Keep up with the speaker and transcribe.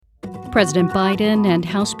President Biden and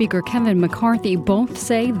House Speaker Kevin McCarthy both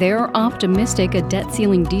say they're optimistic a debt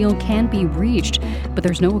ceiling deal can be reached, but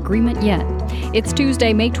there's no agreement yet. It's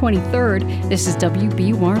Tuesday, May 23rd. This is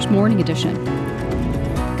WBUR's Morning Edition.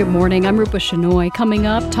 Good morning, I'm Rupa Shenoy. Coming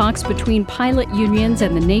up, talks between pilot unions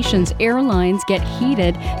and the nation's airlines get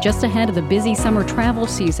heated just ahead of the busy summer travel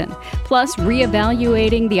season. Plus,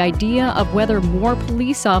 reevaluating the idea of whether more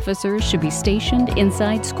police officers should be stationed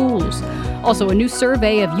inside schools. Also, a new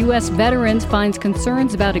survey of U.S. veterans finds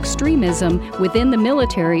concerns about extremism within the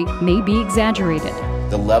military may be exaggerated.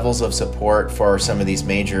 The levels of support for some of these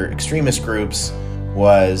major extremist groups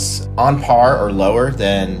was on par or lower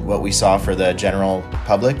than what we saw for the general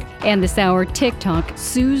public. And this hour, TikTok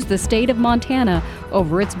sues the state of Montana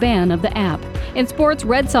over its ban of the app. In sports,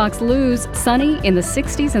 Red Sox lose, sunny in the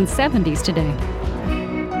 60s and 70s today.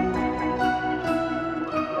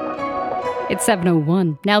 It's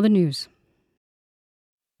 7:01. Now the news.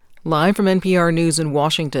 Live from NPR News in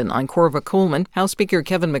Washington, I'm Corva Coleman. House Speaker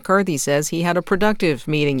Kevin McCarthy says he had a productive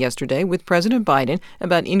meeting yesterday with President Biden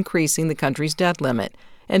about increasing the country's debt limit.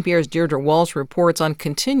 NPR's Deirdre Walsh reports on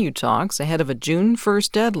continued talks ahead of a June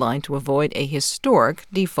 1st deadline to avoid a historic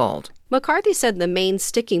default. McCarthy said the main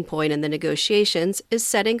sticking point in the negotiations is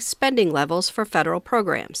setting spending levels for federal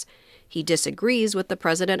programs. He disagrees with the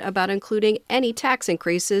president about including any tax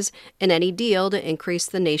increases in any deal to increase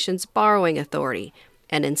the nation's borrowing authority,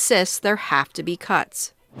 and insists there have to be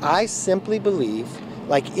cuts. I simply believe,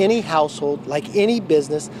 like any household, like any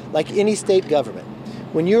business, like any state government,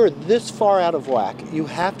 when you're this far out of whack, you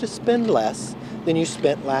have to spend less than you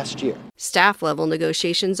spent last year. Staff-level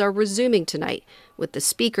negotiations are resuming tonight, with the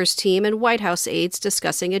Speaker's team and White House aides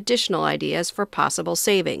discussing additional ideas for possible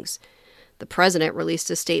savings. The president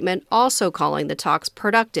released a statement also calling the talks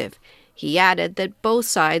productive. He added that both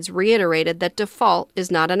sides reiterated that default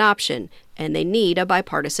is not an option, and they need a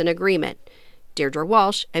bipartisan agreement. Deirdre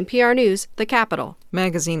Walsh, NPR News, The Capitol.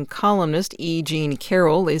 Magazine columnist E. Jean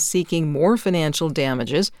Carroll is seeking more financial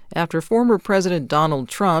damages after former President Donald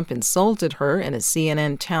Trump insulted her in a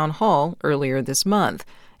CNN town hall earlier this month.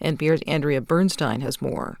 NPR's Andrea Bernstein has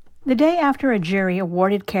more. The day after a jury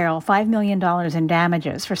awarded Carroll $5 million in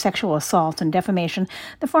damages for sexual assault and defamation,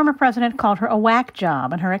 the former president called her a whack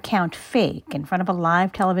job and her account fake in front of a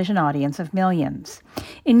live television audience of millions.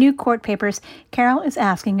 In new court papers, Carroll is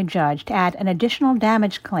asking a judge to add an additional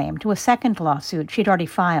damage claim to a second lawsuit she'd already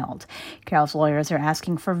filed. Carroll's lawyers are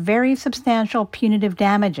asking for very substantial punitive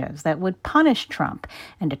damages that would punish Trump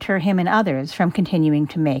and deter him and others from continuing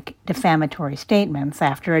to make defamatory statements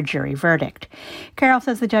after a jury verdict. Carroll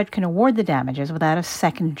says the judge can award the damages without a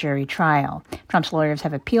second jury trial. Trump's lawyers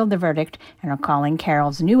have appealed the verdict and are calling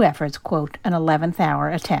Carroll's new efforts, quote, an 11th hour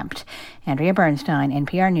attempt. Andrea Bernstein,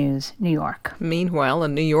 NPR News, New York. Meanwhile, a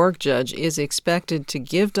New York judge is expected to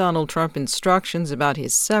give Donald Trump instructions about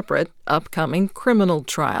his separate, upcoming criminal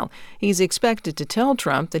trial. He's expected to tell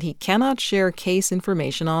Trump that he cannot share case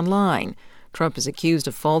information online. Trump is accused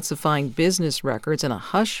of falsifying business records in a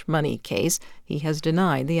hush money case. He has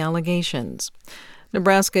denied the allegations.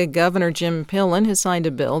 Nebraska Governor Jim Pillen has signed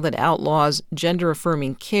a bill that outlaws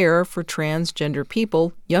gender-affirming care for transgender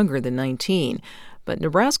people younger than 19. But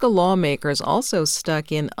Nebraska lawmakers also stuck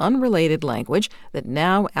in unrelated language that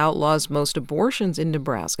now outlaws most abortions in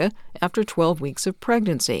Nebraska after 12 weeks of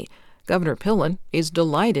pregnancy. Governor Pillen is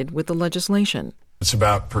delighted with the legislation. It's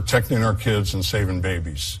about protecting our kids and saving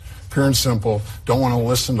babies. Pure and simple. Don't want to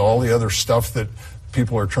listen to all the other stuff that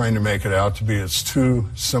people are trying to make it out to be. It's two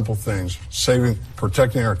simple things: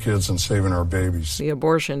 protecting our kids and saving our babies. The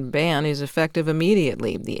abortion ban is effective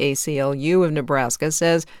immediately. The ACLU of Nebraska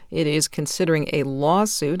says it is considering a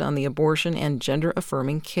lawsuit on the abortion and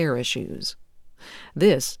gender-affirming care issues.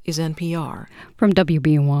 This is NPR. From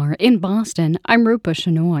WBUR in Boston, I'm Rupa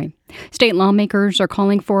Shenoy. State lawmakers are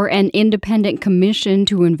calling for an independent commission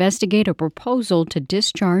to investigate a proposal to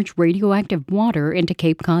discharge radioactive water into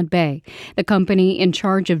Cape Cod Bay. The company in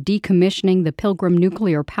charge of decommissioning the Pilgrim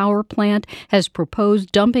nuclear power plant has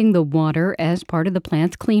proposed dumping the water as part of the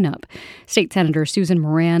plant's cleanup. State Senator Susan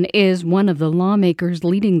Moran is one of the lawmakers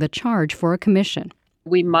leading the charge for a commission.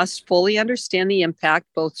 We must fully understand the impact,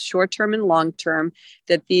 both short-term and long-term,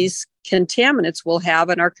 that these contaminants will have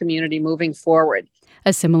on our community moving forward.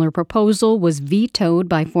 A similar proposal was vetoed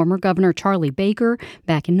by former Governor Charlie Baker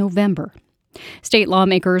back in November. State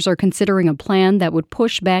lawmakers are considering a plan that would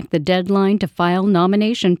push back the deadline to file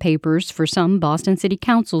nomination papers for some Boston City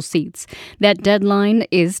Council seats. That deadline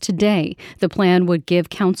is today. The plan would give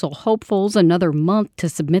council hopefuls another month to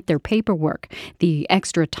submit their paperwork. The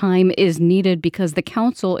extra time is needed because the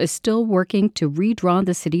council is still working to redraw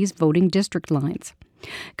the city's voting district lines.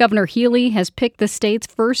 Governor Healy has picked the state's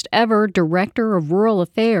first ever Director of Rural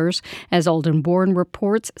Affairs. As Alden Bourne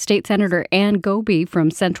reports, State Senator Ann Goby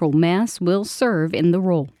from Central Mass will serve in the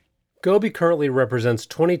role. Goby currently represents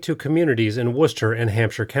 22 communities in Worcester and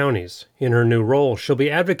Hampshire counties. In her new role, she'll be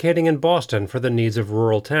advocating in Boston for the needs of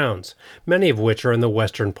rural towns, many of which are in the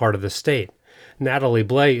western part of the state. Natalie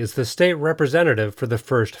Blay is the state representative for the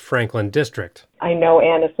 1st Franklin District. I know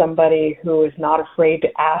Ann is somebody who is not afraid to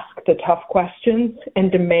ask the tough questions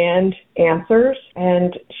and demand answers,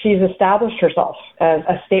 and she's established herself as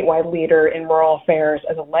a statewide leader in rural affairs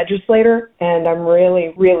as a legislator, and I'm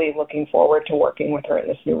really, really looking forward to working with her in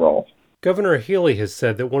this new role. Governor Healy has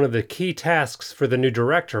said that one of the key tasks for the new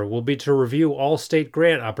director will be to review all state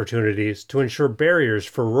grant opportunities to ensure barriers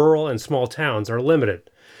for rural and small towns are limited.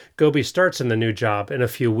 Goby starts in the new job in a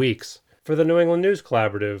few weeks. For the New England News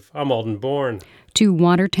Collaborative, I'm Alden Bourne. 2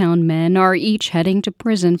 Watertown men are each heading to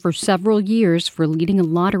prison for several years for leading a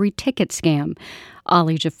lottery ticket scam.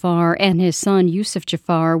 Ali Jafar and his son Yusuf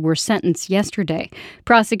Jafar were sentenced yesterday.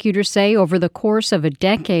 Prosecutors say over the course of a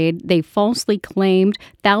decade, they falsely claimed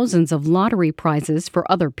thousands of lottery prizes for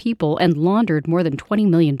other people and laundered more than $20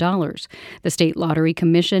 million. The State Lottery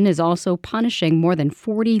Commission is also punishing more than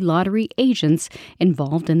 40 lottery agents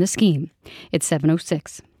involved in the scheme. It's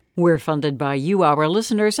 7:06. We're funded by you, our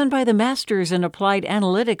listeners, and by the Masters in Applied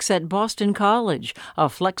Analytics at Boston College, a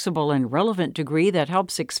flexible and relevant degree that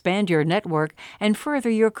helps expand your network and further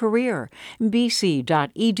your career.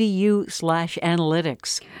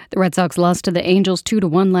 bc.edu/analytics. The Red Sox lost to the Angels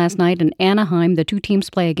 2-1 last night in Anaheim. The two teams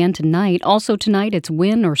play again tonight. Also tonight, it's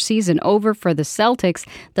win or season over for the Celtics.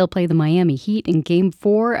 They'll play the Miami Heat in Game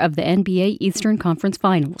 4 of the NBA Eastern Conference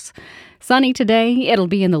Finals. Sunny today. It'll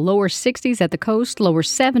be in the lower 60s at the coast, lower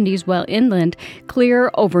 70s while inland.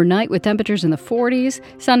 Clear overnight with temperatures in the 40s.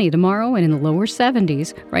 Sunny tomorrow and in the lower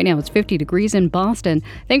 70s. Right now it's 50 degrees in Boston.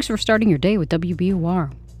 Thanks for starting your day with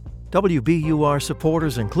WBUR. WBUR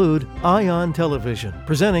supporters include ION Television,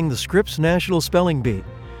 presenting the Scripps National Spelling Bee.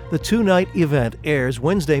 The 2-night event airs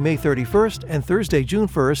Wednesday, May 31st and Thursday, June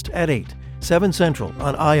 1st at 8, 7 Central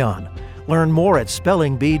on ION. Learn more at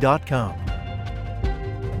spellingbee.com.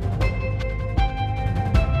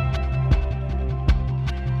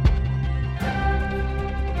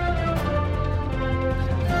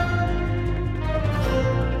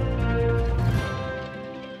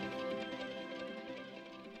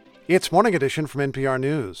 It's Morning Edition from NPR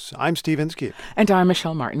News. I'm Steve Inskeep. And I'm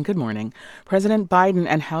Michelle Martin. Good morning. President Biden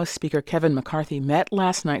and House Speaker Kevin McCarthy met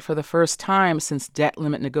last night for the first time since debt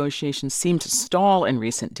limit negotiations seemed to stall in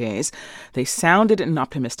recent days. They sounded an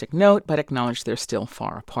optimistic note, but acknowledged they're still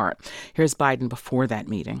far apart. Here's Biden before that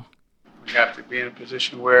meeting. We have to be in a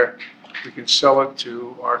position where we can sell it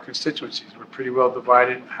to our constituencies. We're pretty well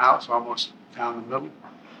divided in the House, almost down the middle,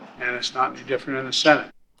 and it's not any different in the Senate.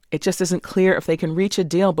 It just isn't clear if they can reach a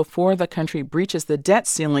deal before the country breaches the debt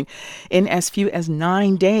ceiling in as few as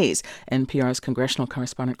 9 days. NPR's congressional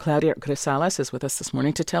correspondent Claudia Grisales is with us this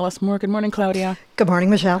morning to tell us more. Good morning, Claudia. Good morning,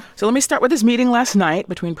 Michelle. So let me start with this meeting last night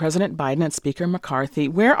between President Biden and Speaker McCarthy.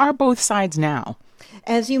 Where are both sides now?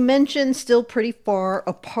 As you mentioned, still pretty far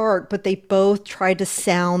apart, but they both tried to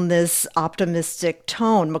sound this optimistic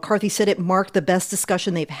tone. McCarthy said it marked the best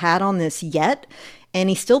discussion they've had on this yet, and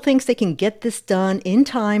he still thinks they can get this done in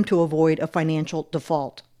time to avoid a financial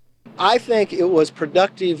default. I think it was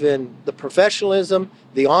productive in the professionalism,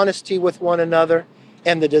 the honesty with one another,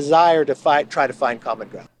 and the desire to try to find common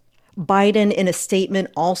ground. Biden, in a statement,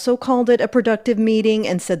 also called it a productive meeting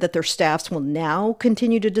and said that their staffs will now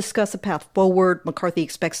continue to discuss a path forward. McCarthy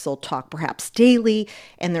expects they'll talk perhaps daily,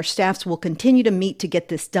 and their staffs will continue to meet to get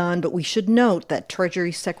this done. But we should note that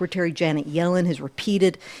Treasury Secretary Janet Yellen has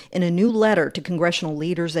repeated in a new letter to congressional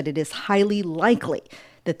leaders that it is highly likely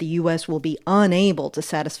that the U.S. will be unable to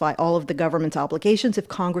satisfy all of the government's obligations if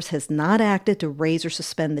Congress has not acted to raise or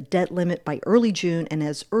suspend the debt limit by early June and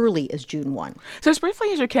as early as June 1. So as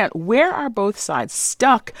briefly as you can, where are both sides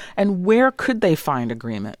stuck and where could they find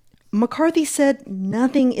agreement? McCarthy said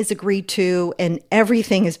nothing is agreed to and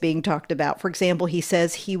everything is being talked about. For example, he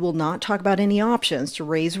says he will not talk about any options to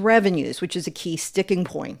raise revenues, which is a key sticking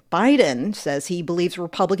point. Biden says he believes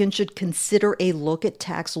Republicans should consider a look at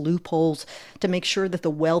tax loopholes to make sure that the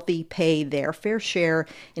wealthy pay their fair share.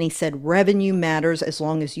 And he said revenue matters as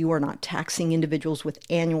long as you are not taxing individuals with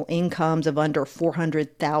annual incomes of under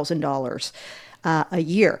 $400,000. A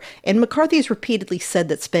year. And McCarthy has repeatedly said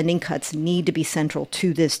that spending cuts need to be central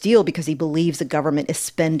to this deal because he believes the government is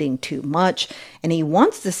spending too much. And he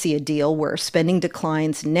wants to see a deal where spending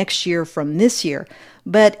declines next year from this year.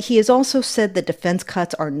 But he has also said that defense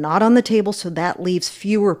cuts are not on the table, so that leaves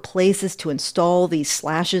fewer places to install these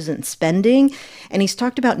slashes in spending. And he's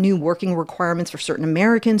talked about new working requirements for certain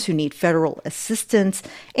Americans who need federal assistance.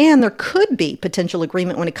 And there could be potential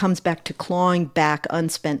agreement when it comes back to clawing back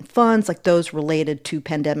unspent funds like those related to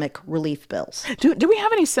pandemic relief bills. Do we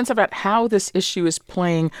have any sense about how this issue is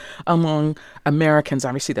playing among Americans?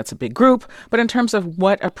 Obviously, that's a big group, but in terms of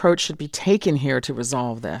what approach should be taken here to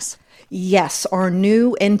resolve this? Yes, our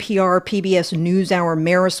new NPR PBS NewsHour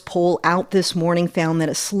Marist poll out this morning found that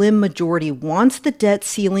a slim majority wants the debt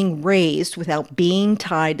ceiling raised without being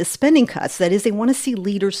tied to spending cuts. That is, they want to see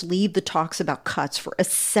leaders leave the talks about cuts for a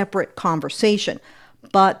separate conversation.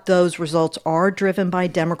 But those results are driven by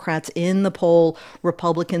Democrats in the poll.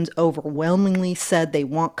 Republicans overwhelmingly said they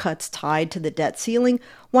want cuts tied to the debt ceiling,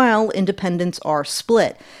 while independents are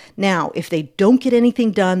split. Now, if they don't get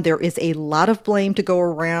anything done, there is a lot of blame to go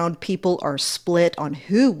around. People are split on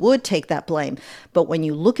who would take that blame. But when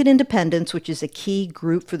you look at independents, which is a key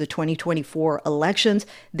group for the 2024 elections,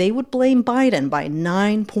 they would blame Biden by a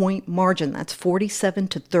 9-point margin. That's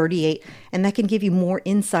 47-38. And that can give you more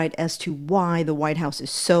insight as to why the White House is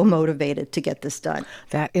so motivated to get this done.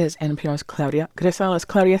 That is NPR's Claudia Grisales.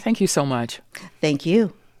 Claudia, thank you so much. Thank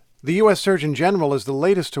you. The U.S. Surgeon General is the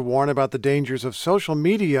latest to warn about the dangers of social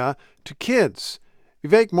media to kids.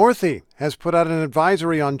 Vivek Murthy has put out an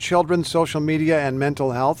advisory on children, social media, and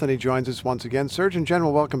mental health, and he joins us once again. Surgeon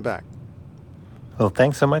General, welcome back. Well,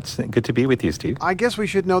 thanks so much. Good to be with you, Steve. I guess we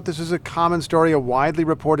should note this is a common story, a widely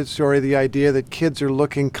reported story, the idea that kids are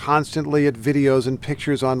looking constantly at videos and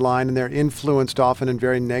pictures online, and they're influenced often in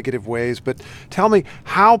very negative ways. But tell me,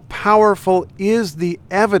 how powerful is the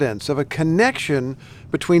evidence of a connection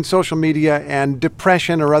between social media and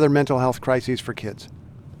depression or other mental health crises for kids?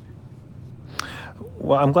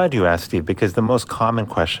 Well, I'm glad you asked, Steve, because the most common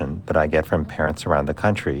question that I get from parents around the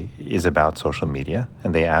country is about social media.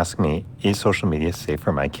 And they ask me, is social media safe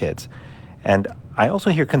for my kids? And I also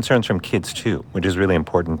hear concerns from kids, too, which is really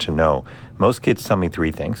important to know. Most kids tell me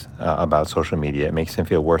three things about social media. It makes them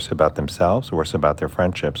feel worse about themselves, worse about their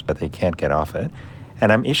friendships, but they can't get off it.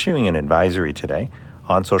 And I'm issuing an advisory today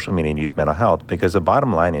on social media and youth mental health because the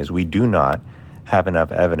bottom line is we do not have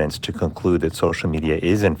enough evidence to conclude that social media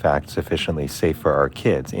is in fact sufficiently safe for our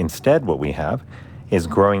kids. Instead, what we have is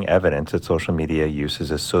growing evidence that social media use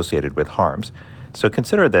is associated with harms. So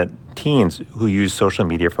consider that teens who use social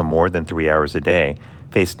media for more than 3 hours a day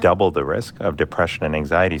face double the risk of depression and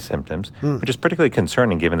anxiety symptoms, which is particularly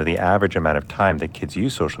concerning given that the average amount of time that kids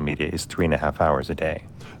use social media is 3.5 hours a day.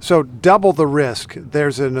 So double the risk.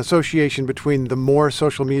 There's an association between the more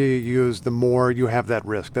social media you use, the more you have that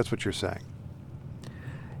risk. That's what you're saying.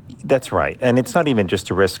 That's right. And it's not even just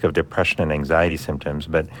a risk of depression and anxiety symptoms,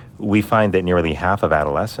 but we find that nearly half of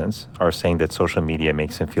adolescents are saying that social media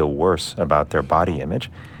makes them feel worse about their body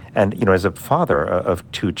image. And, you know, as a father of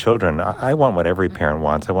two children, I want what every parent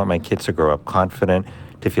wants. I want my kids to grow up confident,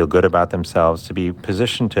 to feel good about themselves, to be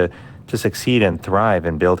positioned to succeed and thrive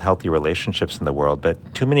and build healthy relationships in the world.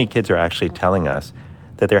 But too many kids are actually telling us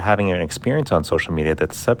that they're having an experience on social media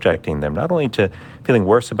that's subjecting them not only to feeling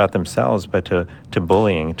worse about themselves, but to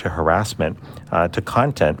bullying, to harassment, to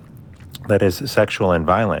content that is sexual and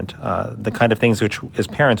violent, the kind of things which, as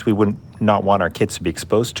parents, we would not want our kids to be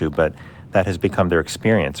exposed to, but that has become their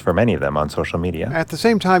experience for many of them on social media. At the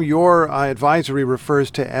same time, your advisory refers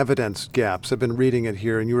to evidence gaps. I've been reading it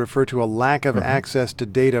here, and you refer to a lack of access to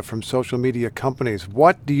data from social media companies.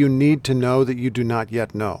 What do you need to know that you do not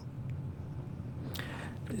yet know?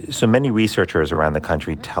 So many researchers around the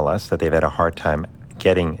country tell us that they've had a hard time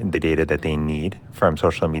getting the data that they need from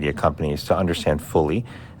social media companies to understand fully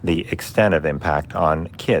the extent of impact on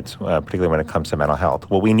kids, particularly when it comes to mental health.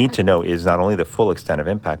 What we need to know is not only the full extent of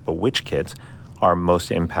impact, but which kids are most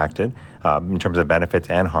impacted in terms of benefits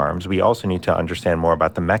and harms. We also need to understand more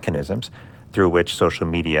about the mechanisms through which social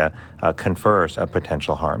media confers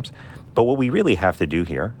potential harms. But what we really have to do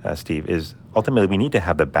here, Steve, is ultimately we need to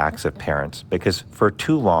have the backs of parents, because for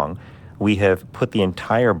too long we have put the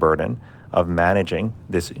entire burden of managing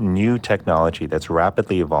this new technology that's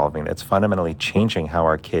rapidly evolving, that's fundamentally changing how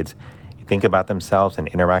our kids think about themselves and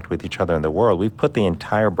interact with each other in the world. We've put the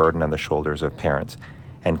entire burden on the shoulders of parents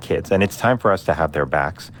and kids, and it's time for us to have their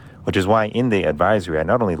backs, which is why in the advisory I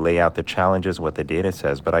not only lay out the challenges, what the data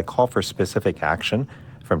says, but I call for specific action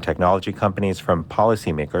from technology companies, from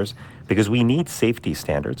policymakers, because we need safety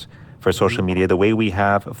standards for social media the way we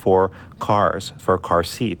have for cars, for car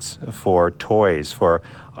seats, for toys, for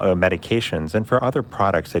medications, and for other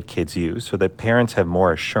products that kids use, so that parents have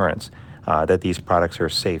more assurance that these products are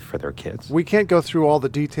safe for their kids. We can't go through all the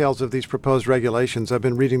details of these proposed regulations. I've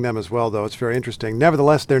been reading them as well, though. It's very interesting.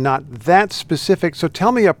 Nevertheless, they're not that specific. So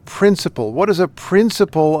tell me a principle. What is a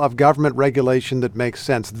principle of government regulation that makes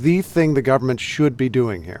sense? The thing the government should be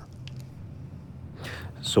doing here?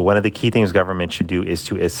 So one of the key things government should do is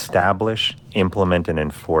to establish, implement, and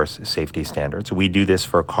enforce safety standards. We do this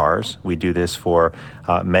for cars. We do this for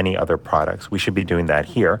many other products. We should be doing that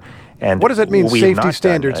here. And what does that mean, safety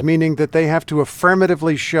standards? Meaning that they have to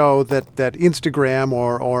affirmatively show that Instagram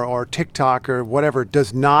or TikTok or whatever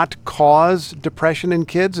does not cause depression in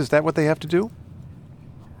kids? Is that what they have to do?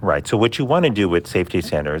 Right. So what you want to do with safety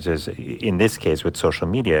standards is, in this case with social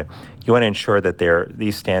media, you want to ensure that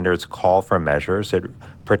these standards call for measures that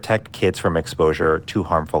protect kids from exposure to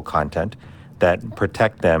harmful content, that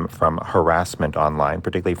protect them from harassment online,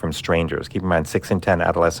 particularly from strangers. Keep in mind, 6 in 10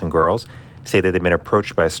 adolescent girls say that they've been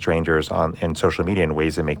approached by strangers in social media in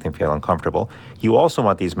ways that make them feel uncomfortable. You also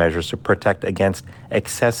want these measures to protect against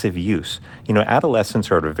excessive use. You know, adolescents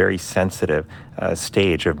are at a very sensitive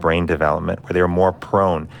stage of brain development where they're more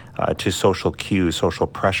prone to social cues, social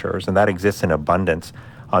pressures, and that exists in abundance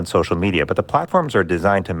on social media. But the platforms are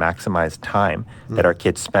designed to maximize time that our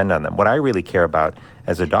kids spend on them. What I really care about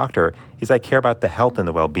as a doctor is I care about the health and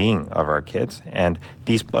the well-being of our kids. And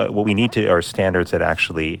these, what we need to are standards that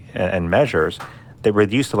actually, and measures that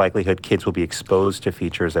reduce the likelihood kids will be exposed to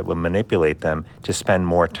features that will manipulate them to spend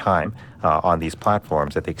more time on these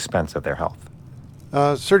platforms at the expense of their health.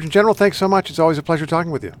 Surgeon General, thanks so much. It's always a pleasure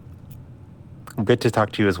talking with you. Good to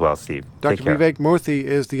talk to you as well, Steve. Dr. Vivek Murthy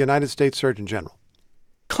is the United States Surgeon General.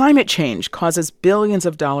 Climate change causes billions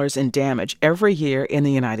of dollars in damage every year in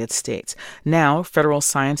the United States. Now, federal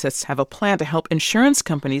scientists have a plan to help insurance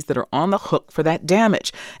companies that are on the hook for that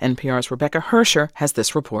damage. NPR's Rebecca Hersher has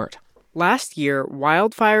this report. Last year,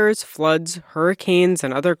 wildfires, floods, hurricanes,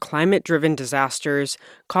 and other climate-driven disasters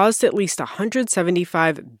caused at least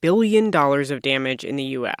 $175 billion of damage in the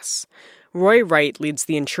U.S. Roy Wright leads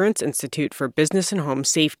the Insurance Institute for Business and Home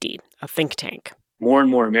Safety, a think tank. More and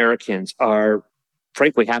more Americans are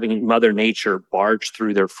frankly having Mother Nature barge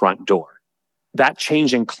through their front door. That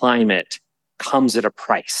change in climate comes at a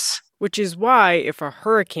price. Which is why, if a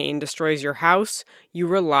hurricane destroys your house, you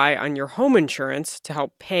rely on your home insurance to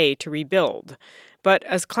help pay to rebuild. But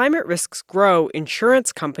as climate risks grow,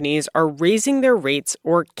 insurance companies are raising their rates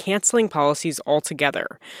or canceling policies altogether,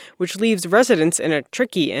 which leaves residents in a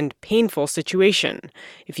tricky and painful situation.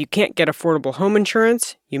 If you can't get affordable home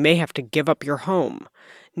insurance, you may have to give up your home.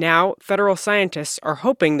 Now, federal scientists are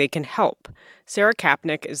hoping they can help. Sarah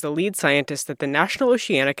Kapnick is the lead scientist at the National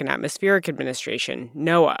Oceanic and Atmospheric Administration,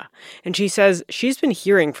 NOAA, and she says she's been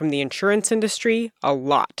hearing from the insurance industry a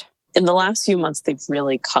lot. In the last few months, they've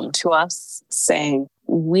really come to us saying,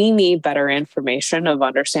 we need better information of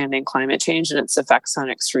understanding climate change and its effects on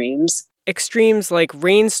extremes. Extremes like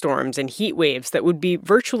rainstorms and heat waves that would be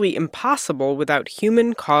virtually impossible without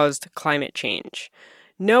human-caused climate change.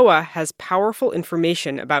 NOAA has powerful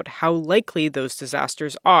information about how likely those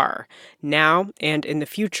disasters are, now and in the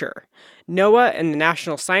future. NOAA and the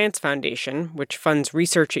National Science Foundation, which funds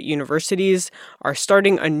research at universities, are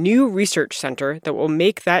starting a new research center that will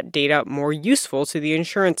make that data more useful to the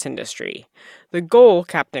insurance industry. The goal,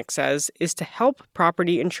 Kapnick says, is to help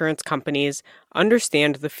property insurance companies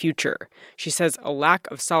understand the future. She says a lack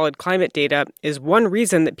of solid climate data is one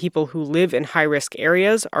reason that people who live in high-risk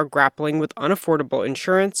areas are grappling with unaffordable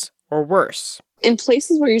insurance, or worse. In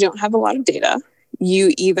places where you don't have a lot of data,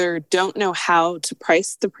 you either don't know how to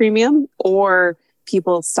price the premium or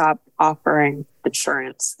people stop offering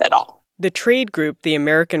insurance at all. The trade group, the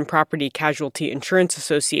American Property Casualty Insurance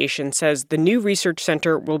Association, says the new research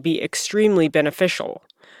center will be extremely beneficial.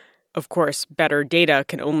 Of course, better data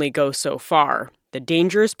can only go so far. The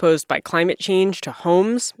dangers posed by climate change to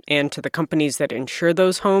homes and to the companies that insure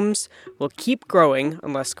those homes will keep growing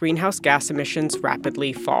unless greenhouse gas emissions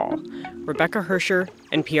rapidly fall. Rebecca Hersher,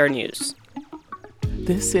 NPR News.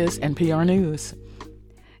 This is NPR News.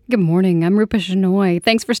 Good morning. I'm Rupa Shenoy.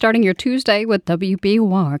 Thanks for starting your Tuesday with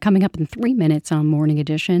WBUR. Coming up in 3 minutes on Morning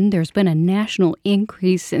Edition, there's been a national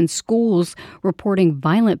increase in schools reporting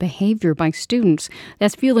violent behavior by students.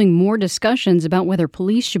 That's fueling more discussions about whether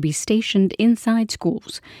police should be stationed inside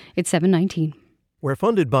schools. It's 7:19. We're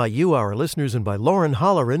funded by you, our listeners, and by Lauren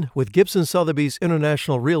Holleran with Gibson Sotheby's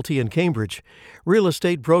International Realty in Cambridge. Real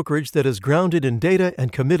estate brokerage that is grounded in data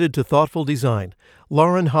and committed to thoughtful design.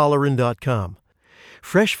 LaurenHolleran.com.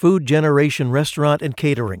 Fresh Food Generation Restaurant and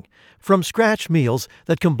Catering. From scratch meals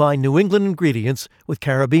that combine New England ingredients with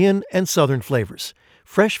Caribbean and Southern flavors.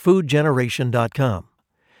 FreshFoodGeneration.com.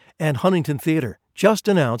 And Huntington Theater. Just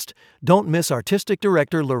announced, don't miss artistic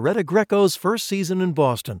director Loretta Greco's first season in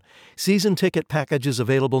Boston. Season ticket packages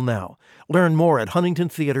available now. Learn more at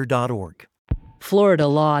huntingtontheater.org. Florida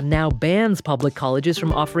law now bans public colleges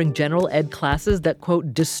from offering general ed classes that,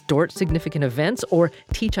 quote, distort significant events or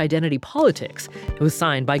teach identity politics. It was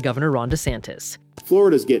signed by Governor Ron DeSantis.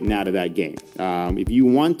 Florida's getting out of that game. If you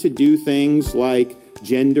want to do things like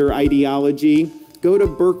gender ideology, go to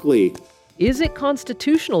Berkeley. Is it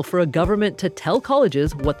constitutional for a government to tell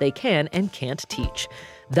colleges what they can and can't teach?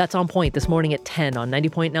 That's On Point this morning at 10 on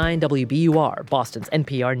 90.9 WBUR, Boston's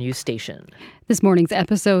NPR news station. This morning's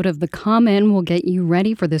episode of The Common will get you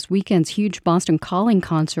ready for this weekend's huge Boston Calling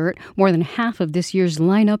concert. More than half of this year's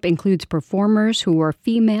lineup includes performers who are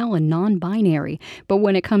female and non-binary. But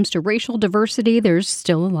when it comes to racial diversity, there's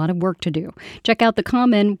still a lot of work to do. Check out The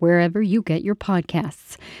Common wherever you get your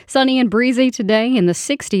podcasts. Sunny and breezy today in the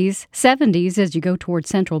 60s, 70s as you go towards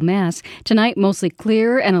Central Mass. Tonight, mostly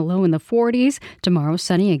clear and a low in the 40s. Tomorrow,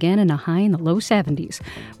 sunny again and a high in the low 70s.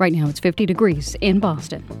 Right now, it's 50 degrees in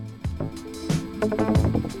Boston.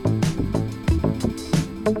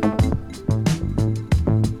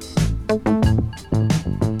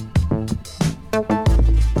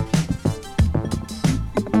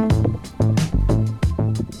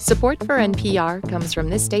 Support for NPR comes from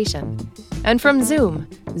this station and from Zoom.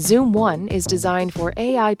 Zoom One is designed for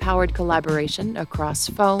AI-powered collaboration across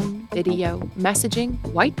phone, video, messaging,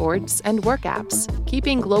 whiteboards, and work apps,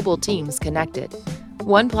 keeping global teams connected.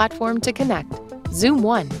 One platform to connect. Zoom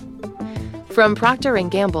One. From Procter &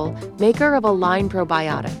 Gamble, maker of Align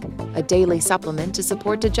Probiotic, a daily supplement to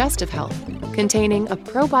support digestive health, containing a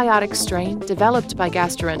probiotic strain developed by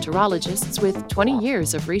gastroenterologists with 20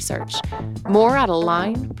 years of research. More at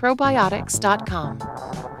alignprobiotics.com.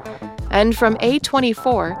 And from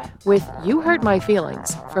A24 with You Hurt My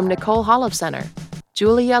Feelings from Nicole Holofcener.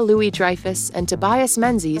 Julia Louis-Dreyfus and Tobias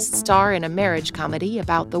Menzies star in a marriage comedy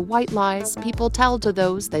about the white lies people tell to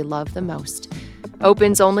those they love the most.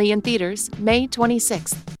 Opens only in theaters May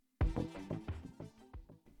 26th.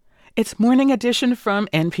 It's Morning Edition from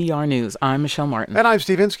NPR News. I'm Michelle Martin. And I'm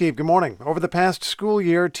Steve Inskeep. Good morning. Over the past school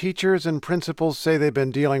year, teachers and principals say they've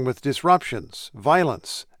been dealing with disruptions,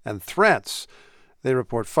 violence, and threats. They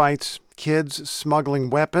report fights, kids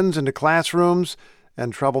smuggling weapons into classrooms,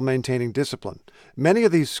 and trouble maintaining discipline. Many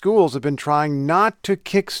of these schools have been trying not to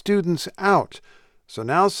kick students out. So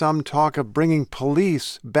now some talk of bringing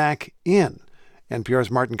police back in.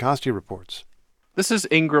 NPR's Martin Costi reports. This is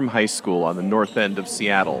Ingram High School on the north end of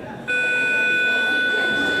Seattle.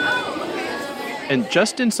 And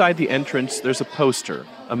just inside the entrance, there's a poster,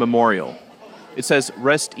 a memorial. It says,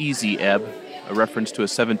 "Rest easy, Eb," a reference to a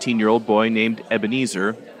 17-year-old boy named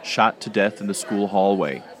Ebenezer, shot to death in the school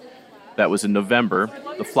hallway. That was in November.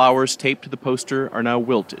 The flowers taped to the poster are now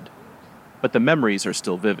wilted. But the memories are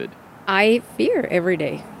still vivid. I fear every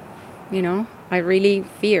day. I really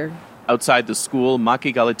fear. Outside the school,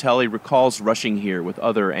 Maki Galitelli recalls rushing here with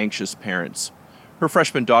other anxious parents. Her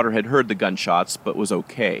freshman daughter had heard the gunshots, but was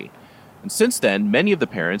okay. And since then, many of the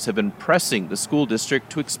parents have been pressing the school district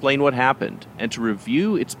to explain what happened and to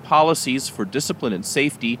review its policies for discipline and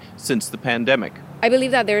safety since the pandemic. I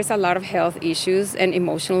believe that there's a lot of health issues and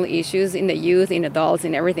emotional issues in the youth, in adults,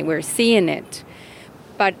 in everything. We're seeing it.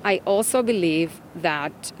 But I also believe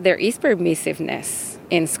that there is permissiveness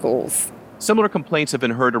in schools. Similar complaints have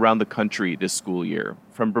been heard around the country this school year.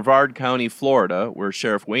 From Brevard County, Florida, where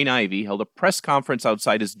Sheriff Wayne Ivey held a press conference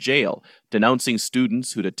outside his jail denouncing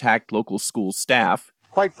students who'd attacked local school staff.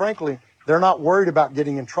 Quite frankly, they're not worried about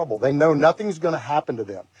getting in trouble. They know nothing's going to happen to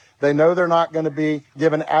them. They know they're not going to be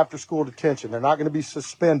given after-school detention. They're not going to be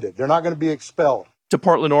suspended. They're not going to be expelled. To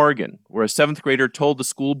Portland, Oregon, where a 7th grader told the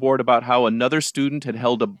school board about how another student had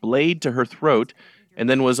held a blade to her throat and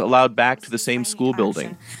then was allowed back to the same school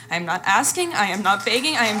building. I am not asking, I am not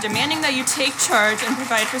begging, I am demanding that you take charge and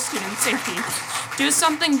provide for student safety. Do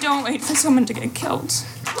something, don't wait for someone to get killed.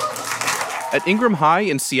 At Ingram High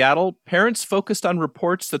in Seattle, parents focused on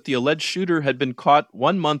reports that the alleged shooter had been caught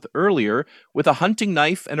 1 month earlier with a hunting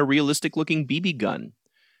knife and a realistic-looking BB gun.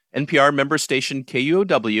 NPR member station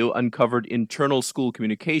KUOW uncovered internal school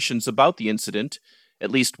communications about the incident.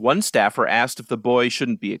 At least one staffer asked if the boy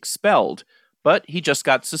shouldn't be expelled, but he just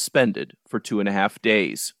got suspended for 2.5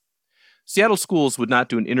 days. Seattle schools would not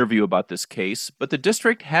do an interview about this case, but the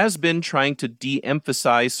district has been trying to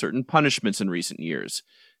de-emphasize certain punishments in recent years.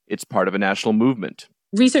 It's part of a national movement.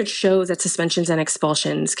 Research shows that suspensions and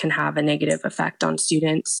expulsions can have a negative effect on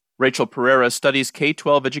students. Rachel Pereira studies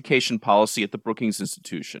K-12 education policy at the Brookings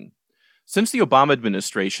Institution. Since the Obama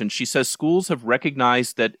administration, she says schools have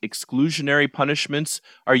recognized that exclusionary punishments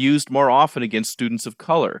are used more often against students of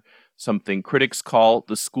color. something critics call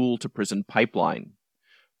the school-to-prison pipeline.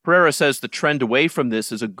 Pereira says the trend away from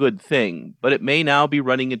this is a good thing, but it may now be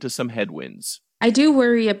running into some headwinds. I do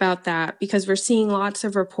worry about that because we're seeing lots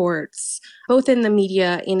of reports, both in the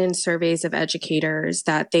media and in surveys of educators,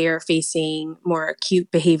 that they are facing more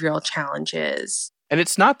acute behavioral challenges. And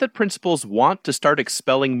it's not that principals want to start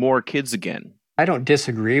expelling more kids again. I don't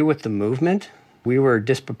disagree with the movement. We were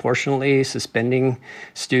disproportionately suspending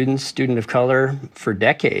student of color for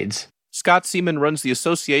decades. Scott Seaman runs the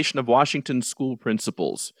Association of Washington School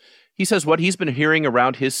Principals. He says what he's been hearing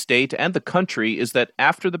around his state and the country is that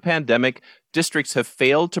after the pandemic, districts have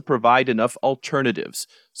failed to provide enough alternatives,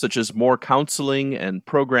 such as more counseling and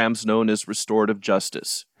programs known as restorative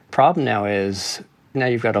justice. Problem now is, now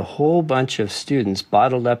you've got a whole bunch of students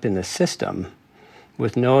bottled up in the system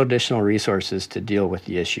with no additional resources to deal with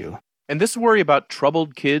the issue. And this worry about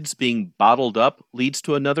troubled kids being bottled up leads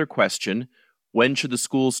to another question. When should the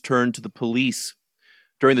schools turn to the police?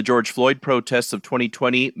 During the George Floyd protests of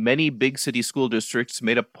 2020, many big city school districts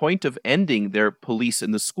made a point of ending their police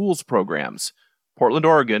in the schools programs. Portland,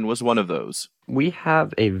 Oregon was one of those. We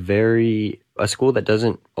have a school that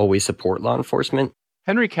doesn't always support law enforcement.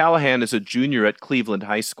 Henry Callahan is a junior at Cleveland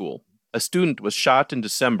High School. A student was shot in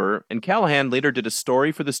December, and Callahan later did a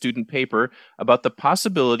story for the student paper about the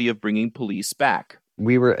possibility of bringing police back.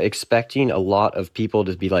 We were expecting a lot of people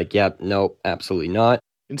to be like, yeah, no, absolutely not.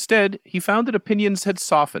 Instead, he found that opinions had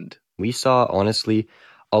softened. We saw, honestly,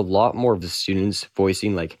 a lot more of the students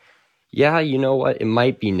voicing like, yeah, you know what, it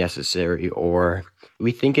might be necessary, or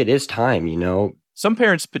we think it is time, you know. Some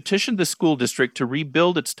parents petitioned the school district to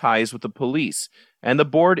rebuild its ties with the police, and the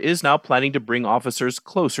board is now planning to bring officers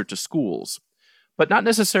closer to schools, but not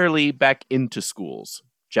necessarily back into schools.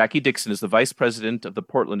 Jackie Dixon is the vice president of the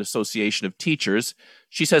Portland Association of Teachers.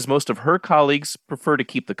 She says most of her colleagues prefer to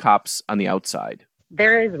keep the cops on the outside.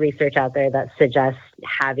 There is research out there that suggests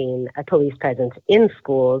having a police presence in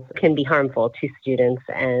schools can be harmful to students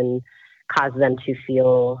and cause them to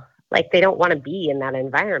feel like they don't want to be in that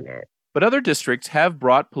environment. But other districts have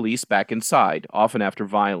brought police back inside, often after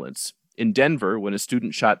violence. In Denver, when a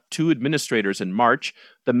student shot 2 administrators in March,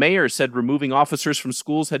 the mayor said removing officers from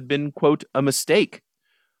schools had been, quote, a mistake.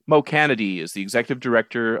 Mo Kennedy is the executive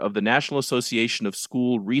director of the National Association of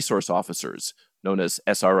School Resource Officers, known as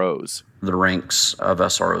SROs. The ranks of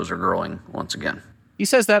SROs are growing once again. He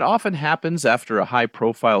says that often happens after a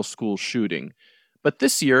high-profile school shooting. But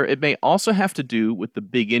this year, it may also have to do with the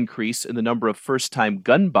big increase in the number of first-time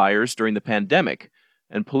gun buyers during the pandemic,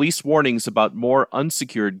 and police warnings about more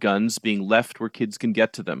unsecured guns being left where kids can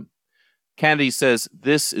get to them. Kennedy says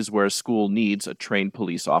this is where a school needs a trained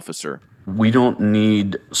police officer. We don't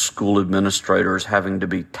need school administrators having to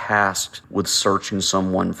be tasked with searching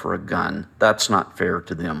someone for a gun. That's not fair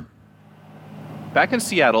to them. Back in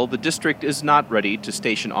Seattle, the district is not ready to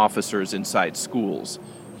station officers inside schools.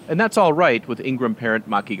 And that's all right with Ingram parent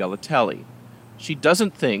Maki Galatelli. She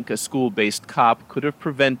doesn't think a school-based cop could have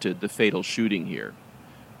prevented the fatal shooting here.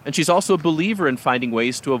 And she's also a believer in finding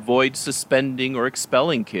ways to avoid suspending or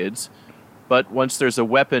expelling kids. But once there's a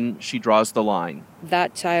weapon, she draws the line.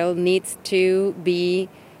 That child needs to be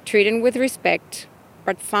treated with respect,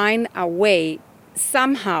 but find a way,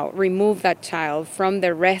 somehow remove that child from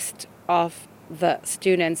the rest of the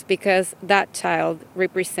students because that child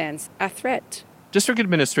represents a threat. District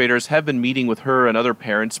administrators have been meeting with her and other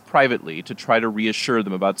parents privately to try to reassure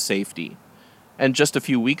them about safety. And just a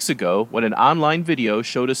few weeks ago, when an online video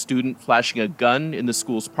showed a student flashing a gun in the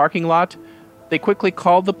school's parking lot, they quickly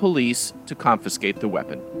called the police to confiscate the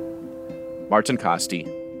weapon. Martin Costi,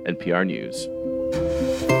 NPR News.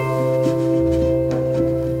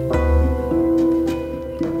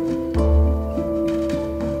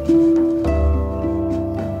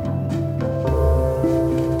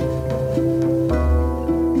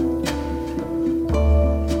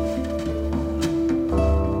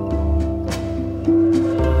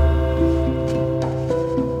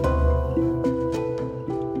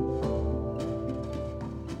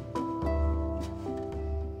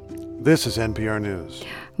 This is NPR News.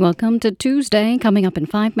 Welcome to Tuesday. Coming up in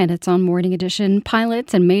 5 minutes on Morning Edition,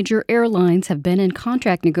 pilots and major airlines have been in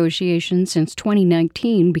contract negotiations since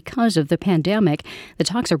 2019 because of the pandemic. The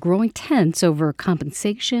talks are growing tense over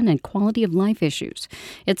compensation and quality of life issues.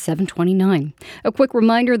 It's 7:29. A quick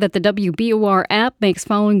reminder that the WBOR app makes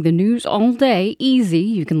following the news all day easy.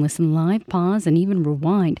 You can listen live, pause, and even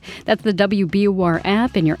rewind. That's the WBOR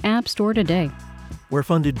app in your app store today. We're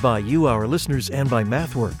funded by you, our listeners, and by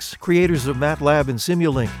MathWorks, creators of MATLAB and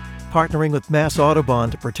Simulink, partnering with Mass Audubon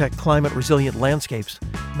to protect climate-resilient landscapes.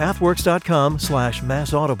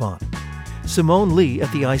 MathWorks.com/MassAudubon. Simone Lee at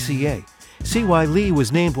the ICA. See why Lee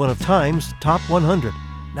was named one of Time's Top 100.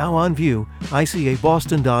 Now on view,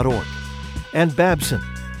 ICABoston.org. And Babson,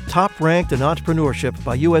 top ranked in entrepreneurship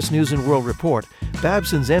by U.S. News & World Report,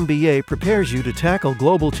 Babson's MBA prepares you to tackle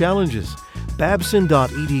global challenges.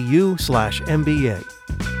 babson.edu/MBA.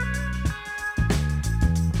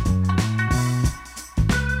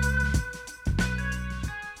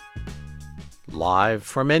 Live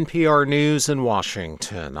from NPR News in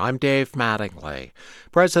Washington, I'm Dave Mattingly.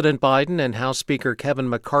 President Biden and House Speaker Kevin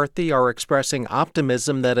McCarthy are expressing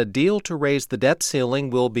optimism that a deal to raise the debt ceiling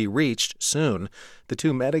will be reached soon. The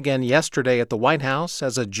two met again yesterday at the White House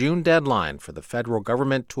as a June deadline for the federal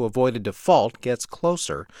government to avoid a default gets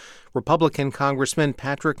closer. Republican Congressman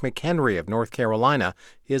Patrick McHenry of North Carolina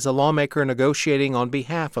is a lawmaker negotiating on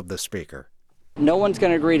behalf of the Speaker. No one's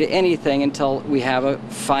going to agree to anything until we have a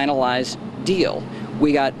finalized deal.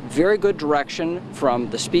 We got very good direction from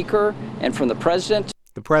the Speaker and from the President.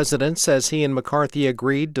 The President says he and McCarthy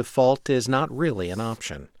agreed default is not really an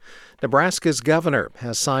option. Nebraska's governor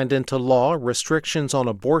has signed into law restrictions on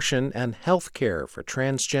abortion and health care for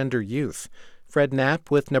transgender youth. Fred Knapp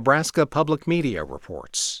with Nebraska Public Media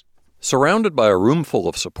reports. Surrounded by a room full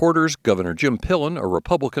of supporters, Governor Jim Pillen, a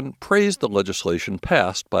Republican, praised the legislation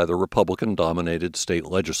passed by the Republican-dominated state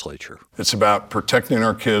legislature. It's about protecting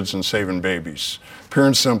our kids and saving babies. Pure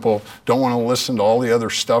and simple. Don't want to listen to all the other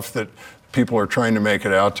stuff that people are trying to make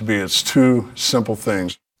it out to be. It's two simple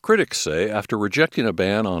things. Critics say after rejecting a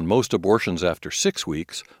ban on most abortions after 6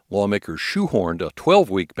 weeks, lawmakers shoehorned a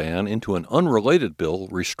 12-week ban into an unrelated bill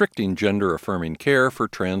restricting gender-affirming care for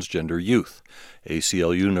transgender youth.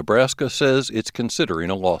 ACLU Nebraska says it's considering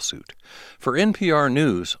a lawsuit. For NPR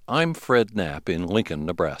News, I'm Fred Knapp in Lincoln,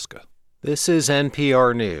 Nebraska. This is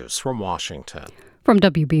NPR News from Washington. From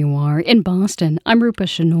WBUR in Boston, I'm Rupa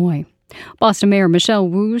Shenoy. Boston Mayor Michelle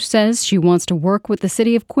Wu says she wants to work with the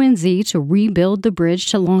city of Quincy to rebuild the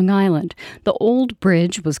bridge to Long Island. The old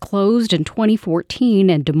bridge was closed in 2014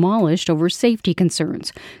 and demolished over safety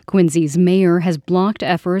concerns. Quincy's mayor has blocked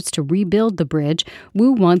efforts to rebuild the bridge.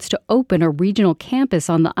 Wu wants to open a regional campus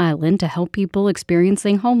on the island to help people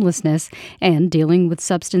experiencing homelessness and dealing with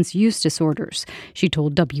substance use disorders. She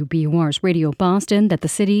told WBUR's Radio Boston that the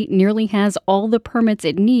city nearly has all the permits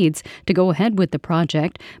it needs to go ahead with the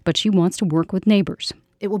project, but she wants to work with neighbors.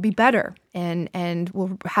 It will be better and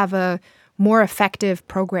we'll have a more effective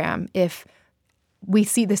program if we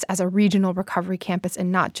see this as a regional recovery campus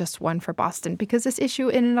and not just one for Boston, because this issue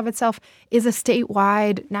in and of itself is a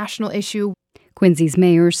statewide, national issue. Quincy's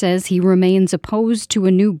mayor says he remains opposed to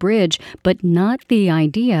a new bridge, but not the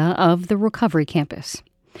idea of the recovery campus.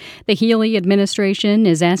 The Healy administration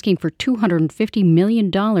is asking for $250 million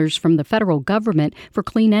from the federal government for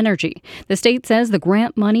clean energy. The state says the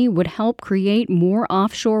grant money would help create more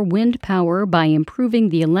offshore wind power by improving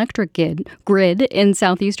the electric grid in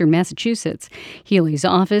southeastern Massachusetts. Healy's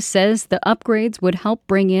office says the upgrades would help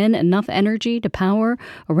bring in enough energy to power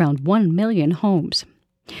around 1 million homes.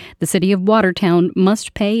 The city of Watertown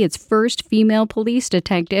must pay its first female police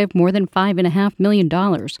detective more than $5.5 million.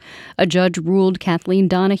 A judge ruled Kathleen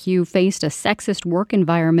Donahue faced a sexist work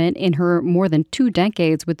environment in her more than 2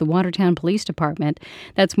 decades with the Watertown Police Department.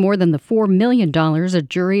 That's more than the $4 million a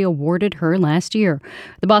jury awarded her last year.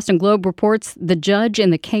 The Boston Globe reports the judge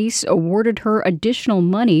in the case awarded her additional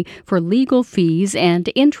money for legal fees and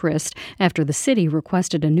interest after the city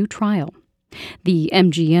requested a new trial. The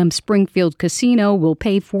MGM Springfield Casino will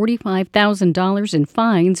pay $45,000 in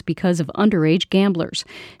fines because of underage gamblers.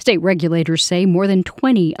 State regulators say more than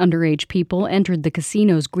 20 underage people entered the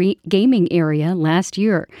casino's gaming area last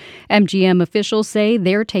year. MGM officials say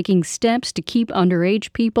they're taking steps to keep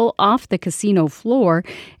underage people off the casino floor,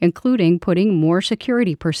 including putting more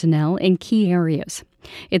security personnel in key areas.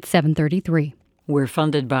 It's 7:33. We're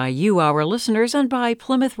funded by you, our listeners, and by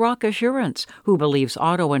Plymouth Rock Assurance, who believes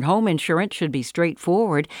auto and home insurance should be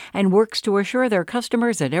straightforward and works to assure their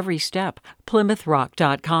customers at every step.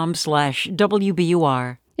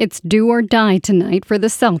 PlymouthRock.com/WBUR. It's do or die tonight for the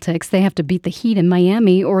Celtics. They have to beat the Heat in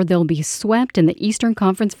Miami or they'll be swept in the Eastern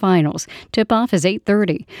Conference Finals. Tip-off is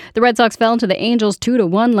 8:30. The Red Sox fell to the Angels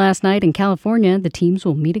 2-1 last night in California. The teams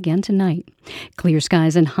will meet again tonight. Clear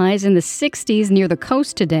skies and highs in the 60s near the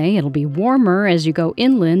coast today. It'll be warmer as you go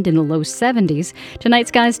inland in the low 70s. Tonight,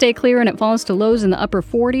 skies stay clear and it falls to lows in the upper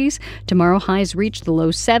 40s. Tomorrow, highs reach the low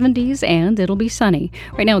 70s and it'll be sunny.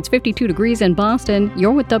 Right now, it's 52 degrees in Boston.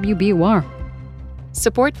 You're with WBUR.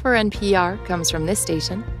 Support for NPR comes from this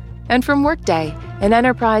station and from Workday, an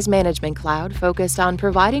enterprise management cloud focused on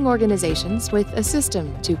providing organizations with a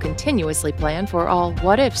system to continuously plan for all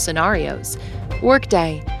what-if scenarios.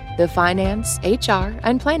 Workday, the finance, HR,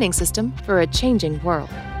 and planning system for a changing world.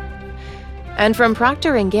 And from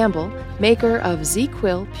Procter & Gamble, maker of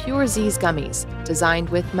ZzzQuil Pure Z's gummies, designed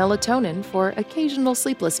with melatonin for occasional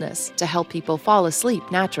sleeplessness to help people fall asleep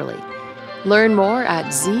naturally. Learn more at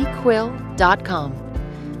zzquil.com.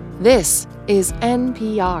 This is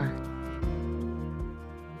NPR.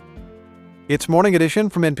 It's Morning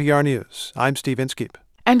Edition from NPR News. I'm Steve Inskeep.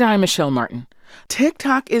 And I'm Michelle Martin.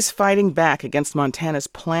 TikTok is fighting back against Montana's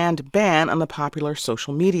planned ban on the popular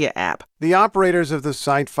social media app. The operators of the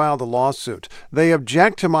site filed a lawsuit. They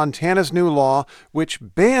object to Montana's new law, which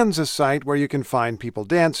bans a site where you can find people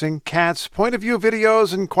dancing, cats, point-of-view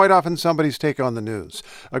videos, and quite often somebody's take on the news.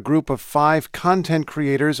 A group of 5 content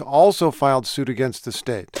creators also filed suit against the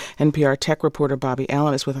state. NPR tech reporter Bobby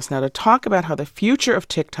Allen is with us now to talk about how the future of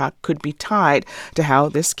TikTok could be tied to how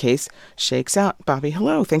this case shakes out. Bobby,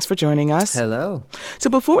 hello. Thanks for joining us. Hello.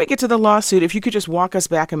 So before we get to the lawsuit, if you could just walk us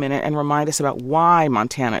back a minute and remind us about why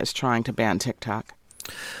Montana is trying to ban TikTok.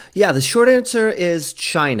 Yeah, the short answer is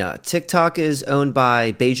China. TikTok is owned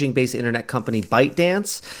by Beijing-based internet company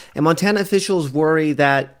ByteDance, and Montana officials worry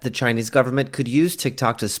that the Chinese government could use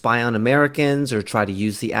TikTok to spy on Americans or try to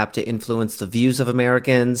use the app to influence the views of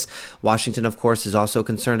Americans. Washington, of course, is also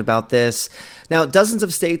concerned about this. Now, dozens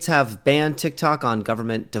of states have banned TikTok on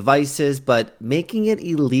government devices, but making it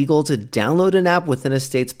illegal to download an app within a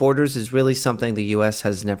state's borders is really something the U.S.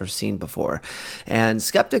 has never seen before. And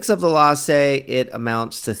skeptics of the law say it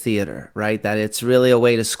amounts to theater, right? That it's really a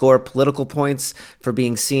way to score political points for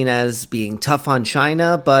being seen as being tough on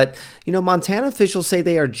China. But, Montana officials say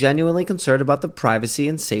they are genuinely concerned about the privacy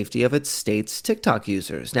and safety of its state's TikTok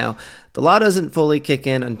users. Now, the law doesn't fully kick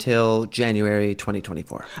in until January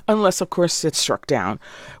 2024. Unless, of course, it's struck down,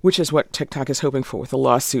 which is what TikTok is hoping for with the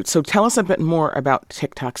lawsuit. So tell us a bit more about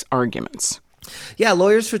TikTok's arguments. Yeah,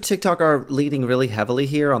 lawyers for TikTok are leading really heavily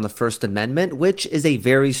here on the First Amendment, which is a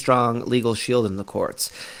very strong legal shield in the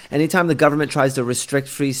courts. Anytime the government tries to restrict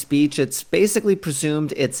free speech, it's basically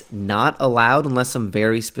presumed it's not allowed unless some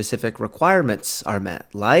very specific requirements are met,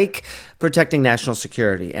 like protecting national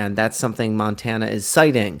security. And that's something Montana is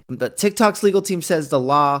citing. But TikTok's legal team says the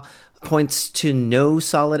law points to no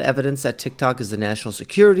solid evidence that TikTok is a national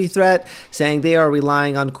security threat, saying they are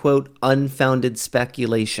relying on, quote, unfounded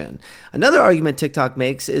speculation. Another argument TikTok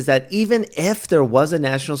makes is that even if there was a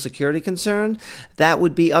national security concern, that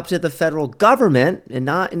would be up to the federal government and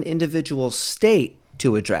not an individual state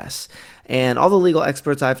to address. And all the legal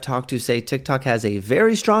experts I've talked to say TikTok has a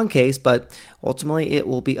very strong case, but ultimately it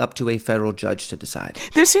will be up to a federal judge to decide.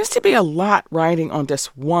 There seems to be a lot riding on this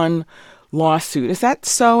one lawsuit. Is that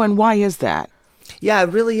so, and why is that? Yeah,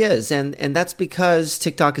 it really is. And that's because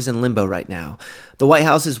TikTok is in limbo right now. The White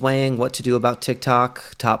House is weighing what to do about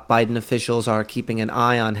TikTok. Top Biden officials are keeping an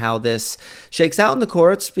eye on how this shakes out in the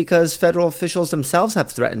courts because federal officials themselves have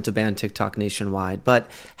threatened to ban TikTok nationwide, but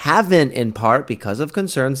haven't in part because of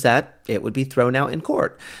concerns that it would be thrown out in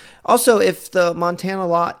court. Also, if the Montana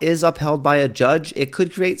law is upheld by a judge, it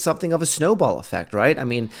could create something of a snowball effect, right? I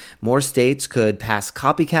mean, more states could pass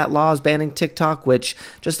copycat laws banning TikTok, which,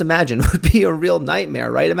 just imagine, would be a real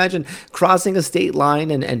nightmare, right? Imagine crossing a state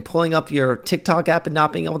line and pulling up your TikTok app and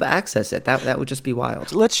not being able to access it. That would just be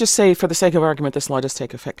wild. Let's just say, for the sake of argument, this law does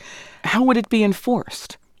take effect. How would it be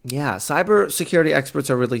enforced? Yeah, cybersecurity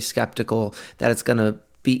experts are really skeptical that it's going to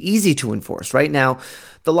be easy to enforce. Right now,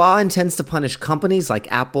 the law intends to punish companies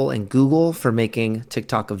like Apple and Google for making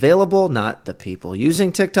TikTok available, not the people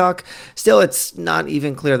using TikTok. Still, it's not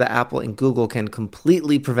even clear that Apple and Google can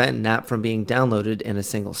completely prevent an app from being downloaded in a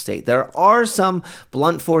single state. There are some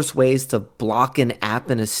blunt force ways to block an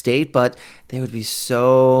app in a state, but there would be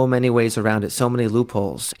so many ways around it, so many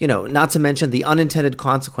loopholes. Not to mention the unintended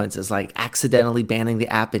consequences, like accidentally banning the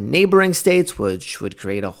app in neighboring states, which would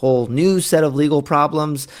create a whole new set of legal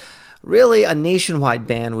problems. Really, a nationwide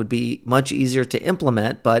ban would be much easier to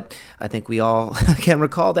implement, but I think we all can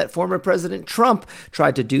recall that former President Trump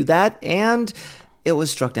tried to do that, and it was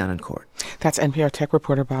struck down in court. That's NPR tech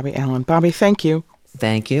reporter Bobby Allen. Bobby, thank you.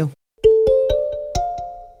 Thank you.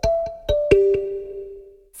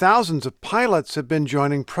 Thousands of pilots have been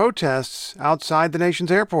joining protests outside the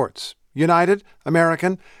nation's airports. United,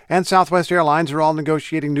 American, and Southwest Airlines are all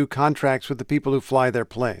negotiating new contracts with the people who fly their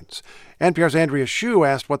planes. NPR's Andrea Hsu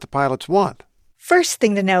asked what the pilots want. First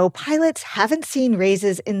thing to know, pilots haven't seen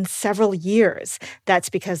raises in several years. That's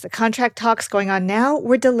because the contract talks going on now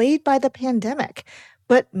were delayed by the pandemic.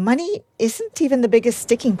 But money isn't even the biggest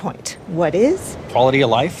sticking point. What is? Quality of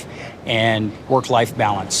life and work-life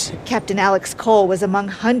balance. Captain Alex Cole was among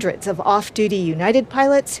hundreds of off-duty United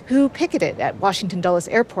pilots who picketed at Washington Dulles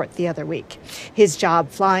Airport the other week. His job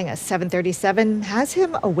flying a 737 has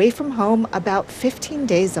him away from home about 15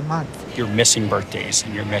 days a month. You're missing birthdays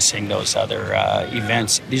and you're missing those other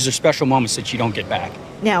events. These are special moments that you don't get back.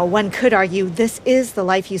 Now, one could argue this is the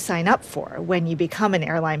life you sign up for when you become an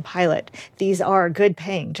airline pilot. These are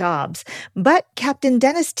good-paying jobs. But Captain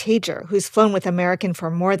Dennis Tager, who's flown with American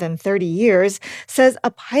for more than 30 years, says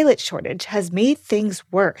a pilot shortage has made things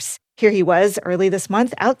worse. Here he was early this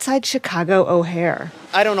month outside Chicago O'Hare.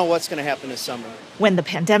 I don't know what's going to happen this summer. When the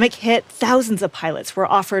pandemic hit, thousands of pilots were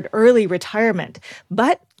offered early retirement,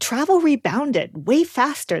 but travel rebounded way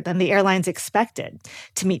faster than the airlines expected.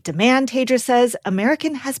 To meet demand, Tager says,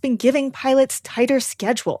 American has been giving pilots tighter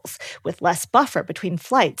schedules with less buffer between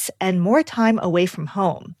flights and more time away from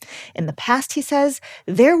home. In the past, he says,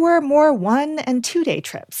 there were more 1- and 2-day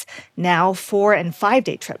trips. Now 4- and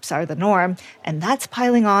 5-day trips are the norm, and that's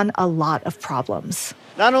piling on a lot of problems.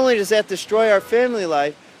 Not only does that destroy our family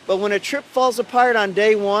life, but when a trip falls apart on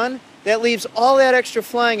day one, that leaves all that extra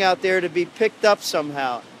flying out there to be picked up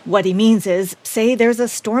somehow. What he means is, say there's a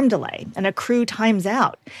storm delay and a crew times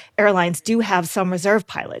out. Airlines do have some reserve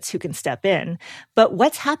pilots who can step in. But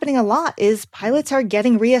what's happening a lot is pilots are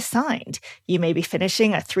getting reassigned. You may be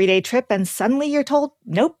finishing a 3-day trip and suddenly you're told,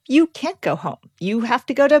 nope, you can't go home. You have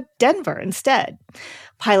to go to Denver instead.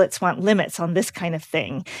 Pilots want limits on this kind of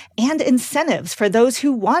thing and incentives for those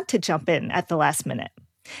who want to jump in at the last minute.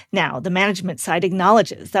 Now, the management side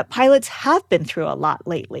acknowledges that pilots have been through a lot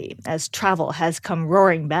lately as travel has come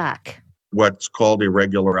roaring back. What's called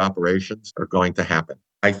irregular operations are going to happen.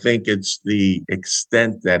 I think it's the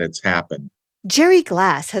extent that it's happened. Jerry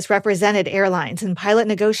Glass has represented airlines in pilot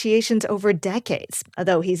negotiations over decades,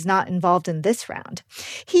 although he's not involved in this round.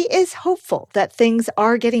 He is hopeful that things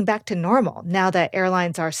are getting back to normal now that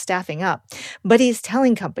airlines are staffing up. But he's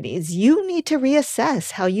telling companies, you need to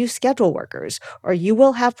reassess how you schedule workers, or you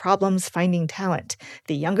will have problems finding talent.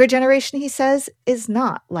 The younger generation, he says, is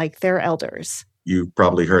not like their elders. You've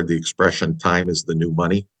probably heard the expression, time is the new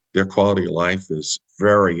money. Their quality of life is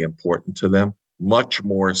very important to them. Much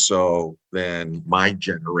more so than my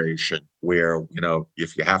generation, where,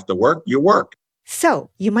 if you have to work, you work. So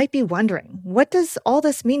you might be wondering, what does all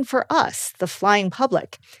this mean for us, the flying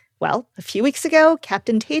public? Well, a few weeks ago,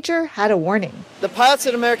 Captain Tager had a warning. The pilots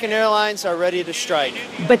at American Airlines are ready to strike.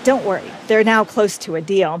 But don't worry, they're now close to a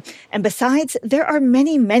deal. And besides, there are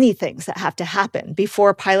many, many things that have to happen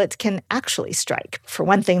before pilots can actually strike. For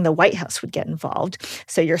one thing, the White House would get involved.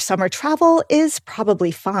 So your summer travel is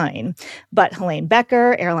probably fine. But Helene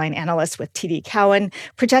Becker, airline analyst with TD Cowen,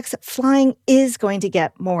 projects flying is going to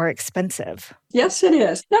get more expensive. Yes, it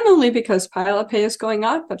is. Not only because pilot pay is going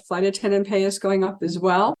up, but flight attendant pay is going up as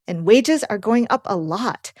well. And wages are going up a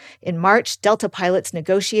lot. In March, Delta pilots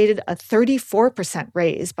negotiated a 34%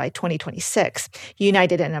 raise by 2026.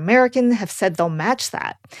 United and American have said they'll match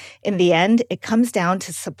that. In the end, it comes down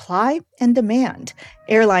to supply and demand.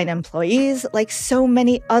 Airline employees, like so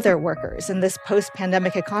many other workers in this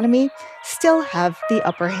post-pandemic economy, still have the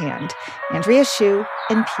upper hand. Andrea Hsu,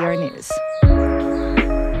 NPR News.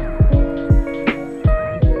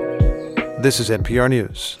 This is NPR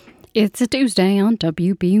News. It's a Tuesday on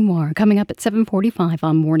WBUR. Coming up at 7:45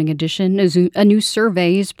 on Morning Edition, a new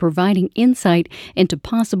survey is providing insight into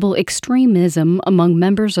possible extremism among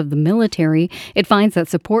members of the military. It finds that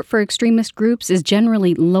support for extremist groups is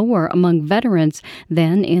generally lower among veterans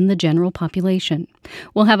than in the general population.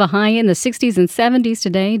 We'll have a high in the 60s and 70s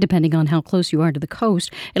today, depending on how close you are to the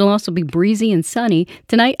coast. It'll also be breezy and sunny.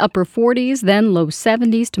 Tonight, upper 40s, then low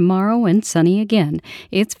 70s tomorrow, and sunny again.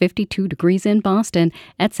 It's 52 degrees in Boston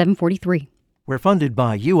at 7:43. We're funded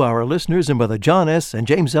by you, our listeners, and by the John S. and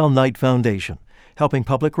James L. Knight Foundation, helping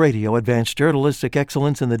public radio advance journalistic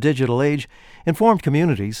excellence in the digital age, informed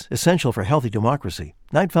communities, essential for healthy democracy.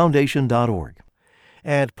 KnightFoundation.org.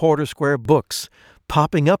 And Porter Square Books,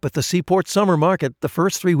 popping up at the Seaport Summer Market the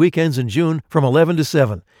first 3 weekends in June from 11 to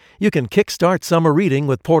 7. You can kickstart summer reading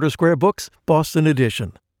with Porter Square Books, Boston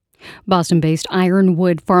edition. Boston-based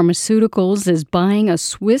Ironwood Pharmaceuticals is buying a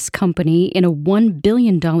Swiss company in a $1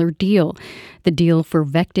 billion deal. The deal for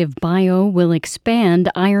Vectiv Bio will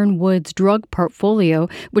expand Ironwood's drug portfolio,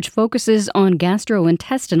 which focuses on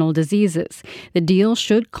gastrointestinal diseases. The deal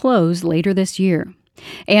should close later this year.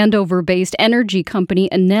 Andover-based energy company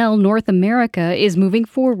Enel North America is moving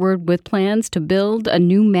forward with plans to build a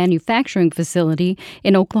new manufacturing facility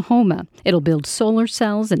in Oklahoma. It'll build solar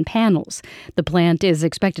cells and panels. The plant is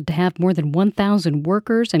expected to have more than 1,000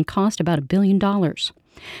 workers and cost about $1 billion.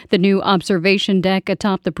 The new observation deck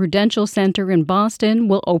atop the Prudential Center in Boston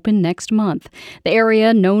will open next month. The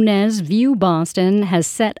area known as View Boston has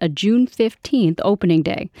set a June 15th opening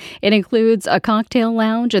day. It includes a cocktail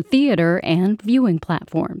lounge, a theater, and viewing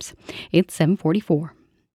platforms. It's 7:44.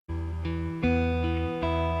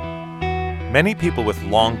 Many people with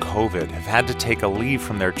long COVID have had to take a leave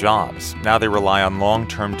from their jobs. Now they rely on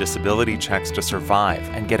long-term disability checks to survive,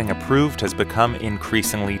 and getting approved has become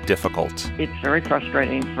increasingly difficult. It's very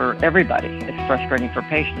frustrating for everybody. It's frustrating for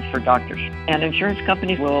patients, for doctors. And insurance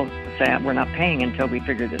companies will say, we're not paying until we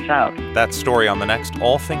figure this out. That story on the next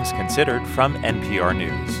All Things Considered from NPR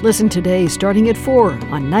News. Listen today starting at 4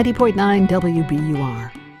 on 90.9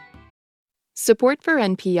 WBUR. Support for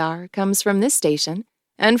NPR comes from this station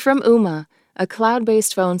and from Ooma, a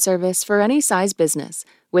cloud-based phone service for any size business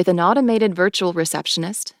with an automated virtual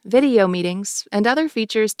receptionist, video meetings, and other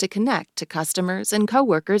features to connect to customers and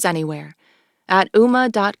coworkers anywhere at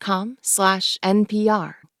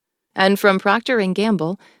ooma.com/NPR. And from Procter &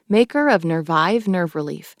 Gamble, maker of Nervive Nerve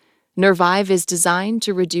Relief. Nervive is designed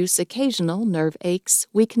to reduce occasional nerve aches,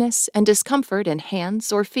 weakness, and discomfort in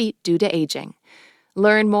hands or feet due to aging.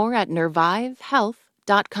 Learn more at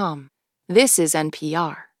nervivehealth.com. This is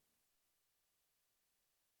NPR.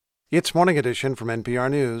 It's Morning Edition from NPR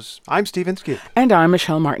News. I'm Stephen Skip. And I'm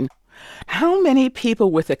Michelle Martin. How many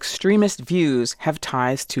people with extremist views have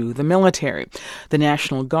ties to the military? The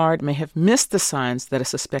National Guard may have missed the signs that a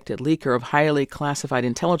suspected leaker of highly classified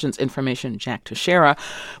intelligence information, Jack Teixeira,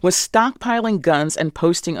 was stockpiling guns and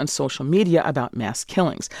posting on social media about mass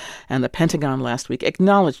killings. And the Pentagon last week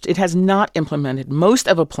acknowledged it has not implemented most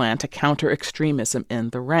of a plan to counter extremism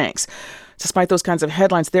in the ranks. Despite those kinds of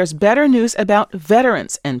headlines, there's better news about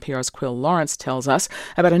veterans. NPR's Quill Lawrence tells us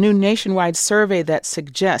about a new nationwide survey that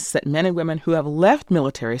suggests that men and women who have left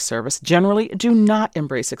military service generally do not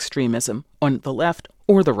embrace extremism on the left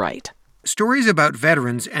or the right. Stories about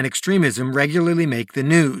veterans and extremism regularly make the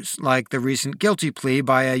news, like the recent guilty plea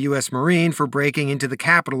by a U.S. Marine for breaking into the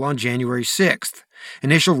Capitol on January 6th.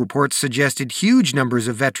 Initial reports suggested huge numbers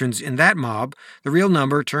of veterans in that mob. The real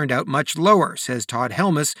number turned out much lower, says Todd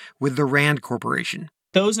Helmus with the RAND Corporation.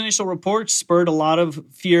 Those initial reports spurred a lot of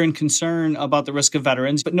fear and concern about the risk of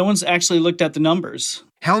veterans, but no one's actually looked at the numbers.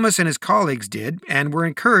 Helmus and his colleagues did, and were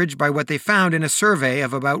encouraged by what they found in a survey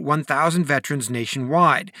of about 1,000 veterans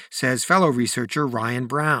nationwide, says fellow researcher Ryan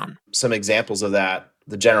Brown. Some examples of that: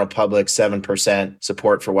 the general public, 7%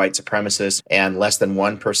 support for white supremacists, and less than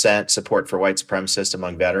 1% support for white supremacists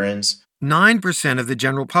among veterans. 9% of the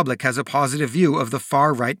general public has a positive view of the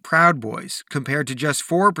far-right Proud Boys, compared to just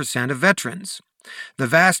 4% of veterans. The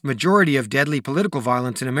vast majority of deadly political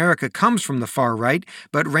violence in America comes from the far right,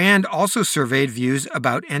 but RAND also surveyed views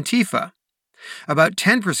about Antifa. About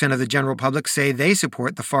 10% of the general public say they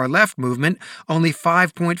support the far left movement. Only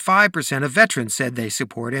 5.5% of veterans said they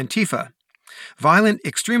support Antifa. Violent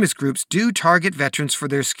extremist groups do target veterans for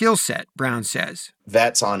their skill set, Brown says.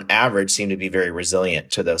 Vets, on average, seem to be very resilient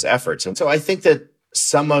to those efforts. And so I think that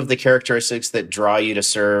some of the characteristics that draw you to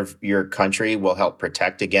serve your country will help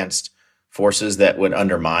protect against forces that would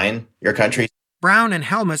undermine your country. Brown and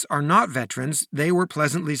Helmus are not veterans. They were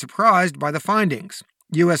pleasantly surprised by the findings.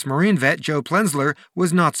 U.S. Marine vet Joe Plensler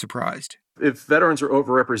was not surprised. If veterans are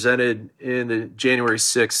overrepresented in the January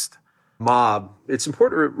 6th mob, it's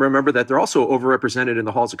important to remember that they're also overrepresented in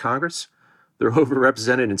the halls of Congress. They're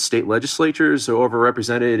overrepresented in state legislatures. They're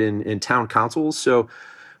overrepresented in town councils. So,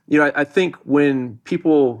 I think when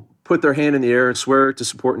people put their hand in the air and swear to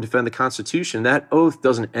support and defend the Constitution, that oath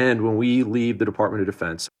doesn't end when we leave the Department of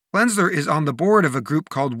Defense. Plensler is on the board of a group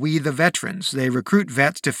called We the Veterans. They recruit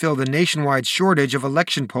vets to fill the nationwide shortage of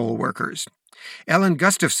election poll workers. Ellen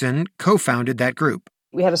Gustafson co-founded that group.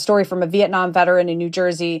 We had a story from a Vietnam veteran in New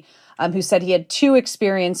Jersey who said he had two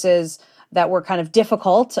experiences that were kind of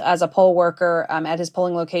difficult as a poll worker at his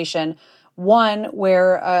polling location. One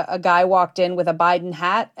where a guy walked in with a Biden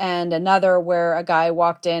hat, and another where a guy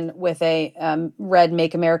walked in with a red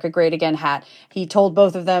Make America Great Again hat. He told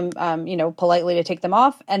both of them, politely to take them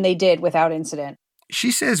off, and they did without incident. She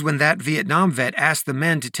says when that Vietnam vet asked the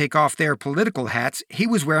men to take off their political hats, he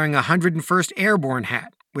was wearing a 101st Airborne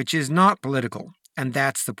hat, which is not political. And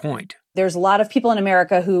that's the point. There's a lot of people in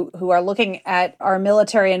America who are looking at our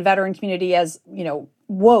military and veteran community as,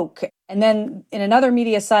 woke. And then in another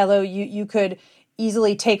media silo, you could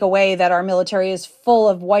easily take away that our military is full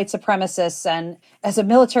of white supremacists. And as a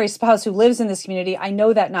military spouse who lives in this community, I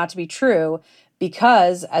know that not to be true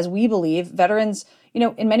because, as we believe, veterans,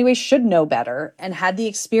 in many ways should know better and had the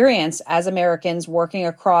experience as Americans working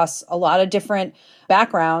across a lot of different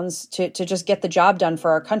backgrounds to just get the job done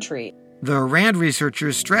for our country. The RAND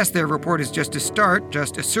researchers stress their report is just a start,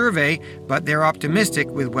 just a survey, but they're optimistic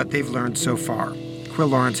with what they've learned so far. Quill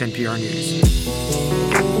Lawrence, NPR News.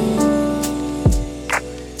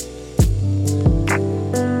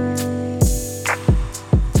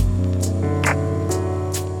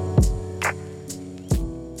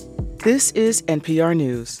 This is NPR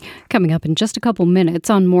News. Coming up in just a couple minutes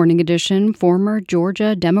on Morning Edition, former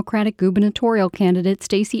Georgia Democratic gubernatorial candidate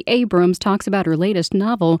Stacey Abrams talks about her latest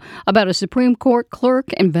novel about a Supreme Court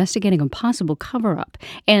clerk investigating a possible cover-up.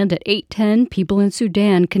 And at 8:10, people in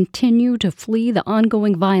Sudan continue to flee the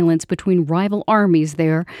ongoing violence between rival armies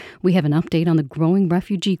there. We have an update on the growing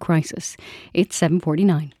refugee crisis. It's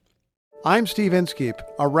 7:49. I'm Steve Inskeep.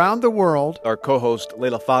 Around the world, our co-host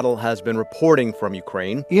Leila Fadel has been reporting from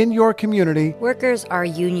Ukraine. In your community, workers are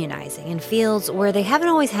unionizing in fields where they haven't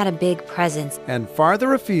always had a big presence. And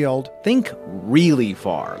farther afield, think really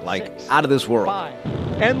far, like out of this world. 5.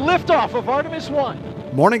 And liftoff of Artemis 1.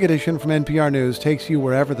 Morning Edition from NPR News takes you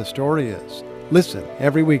wherever the story is. Listen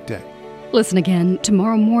every weekday. Listen again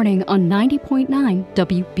tomorrow morning on 90.9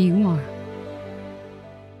 WBUR.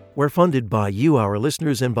 We're funded by you, our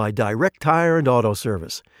listeners, and by Direct Tire and Auto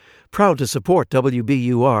Service. Proud to support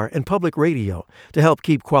WBUR and public radio to help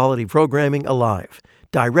keep quality programming alive.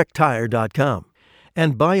 DirectTire.com.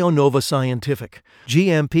 And BioNova Scientific,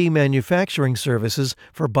 GMP manufacturing services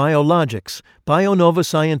for biologics.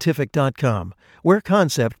 BioNovaScientific.com, where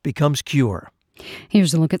concept becomes cure.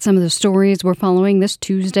 Here's a look at some of the stories we're following this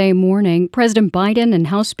Tuesday morning. President Biden and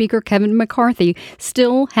House Speaker Kevin McCarthy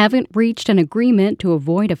still haven't reached an agreement to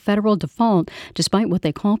avoid a federal default, despite what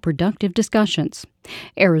they call productive discussions.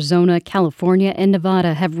 Arizona, California, and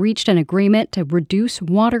Nevada have reached an agreement to reduce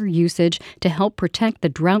water usage to help protect the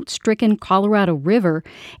drought-stricken Colorado River,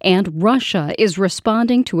 and Russia is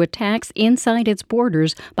responding to attacks inside its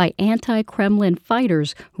borders by anti-Kremlin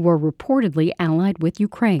fighters who are reportedly allied with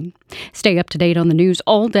Ukraine. Stay up to date on the news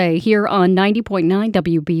all day here on 90.9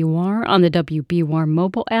 WBUR, on the WBUR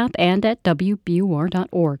mobile app, and at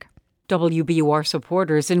WBUR.org. WBUR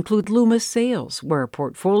supporters include Loomis Sales, where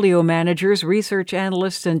portfolio managers, research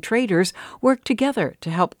analysts, and traders work together to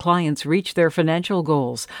help clients reach their financial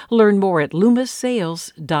goals. Learn more at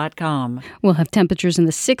LoomisSales.com. We'll have temperatures in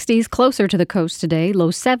the 60s closer to the coast today, low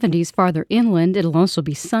 70s farther inland. It'll also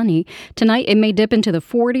be sunny. Tonight, it may dip into the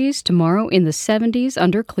 40s. Tomorrow, in the 70s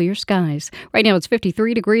under clear skies. Right now, it's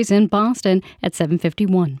 53 degrees in Boston at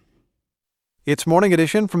 7:51. It's Morning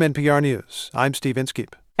Edition from NPR News. I'm Steve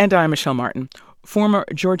Inskeep. And I'm Michelle Martin. Former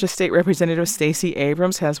Georgia State Representative Stacey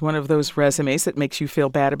Abrams has one of those resumes that makes you feel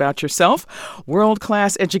bad about yourself.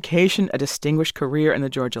 World-class education, a distinguished career in the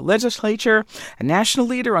Georgia legislature, a national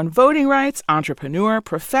leader on voting rights, entrepreneur,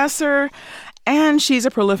 professor, and she's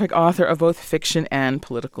a prolific author of both fiction and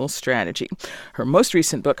political strategy. Her most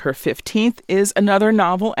recent book, her 15th, is another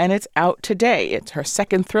novel, and it's out today. It's her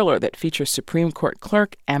second thriller that features Supreme Court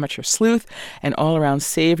clerk, amateur sleuth, and all-around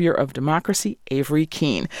savior of democracy, Avery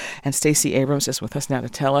Keene. And Stacey Abrams is with us now to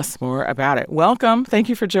tell us more about it. Welcome. Thank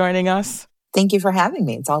you for joining us. Thank you for having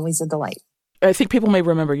me. It's always a delight. I think people may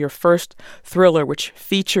remember your first thriller, which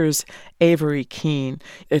features Avery Keene.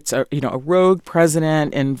 It's a rogue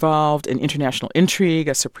president involved in international intrigue,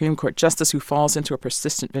 a Supreme Court justice who falls into a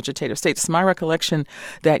persistent vegetative state. It's my recollection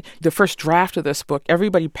that the first draft of this book,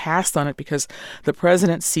 everybody passed on it because the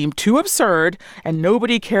president seemed too absurd and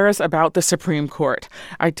nobody cares about the Supreme Court.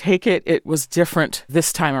 I take it was different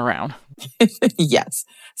this time around. Yes.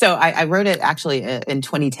 So I wrote it actually in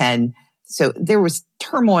 2010. So there was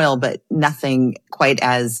turmoil, but nothing quite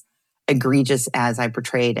as egregious as I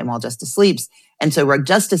portrayed in While Justice Sleeps. And so Rogue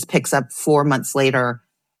Justice picks up 4 months later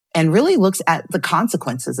and really looks at the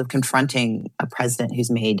consequences of confronting a president who's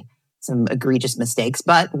made some egregious mistakes,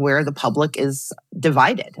 but where the public is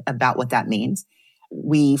divided about what that means.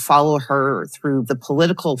 We follow her through the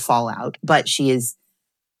political fallout, but she is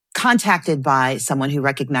contacted by someone who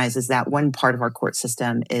recognizes that one part of our court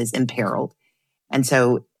system is imperiled. And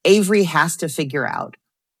so Avery has to figure out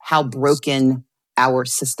how broken our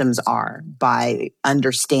systems are by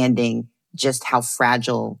understanding just how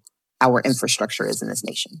fragile our infrastructure is in this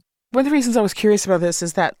nation. One of the reasons I was curious about this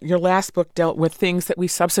is that your last book dealt with things that we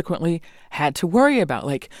subsequently had to worry about,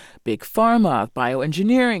 like big pharma,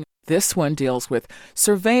 bioengineering. This one deals with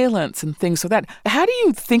surveillance and things like that. How do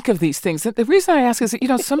you think of these things? The reason I ask is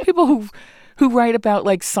that, some people who write about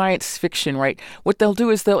like science fiction, right? What they'll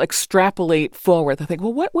do is they'll extrapolate forward. They'll think,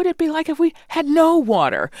 well, what would it be like if we had no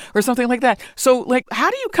water or something like that? So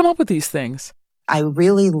how do you come up with these things? I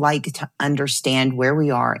really like to understand where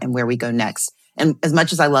we are and where we go next. And as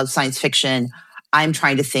much as I love science fiction, I'm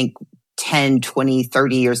trying to think 10, 20,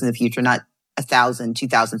 30 years in the future, not 1,000,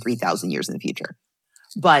 2,000, 3,000 years in the future.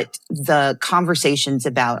 But the conversations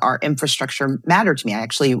about our infrastructure matter to me. I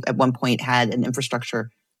actually, at one point, had an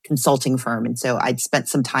infrastructure consulting firm. And so I'd spent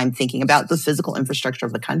some time thinking about the physical infrastructure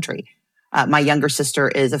of the country. My younger sister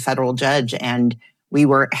is a federal judge, and we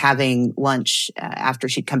were having lunch after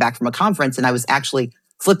she'd come back from a conference, and I was actually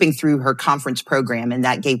flipping through her conference program, and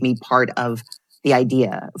that gave me part of the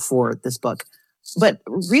idea for this book. But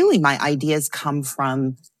really, my ideas come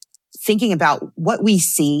from thinking about what we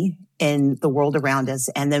see in the world around us,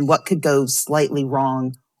 and then what could go slightly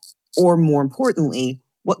wrong, or more importantly,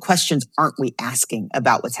 what questions aren't we asking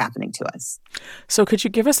about what's happening to us? So could you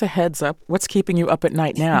give us a heads up? What's keeping you up at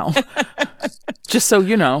night now? Just so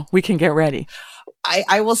you know, we can get ready.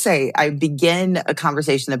 I will say I begin a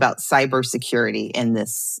conversation about cybersecurity in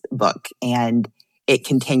this book, and it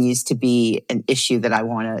continues to be an issue that I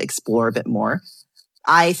want to explore a bit more.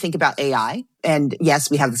 I think about AI, and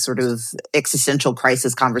yes, we have this sort of existential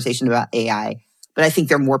crisis conversation about AI, but I think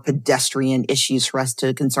there are more pedestrian issues for us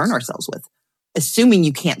to concern ourselves with. Assuming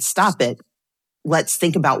you can't stop it, let's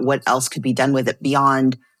think about what else could be done with it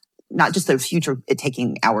beyond not just the future it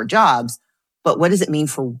taking our jobs, but what does it mean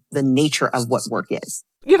for the nature of what work is?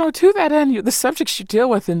 You know, to that end, the subjects you deal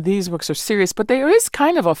with in these books are serious, but there is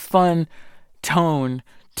kind of a fun tone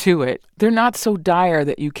to it. They're not so dire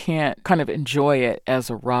that you can't kind of enjoy it as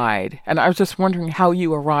a ride. And I was just wondering how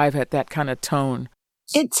you arrive at that kind of tone.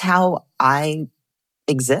 It's how I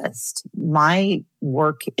exist. My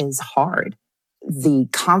work is hard. The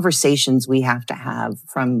conversations we have to have,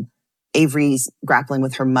 from Avery's grappling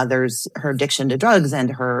with her addiction to drugs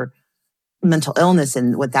and her mental illness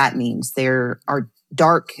and what that means, there are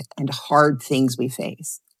dark and hard things we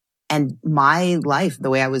face. And my life, the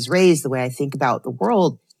way I was raised, the way I think about the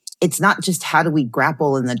world, it's not just how do we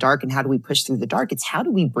grapple in the dark and how do we push through the dark, it's how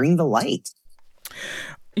do we bring the light.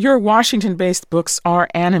 Your Washington-based books are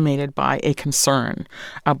animated by a concern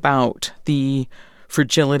about the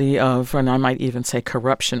fragility of, and I might even say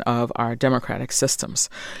corruption of, our democratic systems.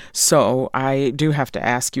 So I do have to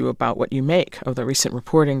ask you about what you make of the recent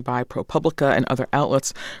reporting by ProPublica and other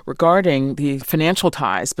outlets regarding the financial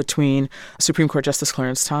ties between Supreme Court Justice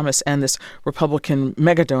Clarence Thomas and this Republican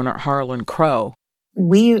megadonor Harlan Crow.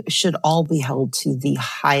 We should all be held to the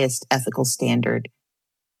highest ethical standard,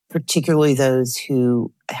 particularly those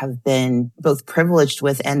who have been both privileged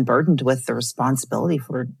with and burdened with the responsibility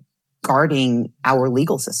for guarding our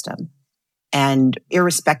legal system. And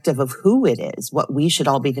irrespective of who it is, what we should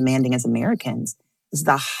all be demanding as Americans is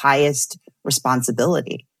the highest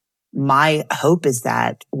responsibility. My hope is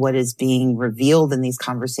that what is being revealed in these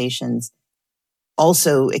conversations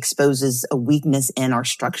also exposes a weakness in our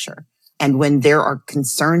structure. And when there are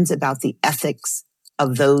concerns about the ethics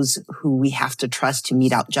of those who we have to trust to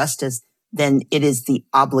mete out justice, then it is the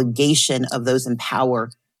obligation of those in power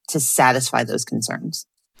to satisfy those concerns.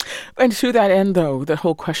 And to that end, though, the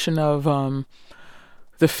whole question of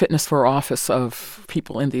the fitness for office of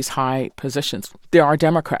people in these high positions, there are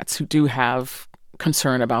Democrats who do have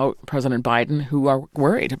concern about President Biden, who are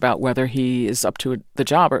worried about whether he is up to the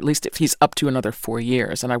job, or at least if he's up to another 4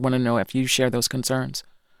 years. And I want to know if you share those concerns.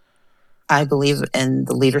 I believe in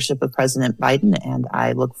the leadership of President Biden, and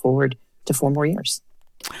I look forward to 4 more years.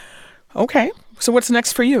 Okay. So what's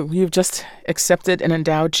next for you? You've just accepted an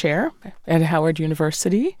endowed chair at Howard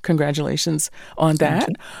University. Congratulations on that.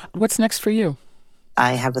 What's next for you?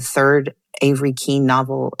 I have a third Avery Keene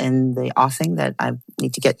novel in the offing that I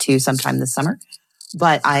need to get to sometime this summer.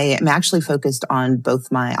 But I am actually focused on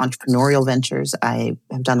both my entrepreneurial ventures. I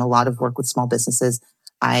have done a lot of work with small businesses.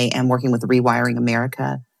 I am working with Rewiring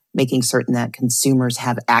America, making certain that consumers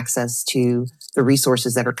have access to the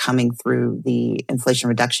resources that are coming through the Inflation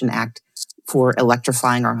Reduction Act for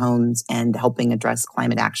electrifying our homes and helping address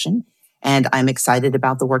climate action. And I'm excited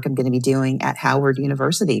about the work I'm going to be doing at Howard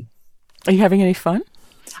University. Are you having any fun?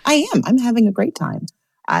 I am. I'm having a great time.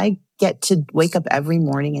 I get to wake up every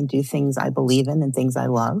morning and do things I believe in and things I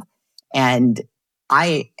love. And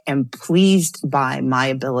I am pleased by my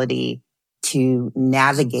ability to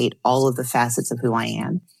navigate all of the facets of who I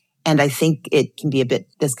am. And I think it can be a bit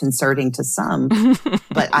disconcerting to some,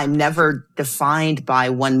 but I'm never defined by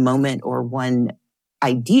one moment or one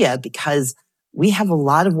idea, because we have a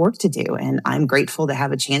lot of work to do. And I'm grateful to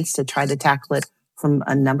have a chance to try to tackle it from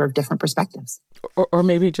a number of different perspectives. Or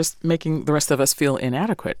maybe just making the rest of us feel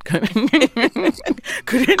inadequate.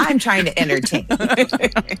 I'm trying to entertain.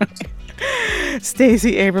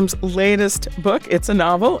 Stacey Abrams' latest book, it's a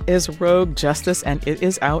novel, is Rogue Justice, and it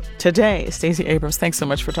is out today. Stacey Abrams, thanks so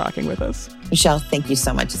much for talking with us. Michelle, thank you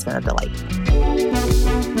so much. It's been a delight.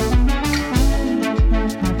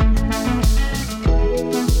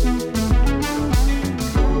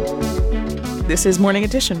 This is Morning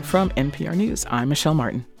Edition from NPR News. I'm Michelle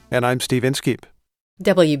Martin. And I'm Steve Inskeep.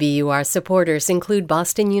 WBUR supporters include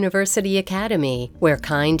Boston University Academy, where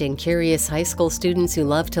kind and curious high school students who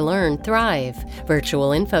love to learn thrive.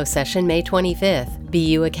 Virtual info session May 25th,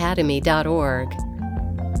 buacademy.org.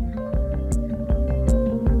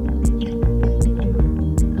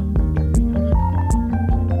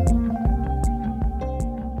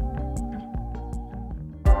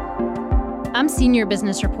 I'm senior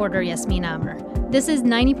business reporter Yasmin Amer. This is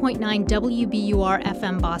 90.9 WBUR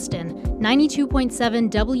FM Boston,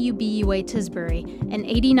 92.7 WBUA Tisbury, and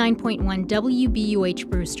 89.1 WBUH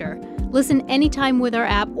Brewster. Listen anytime with our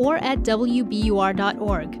app or at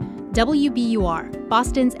WBUR.org. WBUR,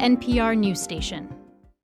 Boston's NPR news station.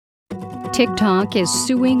 TikTok is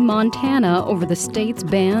suing Montana over the state's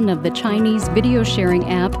ban of the Chinese video sharing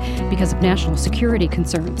app because of national security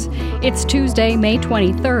concerns. It's Tuesday, May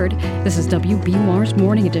 23rd. This is WBUR's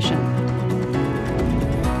Morning Edition.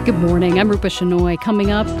 Good morning. I'm Rupa Shenoy. Coming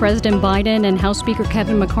up, President Biden and House Speaker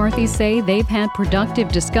Kevin McCarthy say they've had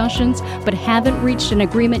productive discussions but haven't reached an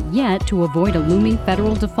agreement yet to avoid a looming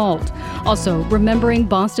federal default. Also, remembering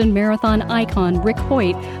Boston Marathon icon Rick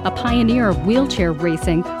Hoyt, a pioneer of wheelchair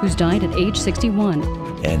racing who's died at age 61.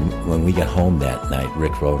 And when we got home that night,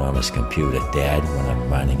 Rick wrote on his computer, "Dad, when I'm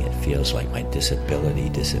running, it feels like my disability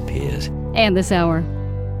disappears." And this hour,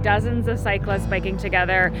 dozens of cyclists biking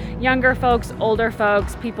together, younger folks, older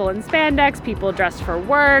folks, people in spandex, people dressed for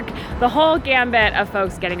work, the whole gambit of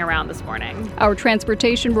folks getting around this morning. Our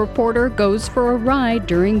transportation reporter goes for a ride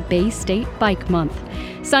during Bay State Bike Month.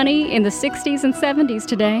 Sunny in the 60s and 70s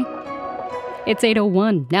today. It's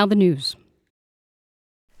 8:01. Now the news.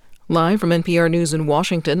 Live from NPR News in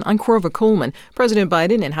Washington, I'm Corva Coleman. President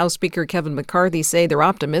Biden and House Speaker Kevin McCarthy say they're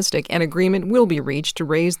optimistic an agreement will be reached to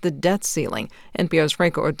raise the debt ceiling. NPR's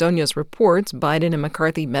Franco Ordonez reports Biden and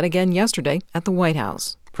McCarthy met again yesterday at the White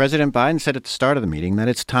House. President Biden said at the start of the meeting that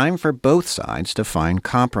it's time for both sides to find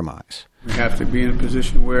compromise. We have to be in a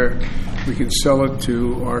position where we can sell it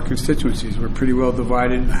to our constituencies. We're pretty well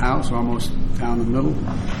divided in the House, almost down the middle,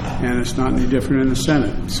 and it's not any different in the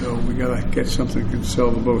Senate. So we got to get something that can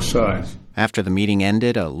sell to both sides. After the meeting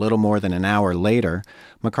ended a little more than an hour later,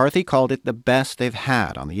 McCarthy called it the best they've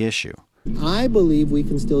had on the issue. I believe we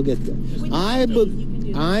can still get there. I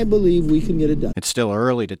believe we can get it done. It's still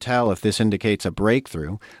early to tell if this indicates a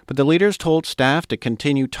breakthrough, but the leaders told staff to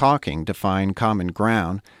continue talking to find common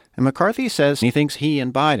ground, and McCarthy says he thinks he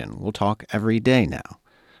and Biden will talk every day now.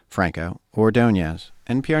 Franco Ordonez,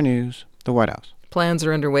 NPR News, the White House. Plans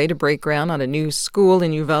are underway to break ground on a new school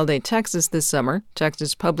in Uvalde, Texas this summer.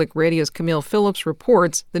 Texas Public Radio's Camille Phillips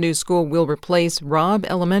reports the new school will replace Robb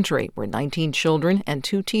Elementary, where 19 children and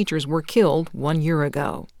 2 teachers were killed 1 year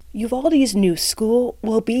ago. Uvalde's new school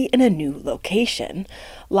will be in a new location.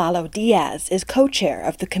 Lalo Diaz is co-chair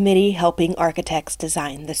of the committee helping architects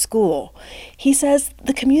design the school. He says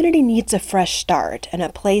the community needs a fresh start and a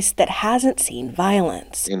place that hasn't seen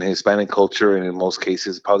violence. In Hispanic culture, and in most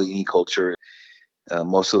cases, probably any culture,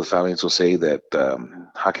 most of the families will say that,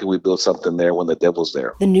 how can we build something there when the devil's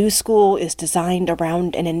there? The new school is designed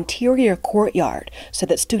around an interior courtyard so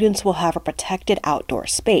that students will have a protected outdoor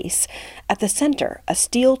space. At the center, a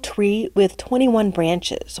steel tree with 21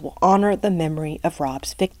 branches will honor the memory of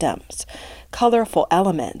Robb's victims. Colorful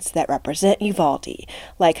elements that represent Uvalde,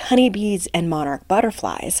 like honeybees and monarch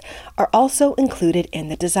butterflies, are also included in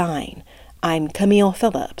the design. I'm Camille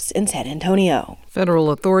Phillips in San Antonio. Federal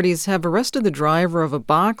authorities have arrested the driver of a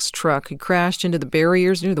box truck who crashed into the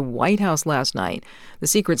barriers near the White House last night. The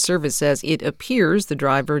Secret Service says it appears the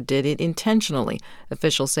driver did it intentionally.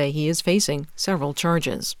 Officials say he is facing several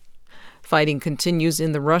charges. Fighting continues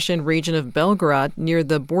in the Russian region of Belgorod near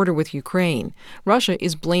the border with Ukraine. Russia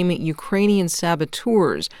is blaming Ukrainian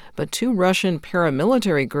saboteurs, but 2 Russian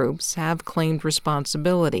paramilitary groups have claimed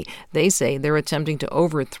responsibility. They say they're attempting to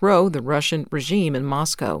overthrow the Russian regime in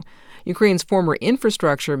Moscow. Ukraine's former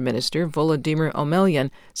infrastructure minister, Volodymyr Omelyan,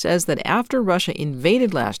 says that after Russia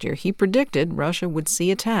invaded last year, he predicted Russia would see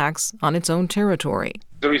attacks on its own territory.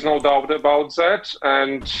 There is no doubt about that,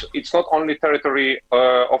 and it's not only territory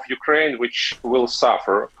of Ukraine which will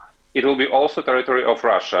suffer, it will be also territory of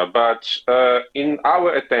Russia. But in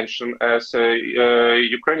our attention as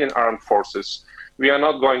Ukrainian armed forces, we are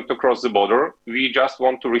not going to cross the border. We just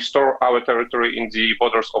want to restore our territory in the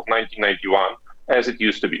borders of 1991. As it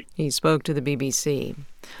used to be. He spoke to the BBC.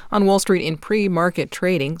 On Wall Street in pre-market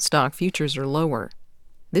trading, stock futures are lower.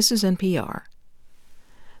 This is NPR.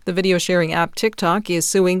 The video sharing app TikTok is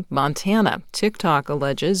suing Montana. TikTok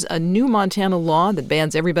alleges a new Montana law that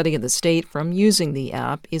bans everybody in the state from using the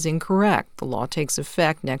app is incorrect. The law takes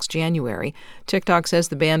effect next January. TikTok says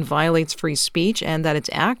the ban violates free speech and that it's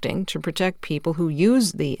acting to protect people who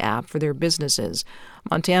use the app for their businesses.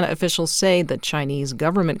 Montana officials say the Chinese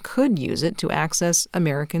government could use it to access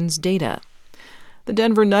Americans' data. The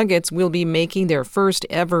Denver Nuggets will be making their first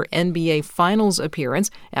ever NBA Finals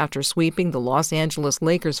appearance after sweeping the Los Angeles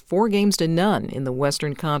Lakers 4-0 in the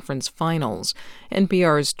Western Conference Finals.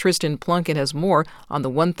 NPR's Tristan Plunkett has more on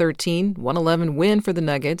the 113-111 win for the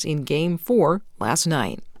Nuggets in Game 4 last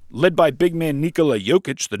night. Led by big man Nikola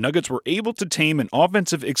Jokic, the Nuggets were able to tame an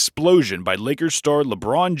offensive explosion by Lakers star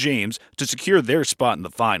LeBron James to secure their spot in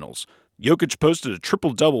the finals. Jokic posted a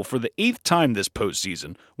triple-double for the 8th time this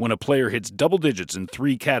postseason when a player hits double digits in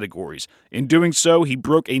 3 categories. In doing so, he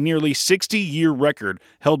broke a nearly 60-year record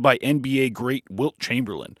held by NBA great Wilt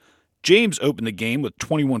Chamberlain. James opened the game with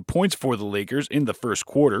 21 points for the Lakers in the first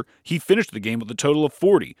quarter. He finished the game with a total of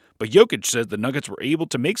 40, but Jokic says the Nuggets were able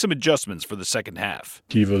to make some adjustments for the second half.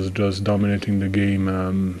 He was just dominating the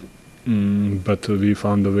game, but we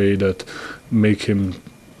found a way that make him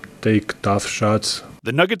take tough shots.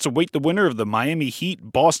 The Nuggets await the winner of the Miami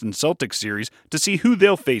Heat-Boston Celtics series to see who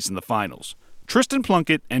they'll face in the finals. Tristan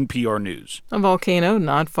Plunkett, NPR News. A volcano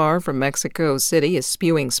not far from Mexico City is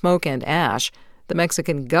spewing smoke and ash. The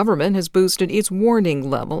Mexican government has boosted its warning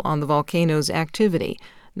level on the volcano's activity.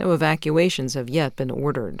 No evacuations have yet been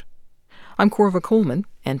ordered. I'm Corva Coleman,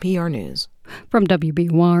 NPR News. From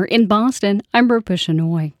WBUR in Boston, I'm Rupa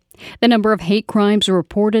Shenoy. The number of hate crimes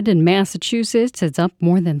reported in Massachusetts is up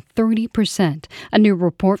more than 30%. A new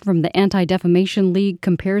report from the Anti-Defamation League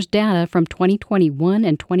compares data from 2021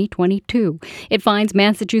 and 2022. It finds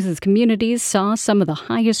Massachusetts communities saw some of the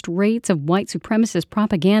highest rates of white supremacist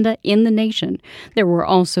propaganda in the nation. There were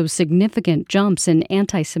also significant jumps in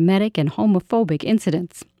anti-Semitic and homophobic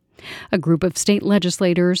incidents. A group of state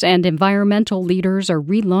legislators and environmental leaders are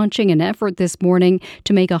relaunching an effort this morning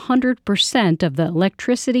to make 100% of the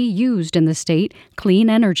electricity used in the state clean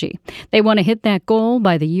energy. They want to hit that goal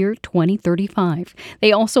by the year 2035.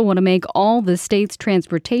 They also want to make all the state's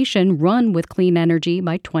transportation run with clean energy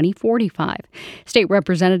by 2045. State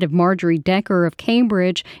Representative Marjorie Decker of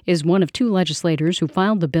Cambridge is one of 2 legislators who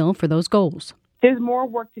filed the bill for those goals. There's more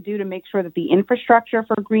work to do to make sure that the infrastructure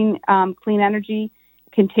for clean energy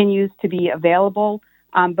continues to be available,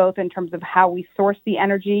 both in terms of how we source the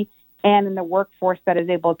energy and in the workforce that is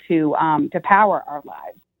able to power our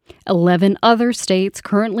lives. 11 other states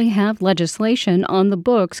currently have legislation on the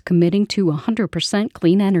books committing to 100%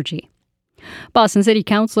 clean energy. Boston City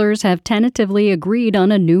councilors have tentatively agreed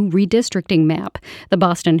on a new redistricting map. The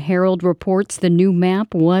Boston Herald reports the new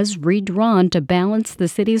map was redrawn to balance the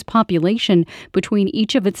city's population between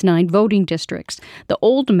each of its 9 voting districts. The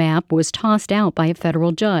old map was tossed out by a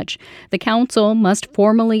federal judge. The council must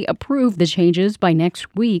formally approve the changes by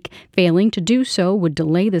next week. Failing to do so would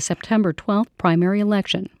delay the September 12th primary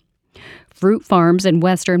election. Fruit farms in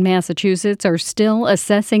western Massachusetts are still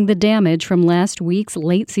assessing the damage from last week's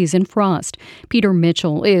late-season frost. Peter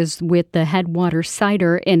Mitchell is with the Headwater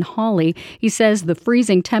Cider in Hawley. He says the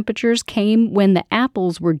freezing temperatures came when the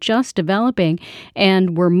apples were just developing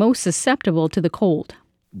and were most susceptible to the cold.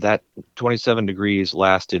 That 27 degrees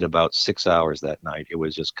lasted about 6 hours that night. It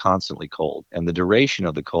was just constantly cold. And the duration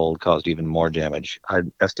of the cold caused even more damage.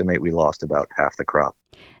 I'd estimate we lost about half the crop.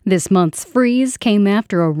 This month's freeze came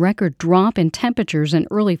after a record drop in temperatures in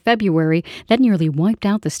early February that nearly wiped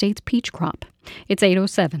out the state's peach crop. It's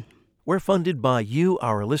 8:07. We're funded by you,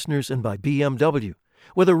 our listeners, and by BMW.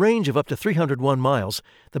 With a range of up to 301 miles,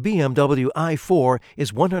 the BMW i4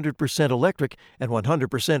 is 100% electric and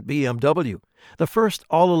 100% BMW. The first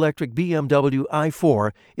all-electric BMW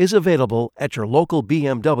i4 is available at your local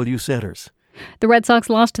BMW centers. The Red Sox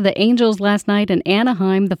lost to the Angels last night in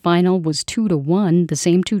Anaheim. The final was 2-1. The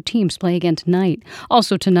same 2 teams play again tonight.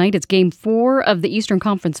 Also tonight, it's Game 4 of the Eastern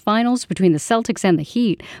Conference Finals between the Celtics and the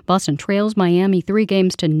Heat. Boston trails Miami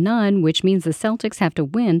 3-0, which means the Celtics have to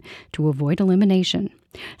win to avoid elimination.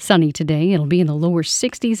 Sunny today. It'll be in the lower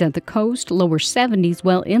 60s at the coast, lower 70s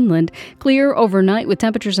well inland. Clear overnight with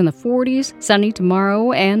temperatures in the 40s. Sunny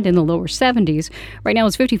tomorrow and in the lower 70s. Right now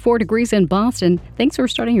it's 54 degrees in Boston. Thanks for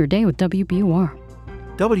starting your day with WBUR.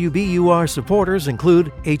 WBUR supporters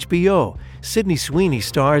include HBO. Sydney Sweeney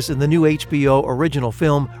stars in the new HBO original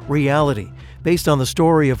film Reality, based on the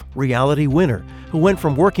story of Reality Winner, who went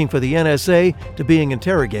from working for the NSA to being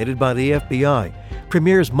interrogated by the FBI.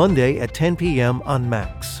 Premieres Monday at 10 p.m. on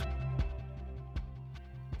Max.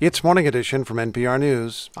 It's Morning Edition from NPR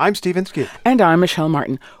News. I'm Stephen Skip. And I'm Michelle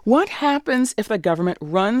Martin. What happens if the government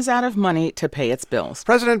runs out of money to pay its bills?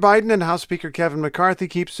 President Biden and House Speaker Kevin McCarthy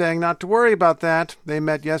keep saying not to worry about that. They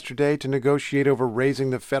met yesterday to negotiate over raising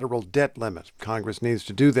the federal debt limit. Congress needs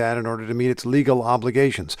to do that in order to meet its legal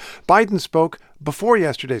obligations. Biden spoke before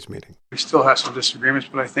yesterday's meeting. We still have some disagreements,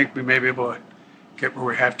 but I think we may be able to get where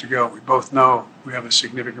we have to go. We both know we have a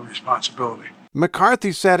significant responsibility.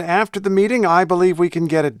 McCarthy said after the meeting, I believe we can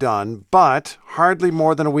get it done, but hardly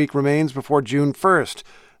more than a week remains before June 1st.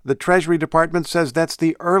 The Treasury Department says that's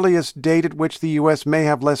the earliest date at which the U.S. may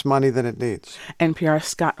have less money than it needs. NPR's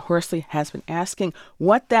Scott Horsley has been asking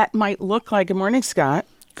what that might look like. Good morning, Scott.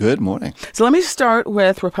 Good morning. So let me start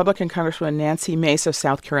with Republican Congresswoman Nancy Mace of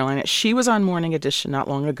South Carolina. She was on Morning Edition not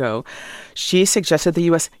long ago. She suggested the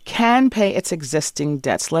U.S. can pay its existing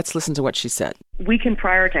debts. Let's listen to what she said. We can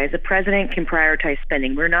prioritize. The president can prioritize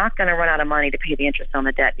spending. We're not going to run out of money to pay the interest on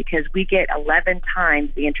the debt because we get 11 times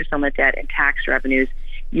the interest on the debt in tax revenues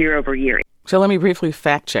year over year. So let me briefly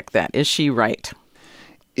fact check that. Is she right?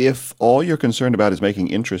 If all you're concerned about is making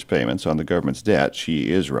interest payments on the government's debt, she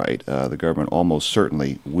is right. The government almost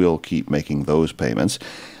certainly will keep making those payments.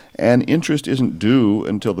 And interest isn't due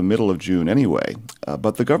until the middle of June anyway.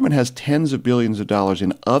 But the government has tens of billions of dollars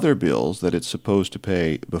in other bills that it's supposed to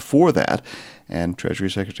pay before that. And Treasury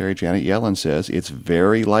Secretary Janet Yellen says it's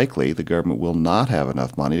very likely the government will not have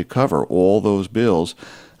enough money to cover all those bills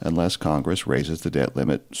unless Congress raises the debt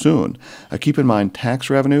limit soon. Keep in mind, tax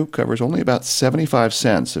revenue covers only about 75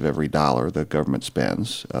 cents of every dollar the government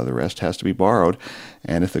spends. The rest has to be borrowed.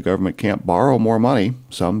 And if the government can't borrow more money,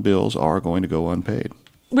 some bills are going to go unpaid.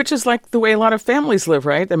 Which is like the way a lot of families live,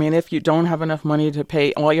 right? I mean, if you don't have enough money to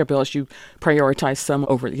pay all your bills, you prioritize some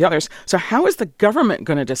over the others. So how is the government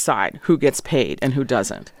going to decide who gets paid and who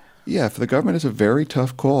doesn't? Yeah, for the government, it's a very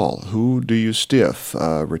tough call. Who do you stiff?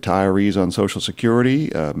 Retirees on Social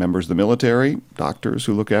Security, members of the military, doctors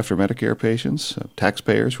who look after Medicare patients,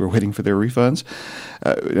 taxpayers who are waiting for their refunds.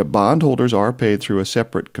 Bondholders are paid through a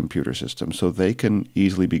separate computer system, so they can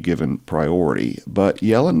easily be given priority. But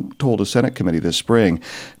Yellen told a Senate committee this spring,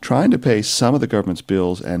 trying to pay some of the government's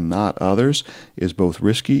bills and not others is both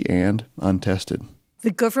risky and untested.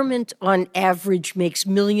 The government, on average, makes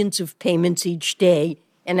millions of payments each day,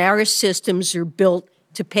 and our systems are built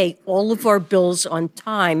to pay all of our bills on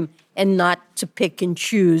time and not to pick and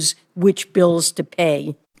choose which bills to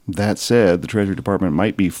pay. That said, the Treasury Department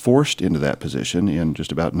might be forced into that position in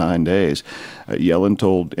just about 9 days. Yellen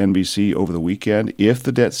told NBC over the weekend, if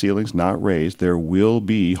the debt ceiling's not raised, there will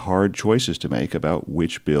be hard choices to make about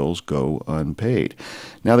which bills go unpaid.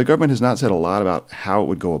 Now, the government has not said a lot about how it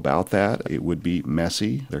would go about that. It would be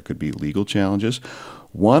messy. There could be legal challenges.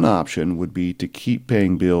 One option would be to keep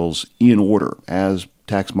paying bills in order as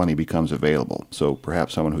tax money becomes available. So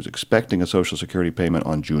perhaps someone who's expecting a Social Security payment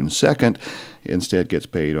on June 2nd instead gets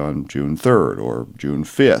paid on June 3rd or June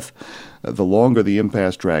 5th. The longer the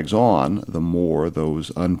impasse drags on, the more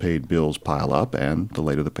those unpaid bills pile up and the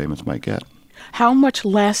later the payments might get. How much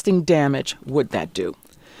lasting damage would that do?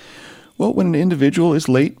 Well, when an individual is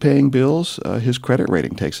late paying bills, his credit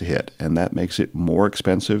rating takes a hit, and that makes it more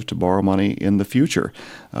expensive to borrow money in the future.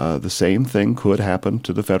 The same thing could happen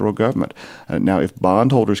to the federal government. Now, if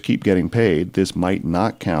bondholders keep getting paid, this might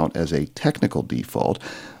not count as a technical default.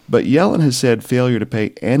 But Yellen has said failure to pay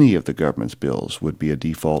any of the government's bills would be a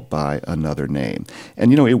default by another name.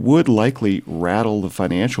 And, it would likely rattle the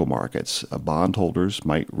financial markets. Bondholders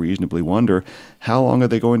might reasonably wonder, how long are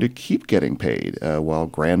they going to keep getting paid while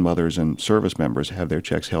grandmothers and service members have their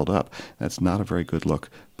checks held up? That's not a very good look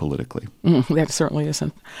politically. That certainly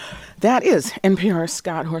isn't. That is NPR's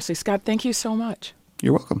Scott Horsley. Scott, thank you so much.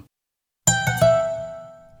 You're welcome.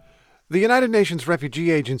 The United Nations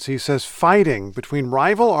Refugee Agency says fighting between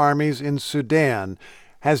rival armies in Sudan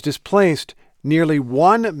has displaced nearly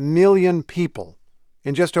 1 million people.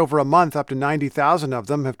 In just over a month, up to 90,000 of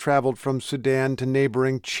them have traveled from Sudan to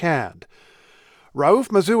neighboring Chad. Raouf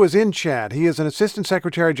Mazou is in Chad. He is an Assistant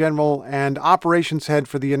Secretary General and Operations Head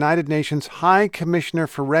for the United Nations High Commissioner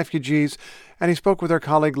for Refugees, and he spoke with our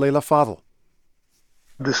colleague Leila Fadel.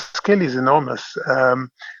 The scale is enormous.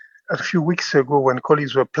 A few weeks ago, when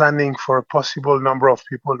colleagues were planning for a possible number of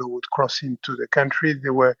people who would cross into the country,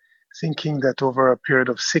 they were thinking that over a period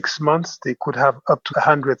of 6 months, they could have up to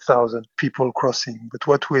 100,000 people crossing. But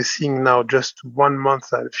what we're seeing now, just 1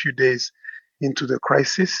 month and a few days into the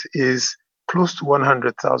crisis, is close to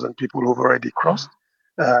 100,000 people who've already crossed.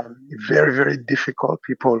 Very, very difficult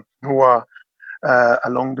people who are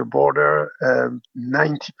along the border,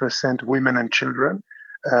 90% women and children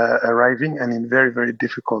arriving and in very, very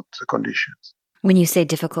difficult conditions. When you say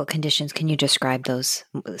difficult conditions, can you describe those,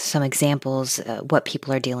 some examples, what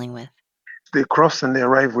people are dealing with? They cross and they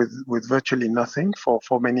arrive with virtually nothing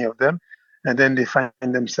for many of them. And then they find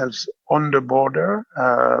themselves on the border.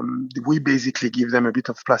 We basically give them a bit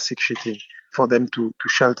of plastic sheeting for them to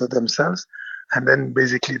shelter themselves. And then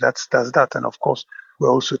basically does that. And of course, we're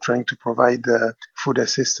also trying to provide food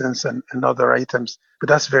assistance and other items, but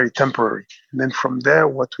that's very temporary. And then from there,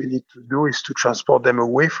 what we need to do is to transport them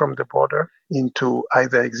away from the border into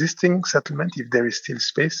either existing settlement, if there is still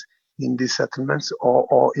space in these settlements,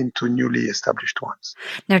 or into newly established ones.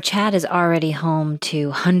 Now, Chad is already home to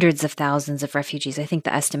hundreds of thousands of refugees. I think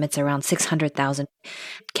the estimate's around 600,000.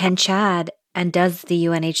 Can Chad and does the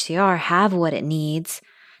UNHCR have what it needs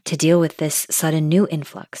to deal with this sudden new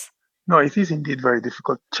influx? No, it is indeed very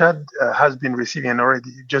difficult. Chad has been receiving, and already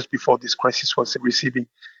just before this crisis was receiving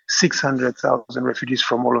 600,000 refugees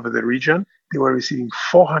from all over the region. They were receiving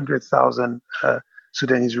 400,000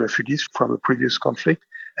 Sudanese refugees from a previous conflict,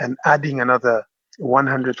 and adding another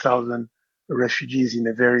 100,000 refugees in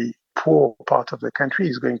a very poor part of the country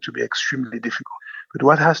is going to be extremely difficult. But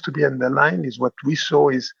what has to be underlined is what we saw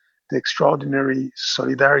is the extraordinary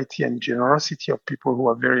solidarity and generosity of people who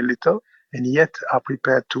have very little and yet are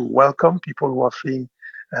prepared to welcome people who are fleeing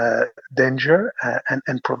danger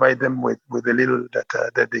and provide them with the little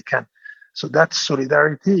that they can. So that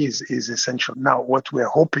solidarity is essential. Now, what we're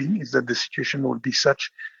hoping is that the situation will be such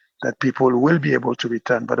that people will be able to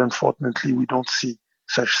return, but unfortunately, we don't see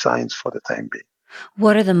such signs for the time being.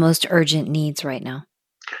 What are the most urgent needs right now?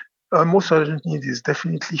 Most urgent need is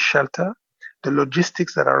definitely shelter, the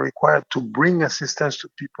logistics that are required to bring assistance to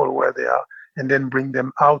people where they are and then bring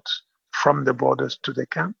them out from the borders to the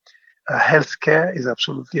camp. Healthcare is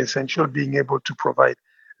absolutely essential, being able to provide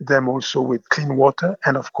them also with clean water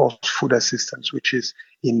and, of course, food assistance, which is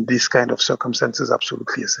in this kind of circumstances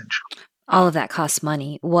absolutely essential. All of that costs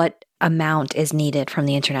money. What amount is needed from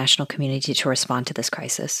the international community to respond to this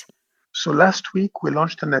crisis? So last week, we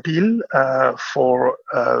launched an appeal for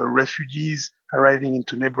refugees arriving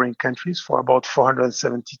into neighboring countries for about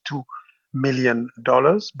 $472 million.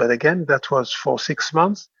 But again, that was for 6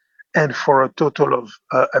 months and for a total of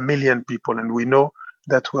 1 million people. And we know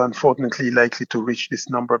that we're unfortunately likely to reach this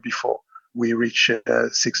number before we reach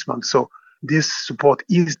 6 months. So this support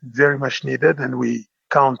is very much needed, and we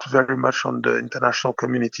count very much on the international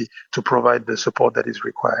community to provide the support that is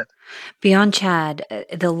required. Beyond Chad,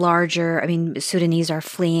 Sudanese are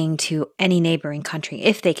fleeing to any neighboring country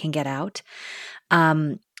if they can get out.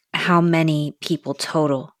 How many people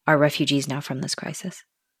total are refugees now from this crisis?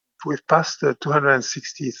 We've passed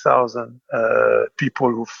 260,000 people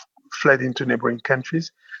who've fled into neighboring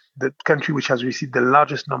countries. The country which has received the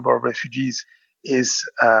largest number of refugees is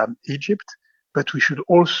Egypt. But we should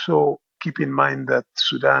also keep in mind that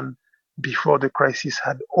Sudan, before the crisis,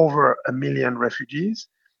 had over 1 million refugees,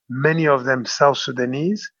 many of them South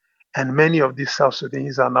Sudanese, and many of these South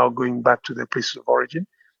Sudanese are now going back to their places of origin.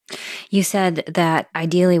 You said that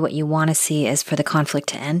ideally what you want to see is for the conflict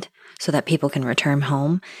to end so that people can return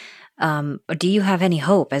home. Do you have any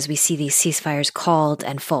hope as we see these ceasefires called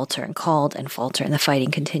and falter and the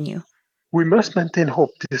fighting continue? We must maintain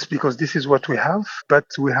hope because this is what we have, but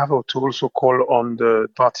we have to also call on the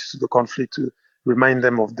parties to the conflict to remind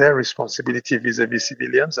them of their responsibility vis-a-vis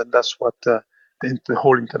civilians, and that's what the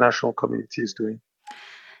whole international community is doing.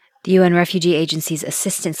 The UN Refugee Agency's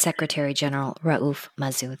Assistant Secretary General Raouf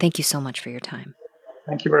Mazou, thank you so much for your time.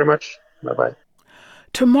 Thank you very much. Bye-bye.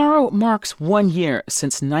 Tomorrow marks 1 year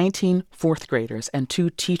since 19 fourth graders and 2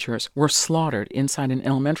 teachers were slaughtered inside an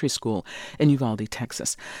elementary school in Uvalde,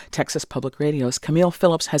 Texas. Texas Public Radio's Camille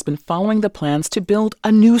Phillips has been following the plans to build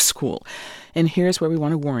a new school. And here's where we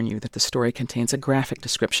want to warn you that the story contains a graphic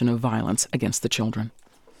description of violence against the children.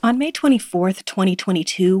 On May 24,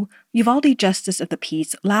 2022, Uvalde Justice of the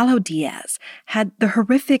Peace Lalo Diaz had the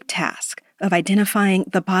horrific task of identifying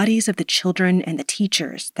the bodies of the children and the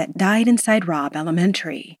teachers that died inside Robb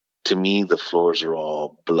Elementary. To me, the floors are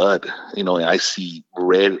all blood. I see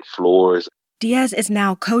red floors. Diaz is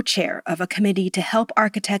now co-chair of a committee to help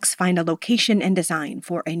architects find a location and design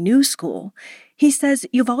for a new school. He says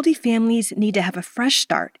Uvalde families need to have a fresh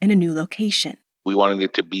start in a new location. We wanted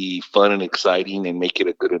it to be fun and exciting and make it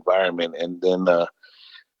a good environment. And then,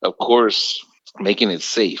 of course, making it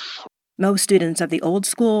safe. Most students of the old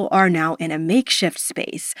school are now in a makeshift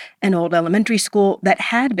space, an old elementary school that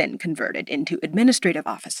had been converted into administrative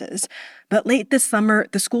offices. But late this summer,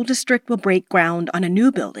 the school district will break ground on a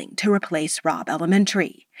new building to replace Robb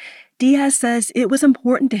Elementary. Diaz says it was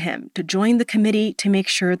important to him to join the committee to make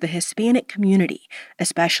sure the Hispanic community,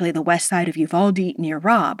 especially the west side of Uvalde near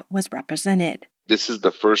Robb, was represented. This is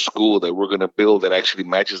the first school that we're going to build that actually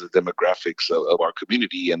matches the demographics of our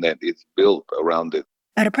community and that it's built around it.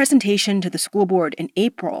 At a presentation to the school board in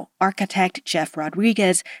April, architect Jeff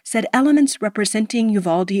Rodriguez said elements representing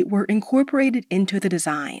Uvalde were incorporated into the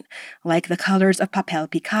design, like the colors of papel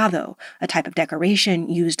picado, a type of decoration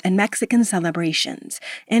used in Mexican celebrations,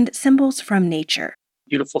 and symbols from nature.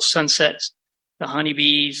 Beautiful sunsets, the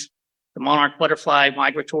honeybees, the monarch butterfly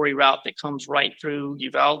migratory route that comes right through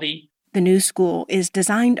Uvalde. The new school is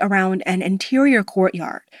designed around an interior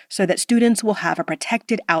courtyard so that students will have a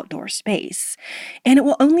protected outdoor space. And it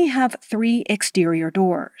will only have 3 exterior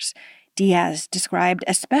doors. Diaz described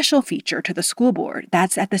a special feature to the school board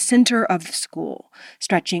that's at the center of the school,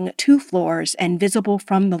 stretching 2 floors and visible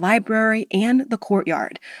from the library and the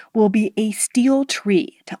courtyard, will be a steel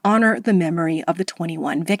tree to honor the memory of the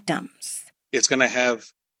 21 victims. It's going to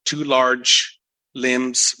have 2 large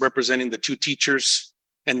limbs representing the 2 teachers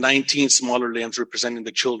and 19 smaller limbs representing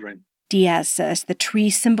the children. Diaz says the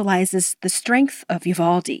tree symbolizes the strength of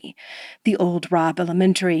Uvalde. The old Robb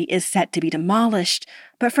Elementary is set to be demolished,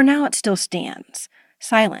 but for now it still stands,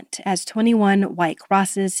 silent as 21 white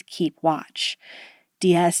crosses keep watch.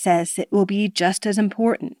 Diaz says it will be just as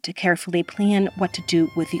important to carefully plan what to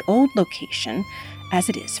do with the old location as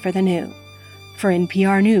it is for the new. For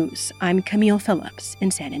NPR News, I'm Camille Phillips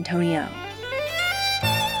in San Antonio.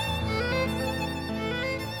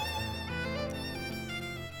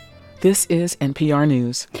 This is NPR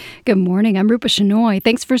News. Good morning. I'm Rupa Shenoy.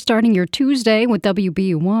 Thanks for starting your Tuesday with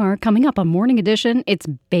WBUR. Coming up on Morning Edition, it's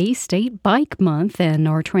Bay State Bike Month, and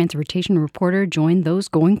our transportation reporter joined those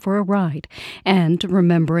going for a ride. And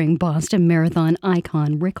remembering Boston Marathon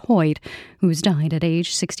icon Rick Hoyt, who's died at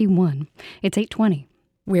age 61. It's 8:20.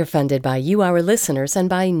 We're funded by you, our listeners, and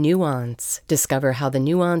by Nuance. Discover how the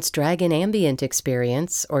Nuance Dragon Ambient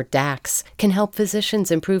Experience, or DAX, can help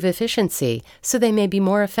physicians improve efficiency so they may be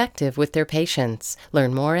more effective with their patients.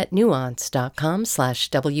 Learn more at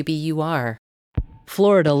nuance.com/WBUR.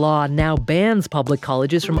 Florida law now bans public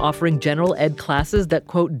colleges from offering general ed classes that,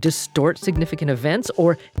 quote, distort significant events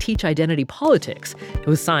or teach identity politics. It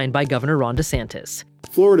was signed by Governor Ron DeSantis.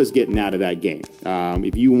 Florida's getting out of that game.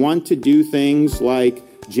 If you want to do things like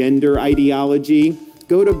gender ideology,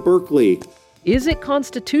 go to Berkeley. Is it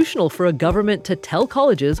constitutional for a government to tell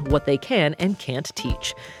colleges what they can and can't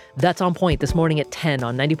teach? That's On Point this morning at 10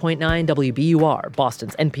 on 90.9 WBUR,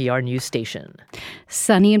 Boston's NPR news station.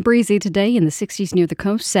 Sunny and breezy today in the 60s near the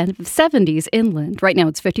coast, 70s inland. Right now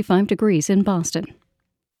it's 55 degrees in Boston.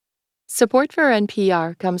 Support for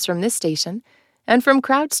NPR comes from this station and from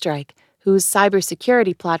CrowdStrike, whose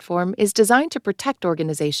cybersecurity platform is designed to protect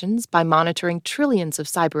organizations by monitoring trillions of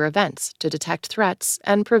cyber events to detect threats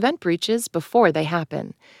and prevent breaches before they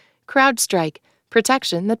happen. CrowdStrike,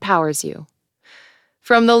 protection that powers you.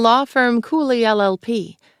 From the law firm Cooley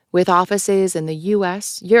LLP, with offices in the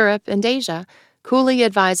U.S., Europe, and Asia, Cooley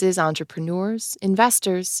advises entrepreneurs,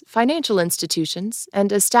 investors, financial institutions,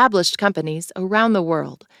 and established companies around the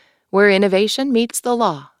world, where innovation meets the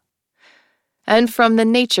law. And from the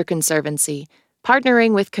Nature Conservancy,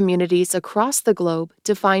 partnering with communities across the globe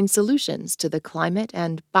to find solutions to the climate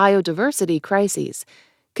and biodiversity crises,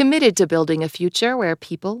 committed to building a future where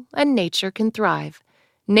people and nature can thrive.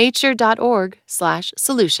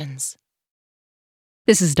 nature.org/solutions.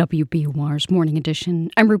 This is WBUR's Morning Edition.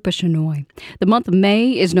 I'm Rupa Shenoy. The month of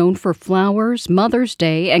May is known for flowers, Mother's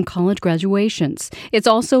Day, and college graduations. It's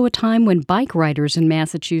also a time when bike riders in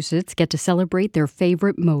Massachusetts get to celebrate their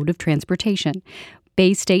favorite mode of transportation.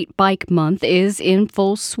 Bay State Bike Month is in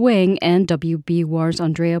full swing, and WBUR's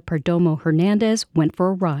Andrea Perdomo Hernandez went for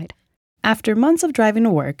a ride. After months of driving to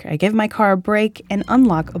work, I give my car a break and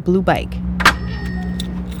unlock a blue bike.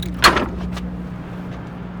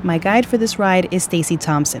 My guide for this ride is Stacy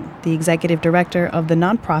Thompson, the executive director of the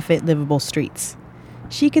nonprofit Livable Streets.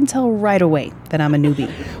 She can tell right away that I'm a newbie.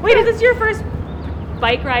 Wait, is this your first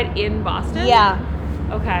bike ride in Boston? Yeah.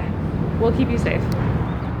 Okay. We'll keep you safe.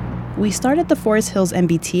 We start at the Forest Hills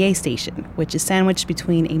MBTA station, which is sandwiched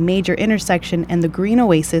between a major intersection and the green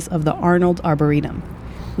oasis of the Arnold Arboretum.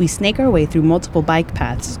 We snake our way through multiple bike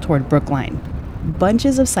paths toward Brookline.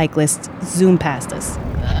 Bunches of cyclists zoom past us.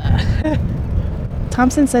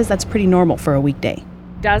 Thompson says that's pretty normal for a weekday.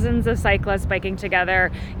 Dozens of cyclists biking together,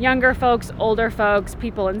 younger folks, older folks,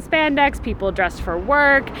 people in spandex, people dressed for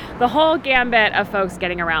work, the whole gambit of folks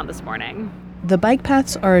getting around this morning. The bike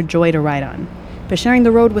paths are a joy to ride on, but sharing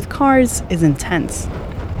the road with cars is intense.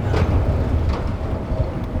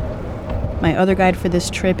 My other guide for this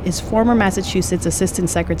trip is former Massachusetts Assistant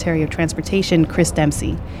Secretary of Transportation Chris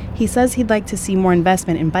Dempsey. He says he'd like to see more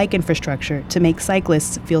investment in bike infrastructure to make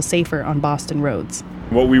cyclists feel safer on Boston roads.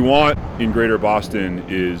 What we want in Greater Boston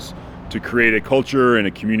is to create a culture and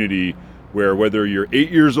a community where whether you're 8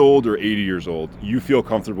 years old or 80 years old, you feel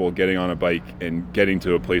comfortable getting on a bike and getting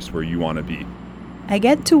to a place where you want to be. I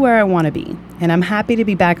get to where I want to be, and I'm happy to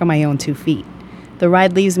be back on my own 2 feet. The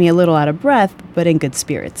ride leaves me a little out of breath, but in good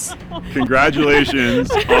spirits.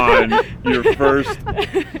 Congratulations on your first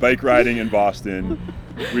bike riding in Boston.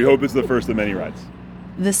 We hope it's the first of many rides.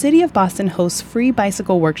 The city of Boston hosts free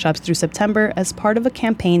bicycle workshops through September as part of a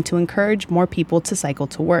campaign to encourage more people to cycle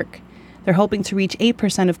to work. They're hoping to reach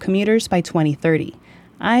 8% of commuters by 2030.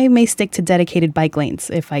 I may stick to dedicated bike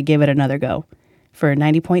lanes if I give it another go. For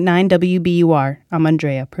 90.9 WBUR, I'm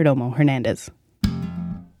Andrea Perdomo Hernandez.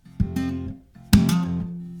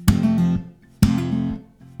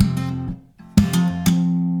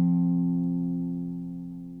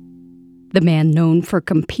 The man known for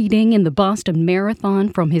competing in the Boston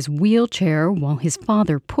Marathon from his wheelchair while his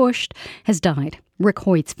father pushed has died. Rick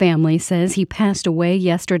Hoyt's family says he passed away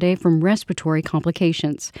yesterday from respiratory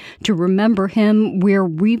complications. To remember him, we're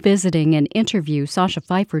revisiting an interview Sasha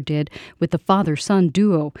Pfeiffer did with the father-son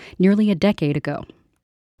duo nearly a decade ago.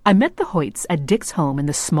 I met the Hoyts at Dick's home in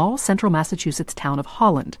the small central Massachusetts town of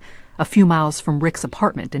Holland, a few miles from Rick's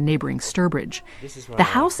apartment in neighboring Sturbridge. The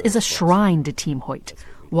house is a shrine to Team Hoyt.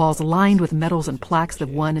 Walls lined with medals and plaques they've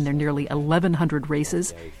won in their nearly 1,100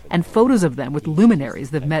 races, and photos of them with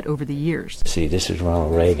luminaries they've met over the years. See, this is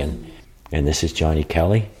Ronald Reagan, and this is Johnny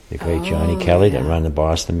Kelly, the great Johnny Kelly that ran the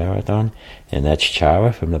Boston Marathon, and that's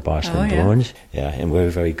Chara from the Boston Bruins. Yeah, and we're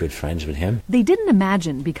very good friends with him. They didn't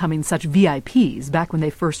imagine becoming such VIPs back when they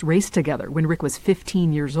first raced together when Rick was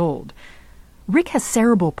 15 years old. Rick has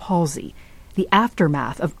cerebral palsy, the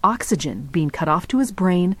aftermath of oxygen being cut off to his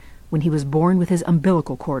brain when he was born with his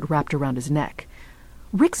umbilical cord wrapped around his neck.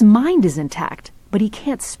 Rick's mind is intact, but he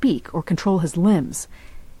can't speak or control his limbs.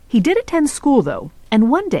 He did attend school, though, and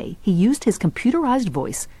one day he used his computerized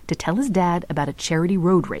voice to tell his dad about a charity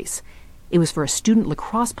road race. It was for a student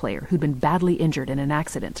lacrosse player who'd been badly injured in an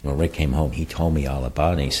accident. When Rick came home, he told me all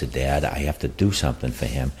about it. He said, Dad, I have to do something for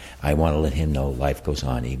him. I want to let him know life goes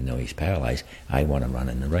on even though he's paralyzed. I want to run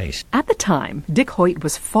in the race. At the time, Dick Hoyt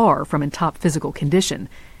was far from in top physical condition.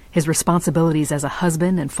 His responsibilities as a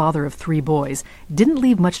husband and father of 3 boys didn't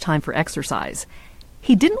leave much time for exercise.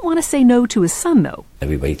 He didn't want to say no to his son, though.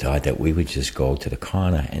 Everybody thought that we would just go to the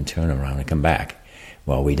corner and turn around and come back.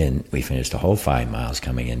 Well, we didn't. We finished the whole 5 miles,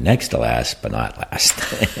 coming in next to last, but not last.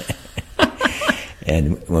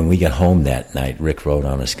 And when we got home that night, Rick wrote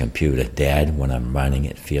on his computer, Dad, when I'm running,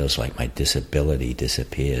 it feels like my disability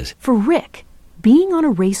disappears. For Rick, being on a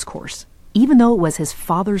race course, even though it was his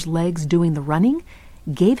father's legs doing the running,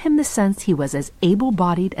 gave him the sense he was as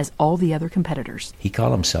able-bodied as all the other competitors. He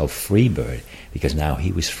called himself Freebird because now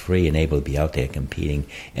he was free and able to be out there competing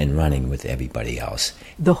and running with everybody else.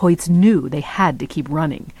 The Hoyts knew they had to keep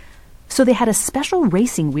running. So they had a special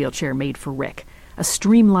racing wheelchair made for Rick, a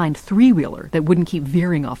streamlined 3-wheeler that wouldn't keep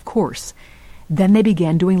veering off course. Then they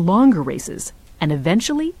began doing longer races and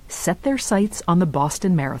eventually set their sights on the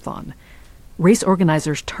Boston Marathon. Race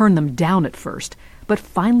organizers turned them down at first, but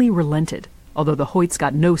finally relented, although the Hoyts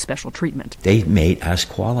got no special treatment. They made us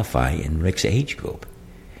qualify in Rick's age group.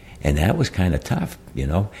 And that was kind of tough, you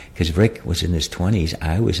know, because Rick was in his 20s,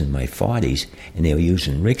 I was in my 40s, and they were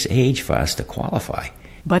using Rick's age for us to qualify.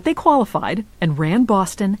 But they qualified and ran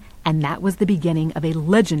Boston, and that was the beginning of a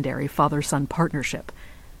legendary father-son partnership.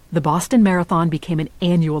 The Boston Marathon became an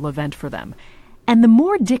annual event for them. And the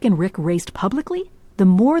more Dick and Rick raced publicly, the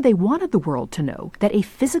more they wanted the world to know that a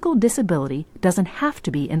physical disability doesn't have to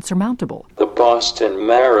be insurmountable. The Boston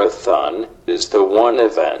Marathon is the one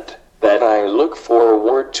event that I look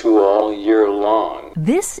forward to all year long.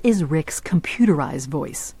 This is Rick's computerized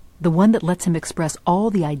voice, the one that lets him express all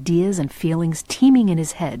the ideas and feelings teeming in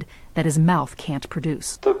his head that his mouth can't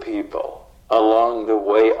produce. The people along the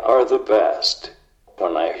way are the best.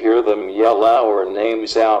 When I hear them yell our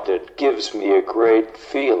names out, it gives me a great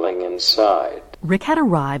feeling inside. Rick had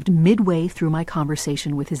arrived midway through my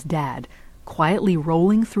conversation with his dad, quietly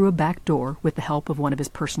rolling through a back door with the help of one of his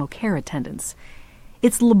personal care attendants.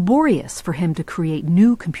 It's laborious for him to create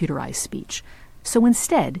new computerized speech, so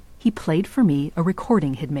instead he played for me a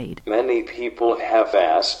recording he'd made. Many people have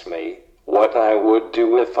asked me what I would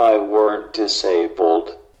do if I weren't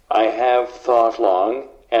disabled. I have thought long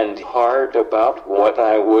and hard about what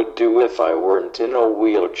I would do if I weren't in a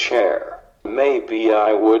wheelchair. Maybe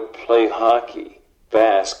I would play hockey,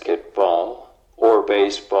 basketball, or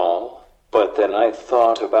baseball. But then I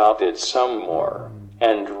thought about it some more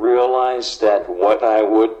and realized that what I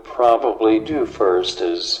would probably do first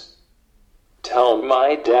is tell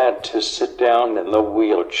my dad to sit down in the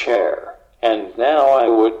wheelchair, and now I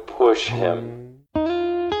would push him.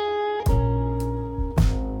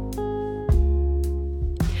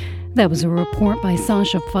 That was a report by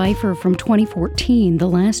Sasha Pfeiffer from 2014, the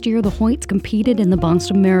last year the Hoyts competed in the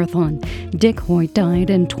Boston Marathon. Dick Hoyt died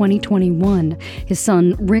in 2021. His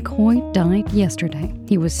son, Rick Hoyt, died yesterday.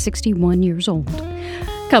 He was 61 years old.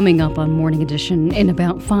 Coming up on Morning Edition in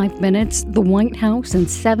about 5 minutes, the White House and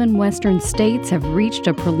 7 western states have reached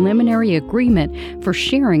a preliminary agreement for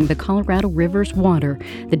sharing the Colorado River's water.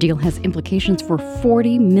 The deal has implications for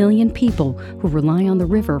 40 million people who rely on the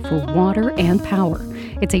river for water and power.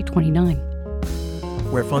 It's 8:29.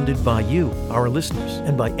 We're funded by you, our listeners,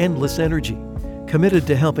 and by Endless Energy, committed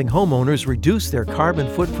to helping homeowners reduce their carbon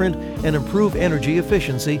footprint and improve energy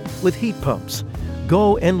efficiency with heat pumps.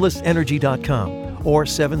 Go endlessenergy.com. or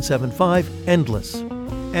 775-ENDLESS.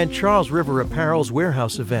 And Charles River Apparel's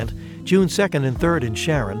warehouse event, June 2nd and 3rd in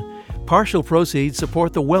Sharon. Partial proceeds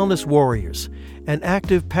support the Wellness Warriors, an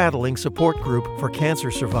active paddling support group for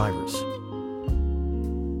cancer survivors.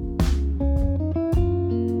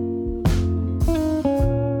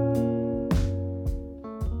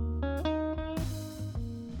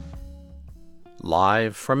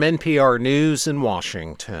 Live from NPR News in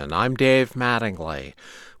Washington, I'm Dave Mattingly.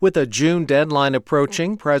 With a June deadline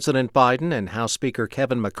approaching, President Biden and House Speaker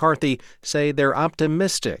Kevin McCarthy say they're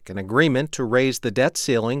optimistic an agreement to raise the debt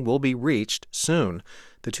ceiling will be reached soon.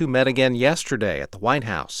 The two met again yesterday at the White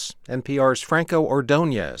House. NPR's Franco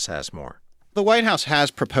Ordonez has more. The White House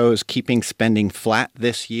has proposed keeping spending flat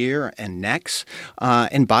this year and next,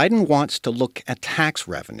 and Biden wants to look at tax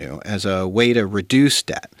revenue as a way to reduce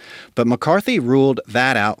debt. But McCarthy ruled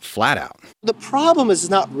that out flat out. The problem is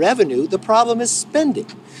not revenue, the problem is spending.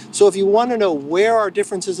 So if you want to know where our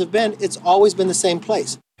differences have been, it's always been the same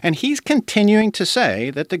place. And he's continuing to say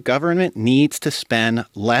that the government needs to spend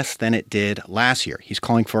less than it did last year. He's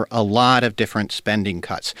calling for a lot of different spending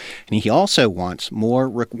cuts. And he also wants more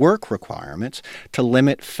work requirements to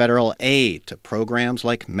limit federal aid to programs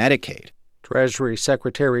like Medicaid. Treasury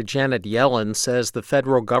Secretary Janet Yellen says the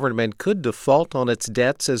federal government could default on its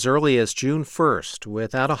debts as early as June 1st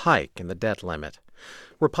without a hike in the debt limit.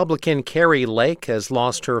 Republican Carrie Lake has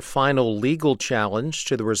lost her final legal challenge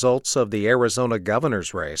to the results of the Arizona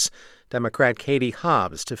governor's race. Democrat Katie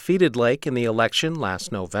Hobbs defeated Lake in the election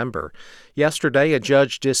last November. Yesterday, a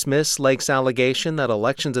judge dismissed Lake's allegation that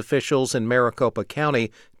elections officials in Maricopa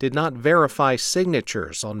County did not verify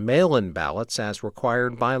signatures on mail-in ballots as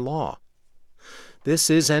required by law.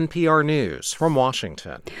 This is NPR News from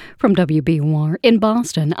Washington. From WBUR in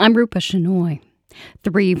Boston, I'm Rupa Shenoy.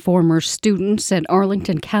 3 former students at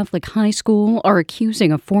Arlington Catholic High School are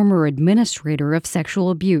accusing a former administrator of sexual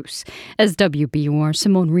abuse. As WBUR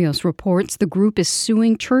Simone Rios reports, the group is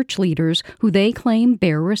suing church leaders who they claim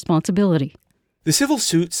bear responsibility. The civil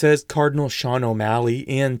suit says Cardinal Sean O'Malley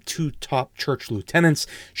and 2 top church lieutenants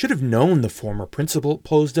should have known the former principal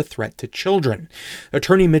posed a threat to children.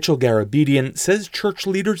 Attorney Mitchell Garabedian says church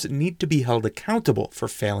leaders need to be held accountable for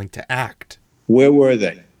failing to act. Where were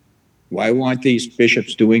they? Why weren't these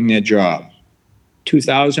bishops doing their job?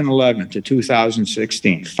 2011 to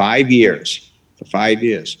 2016, 5 years. For 5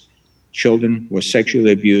 years, children were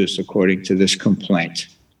sexually abused according to this complaint.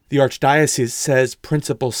 The Archdiocese says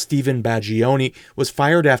Principal Stephen Baggioni was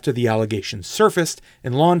fired after the allegations surfaced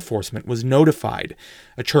and law enforcement was notified.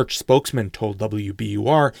 A church spokesman told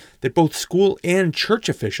WBUR that both school and church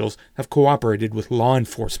officials have cooperated with law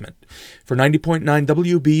enforcement. For 90.9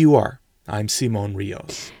 WBUR, I'm Simone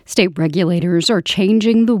Rios. State regulators are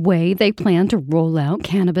changing the way they plan to roll out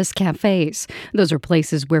cannabis cafes. Those are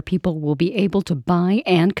places where people will be able to buy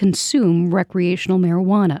and consume recreational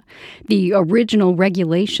marijuana. The original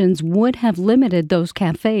regulations would have limited those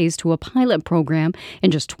cafes to a pilot program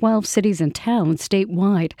in just 12 cities and towns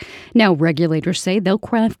statewide. Now regulators say they'll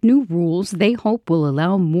craft new rules they hope will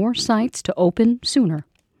allow more sites to open sooner.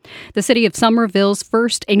 The city of Somerville's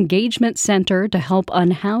first engagement center to help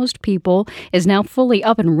unhoused people is now fully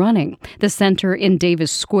up and running. The center in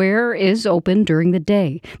Davis Square is open during the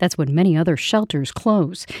day. That's when many other shelters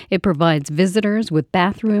close. It provides visitors with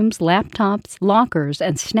bathrooms, laptops, lockers,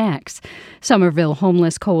 and snacks. Somerville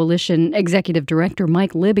Homeless Coalition Executive Director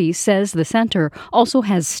Mike Libby says the center also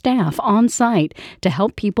has staff on site to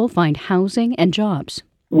help people find housing and jobs.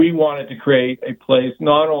 We wanted to create a place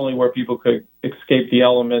not only where people could escape the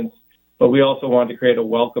elements, but we also wanted to create a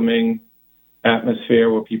welcoming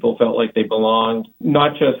atmosphere where people felt like they belonged.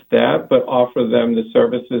 Not just that, but offer them the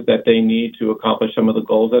services that they need to accomplish some of the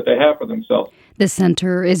goals that they have for themselves. The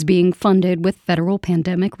center is being funded with federal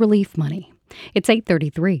pandemic relief money. It's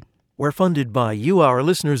 8:33. We're funded by you, our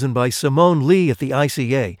listeners, and by Simone Lee at the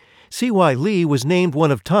ICA. See why Lee was named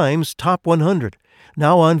one of Time's top 100.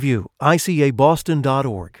 Now on view,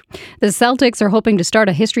 ICABoston.org. The Celtics are hoping to start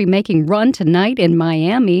a history-making run tonight in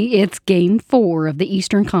Miami. It's Game 4 of the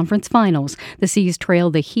Eastern Conference Finals. The C's trail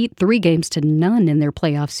the Heat 3-0 in their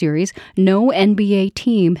playoff series. No NBA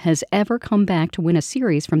team has ever come back to win a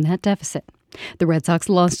series from that deficit. The Red Sox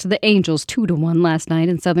lost to the Angels 2-1 last night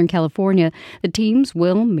in Southern California. The teams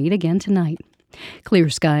will meet again tonight. Clear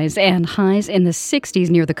skies and highs in the 60s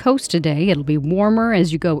near the coast today. It'll be warmer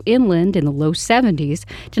as you go inland in the low 70s.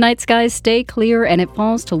 Tonight, skies stay clear and it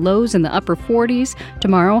falls to lows in the upper 40s.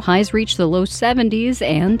 Tomorrow, highs reach the low 70s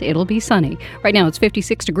and it'll be sunny. Right now, it's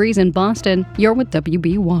 56 degrees in Boston. You're with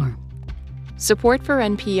WBUR. Support for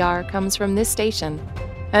NPR comes from this station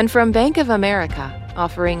and from Bank of America,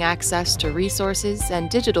 offering access to resources and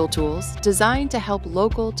digital tools designed to help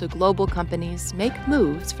local to global companies make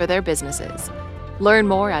moves for their businesses. Learn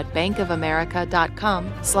more at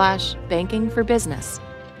bankofamerica.com/bankingforbusiness.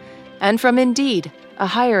 And from Indeed, a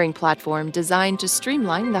hiring platform designed to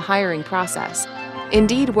streamline the hiring process.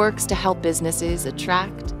 Indeed works to help businesses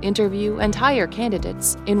attract, interview, and hire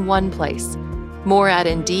candidates in one place. More at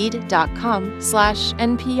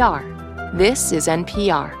Indeed.com/NPR. This is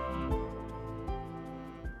NPR.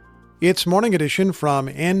 It's Morning Edition from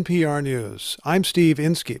NPR News. I'm Steve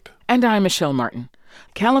Inskeep. And I'm Michelle Martin.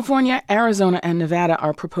 California, Arizona, and Nevada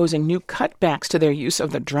are proposing new cutbacks to their use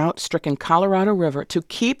of the drought-stricken Colorado River to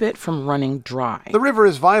keep it from running dry. The river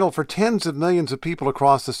is vital for tens of millions of people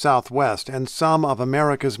across the Southwest, and some of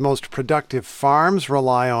America's most productive farms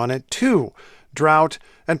rely on it, too. Drought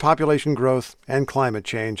and population growth and climate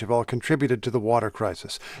change have all contributed to the water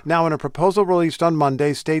crisis. Now, in a proposal released on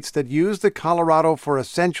Monday, states that use the Colorado for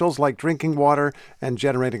essentials like drinking water and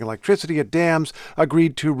generating electricity at dams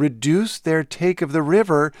agreed to reduce their take of the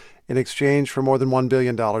river in exchange for more than $1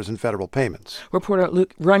 billion in federal payments. Reporter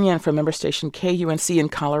Luke Runyon from member station KUNC in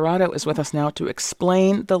Colorado is with us now to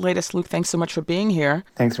explain the latest. Luke, thanks so much for being here.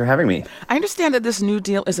 Thanks for having me. I understand that this new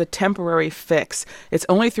deal is a temporary fix. It's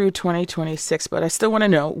only through 2026, but I still want to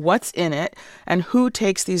know what's in it and who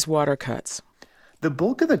takes these water cuts. The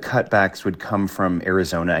bulk of the cutbacks would come from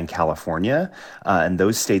Arizona and California, and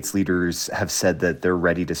those states' leaders have said that they're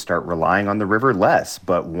ready to start relying on the river less,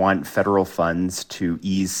 but want federal funds to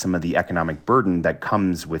ease some of the economic burden that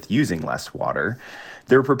comes with using less water.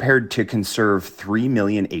 They're prepared to conserve 3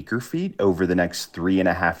 million acre-feet over the next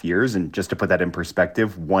 3.5 years. And just to put that in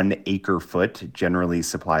perspective, 1 acre-foot generally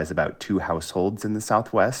supplies about 2 households in the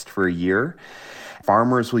Southwest for a year.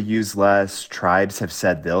 Farmers will use less. Tribes have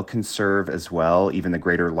said they'll conserve as well, even the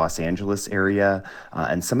greater Los Angeles area.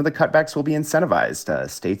 And some of the cutbacks will be incentivized.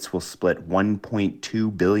 States will split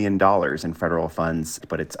 $1.2 billion in federal funds,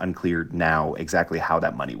 but it's unclear now exactly how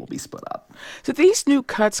that money will be split up. So these new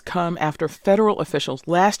cuts come after federal officials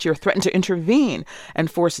last year threatened to intervene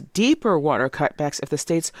and force deeper water cutbacks if the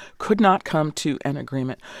states could not come to an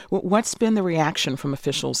agreement. What's been the reaction from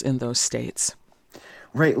officials in those states?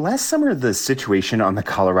 Right. Last summer, the situation on the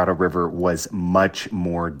Colorado River was much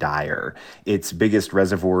more dire. Its biggest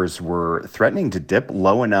reservoirs were threatening to dip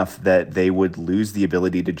low enough that they would lose the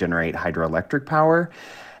ability to generate hydroelectric power.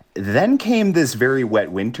 Then came this very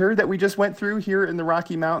wet winter that we just went through here in the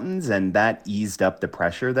Rocky Mountains, and that eased up the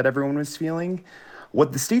pressure that everyone was feeling.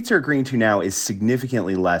 What the states are agreeing to now is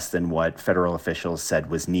significantly less than what federal officials said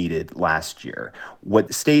was needed last year.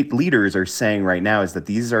 What state leaders are saying right now is that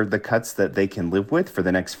these are the cuts that they can live with for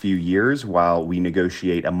the next few years while we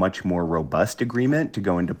negotiate a much more robust agreement to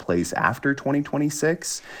go into place after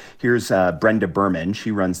 2026. Here's Brenda Berman.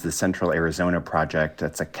 She runs the Central Arizona Project.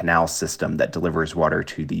 That's a canal system that delivers water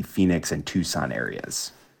to the Phoenix and Tucson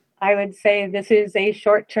areas. I would say this is a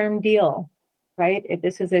short-term deal. Right? If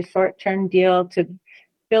this is a short-term deal to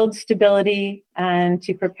build stability and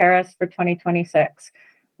to prepare us for 2026.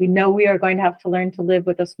 We know we are going to have to learn to live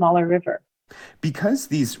with a smaller river. Because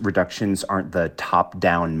these reductions aren't the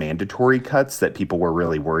top-down mandatory cuts that people were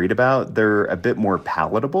really worried about, they're a bit more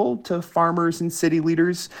palatable to farmers and city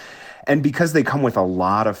leaders. And because they come with a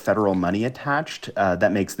lot of federal money attached,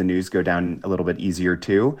 that makes the news go down a little bit easier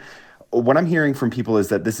too. What I'm hearing from people is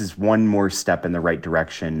that this is one more step in the right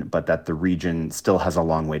direction, but that the region still has a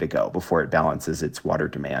long way to go before it balances its water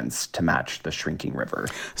demands to match the shrinking river.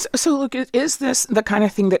 So look, is this the kind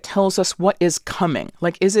of thing that tells us what is coming?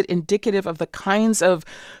 Like, is it indicative of the kinds of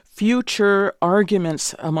future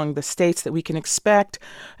arguments among the states that we can expect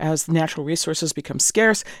as natural resources become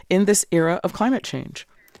scarce in this era of climate change?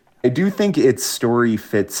 I do think its story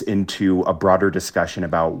fits into a broader discussion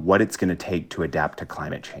about what it's going to take to adapt to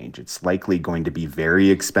climate change. It's likely going to be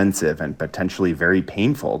very expensive and potentially very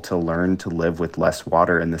painful to learn to live with less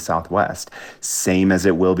water in the Southwest, same as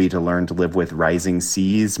it will be to learn to live with rising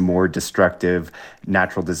seas, more destructive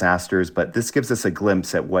natural disasters. But this gives us a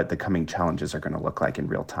glimpse at what the coming challenges are going to look like in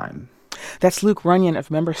real time. That's Luke Runyon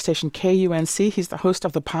of member station KUNC. He's the host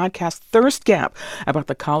of the podcast Thirst Gap about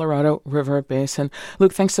the Colorado River Basin.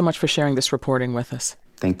 Luke, thanks so much for sharing this reporting with us.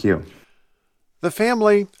 Thank you. The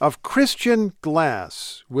family of Christian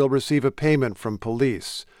Glass will receive a payment from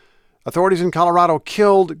police. Authorities in Colorado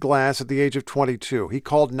killed Glass at the age of 22. He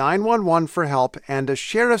called 911 for help, and a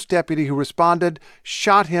sheriff's deputy who responded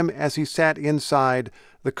shot him as he sat inside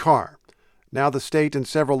the car. Now the state and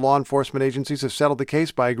several law enforcement agencies have settled the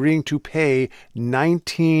case by agreeing to pay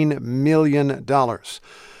 $19 million.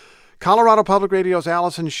 Colorado Public Radio's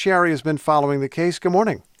Allison Sherry has been following the case. Good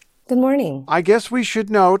morning. Good morning. I guess we should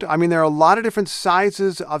note, there are a lot of different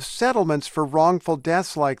sizes of settlements for wrongful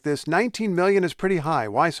deaths like this. $19 million is pretty high.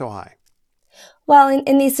 Why so high? Well,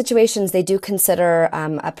 in these situations, they do consider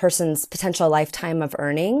a person's potential lifetime of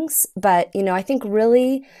earnings. But, I think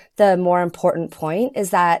really the more important point is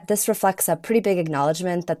that this reflects a pretty big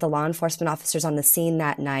acknowledgement that the law enforcement officers on the scene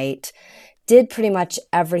that night did pretty much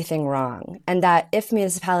everything wrong, and that if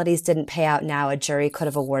municipalities didn't pay out now, a jury could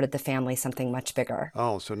have awarded the family something much bigger.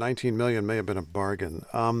 Oh, so $19 million may have been a bargain.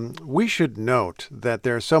 We should note that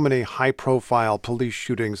there are so many high-profile police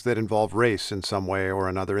shootings that involve race in some way or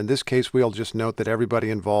another. In this case, we'll just note that everybody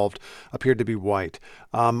involved appeared to be white.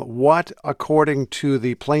 What, according to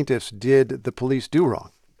the plaintiffs, did the police do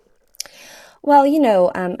wrong? Well,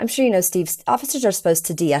 I'm sure you know, Steve, officers are supposed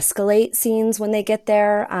to de-escalate scenes when they get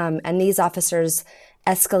there, and these officers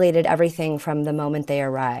escalated everything from the moment they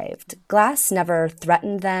arrived. Glass never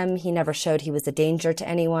threatened them. He never showed he was a danger to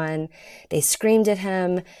anyone. They screamed at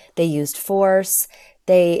him. They used force.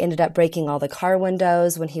 They ended up breaking all the car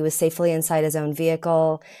windows when he was safely inside his own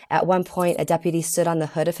vehicle. At one point, a deputy stood on the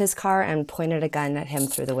hood of his car and pointed a gun at him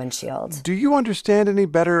through the windshield. Do you understand any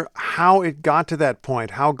better how it got to that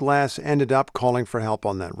point, how Glass ended up calling for help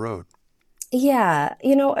on that road? Yeah,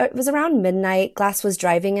 it was around midnight. Glass was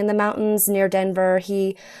driving in the mountains near Denver.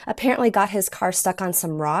 He apparently got his car stuck on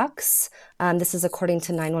some rocks. This is according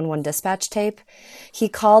to 911 dispatch tape. He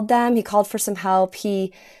called them. He called for some help.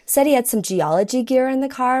 He said he had some geology gear in the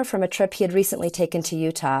car from a trip he had recently taken to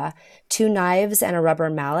Utah, 2 knives and a rubber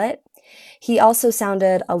mallet. He also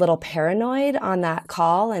sounded a little paranoid on that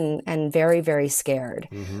call and very, very scared.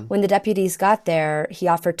 Mm-hmm. When the deputies got there, he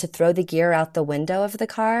offered to throw the gear out the window of the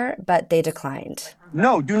car, but they declined.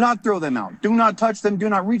 No, do not throw them out. Do not touch them. Do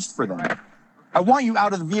not reach for them. I want you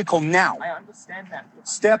out of the vehicle now. I understand that.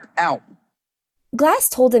 Step out. Glass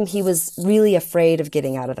told him he was really afraid of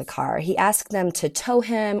getting out of the car. He asked them to tow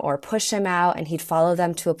him or push him out, and he'd follow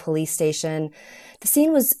them to a police station. The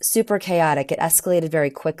scene was super chaotic. It escalated very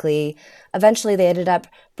quickly. Eventually, they ended up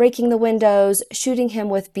breaking the windows, shooting him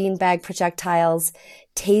with beanbag projectiles,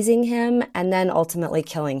 tasing him, and then ultimately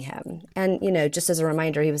killing him. And, just as a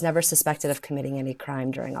reminder, he was never suspected of committing any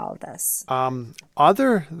crime during all of this.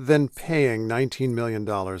 Other than paying $19 million,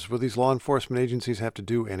 will these law enforcement agencies have to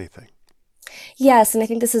do anything? Yes, and I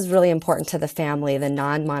think this is really important to the family, the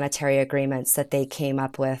non-monetary agreements that they came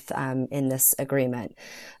up with in this agreement.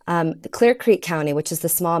 Clear Creek County, which is the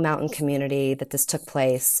small mountain community that this took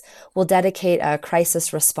place, will dedicate a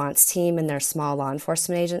crisis response team in their small law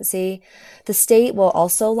enforcement agency. The state will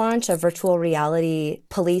also launch a virtual reality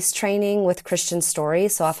police training with Christian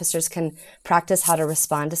stories so officers can practice how to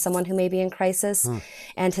respond to someone who may be in crisis.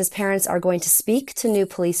 And his parents are going to speak to new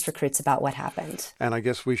police recruits about what happened. And I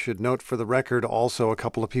guess we should note for the record also a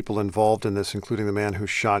couple of people involved in this, including the man who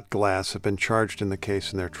shot Glass, have been charged in the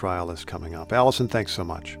case and their trial is coming up. Allison, thanks so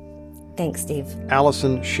much. Thanks, Steve.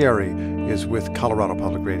 Allison Sherry is with Colorado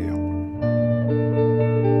Public Radio.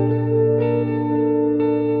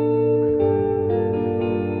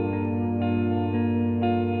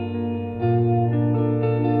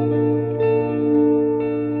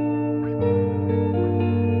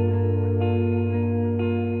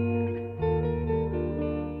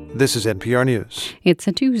 This is NPR News. It's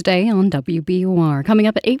a Tuesday on WBUR. Coming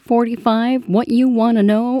up at 8:45, what you want to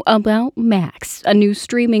know about Max, a new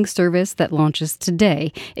streaming service that launches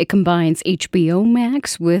today. It combines HBO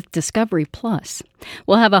Max with Discovery Plus.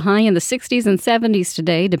 We'll have a high in the 60s and 70s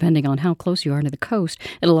today, depending on how close you are to the coast.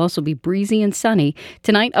 It'll also be breezy and sunny.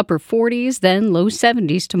 Tonight, upper 40s, then low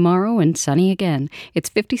 70s tomorrow, and sunny again. It's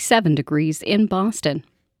 57 degrees in Boston.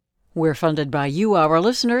 We're funded by you, our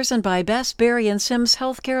listeners, and by Bass, Berry & Sims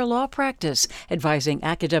Healthcare Law Practice, advising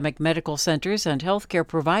academic medical centers and healthcare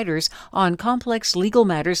providers on complex legal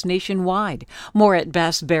matters nationwide. More at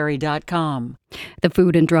bassberry.com. The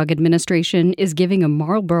Food and Drug Administration is giving a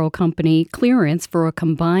Marlboro company clearance for a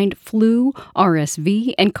combined flu,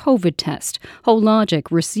 RSV, and COVID test. Hologic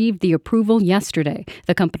received the approval yesterday.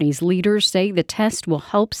 The company's leaders say the test will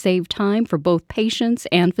help save time for both patients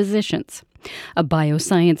and physicians. A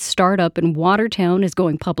bioscience startup in Watertown is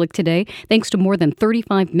going public today thanks to more than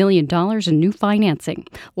 $35 million in new financing.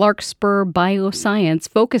 Larkspur Bioscience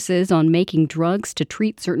focuses on making drugs to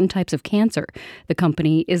treat certain types of cancer. The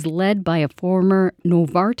company is led by a former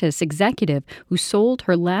Novartis executive who sold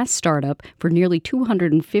her last startup for nearly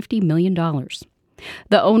 $250 million.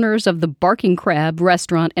 The owners of the Barking Crab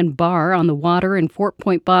restaurant and bar on the water in Fort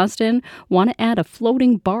Point, Boston, want to add a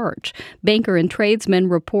floating barge. Banker and Tradesman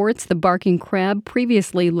reports the Barking Crab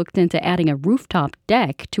previously looked into adding a rooftop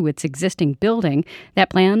deck to its existing building.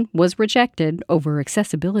 That plan was rejected over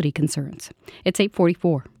accessibility concerns. It's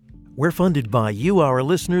 8:44. We're funded by you, our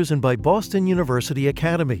listeners, and by Boston University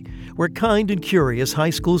Academy, where kind and curious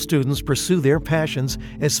high school students pursue their passions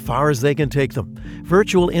as far as they can take them.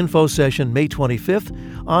 Virtual info session May 25th,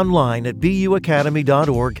 online at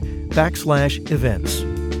buacademy.org/events.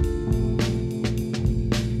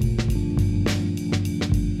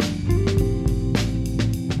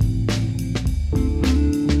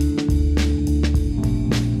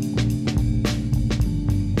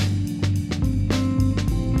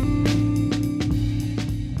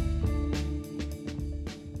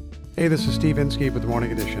 Hey, this is Steve Inskeep with the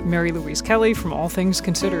Morning Edition. Mary Louise Kelly from All Things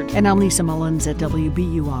Considered. And I'm Lisa Mullins at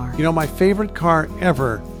WBUR. You know, my favorite car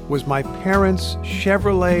ever was my parents'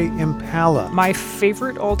 Chevrolet Impala. My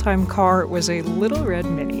favorite all-time car was a Little Red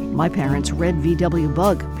Mini. My parents' red VW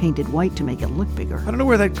Bug, painted white to make it look bigger. I don't know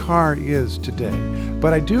where that car is today,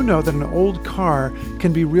 but I do know that an old car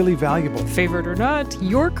can be really valuable. Favorite or not,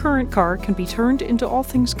 your current car can be turned into All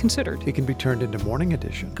Things Considered. It can be turned into Morning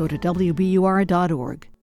Edition. Go to WBUR.org.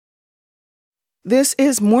 This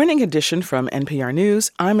is Morning Edition from NPR News.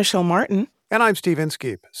 I'm Michelle Martin. And I'm Steve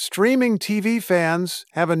Inskeep. Streaming TV fans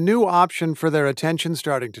have a new option for their attention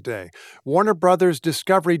starting today. Warner Brothers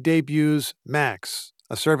Discovery debuts Max,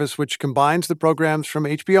 a service which combines the programs from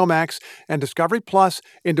HBO Max and Discovery Plus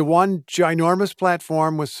into one ginormous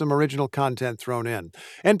platform with some original content thrown in.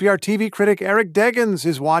 NPR TV critic Eric Deggans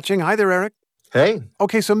is watching. Hi there, Eric. Hey.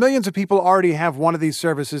 Okay, so millions of people already have one of these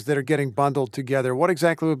services that are getting bundled together. What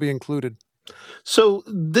exactly will be included? So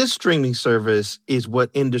this streaming service is what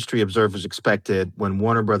industry observers expected when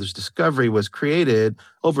Warner Brothers Discovery was created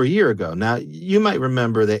over a year ago. Now, you might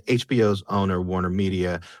remember that HBO's owner, Warner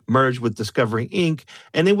Media, merged with Discovery Inc.,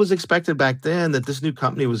 and it was expected back then that this new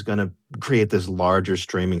company was going to create this larger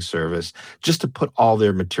streaming service just to put all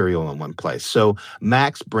their material in one place. So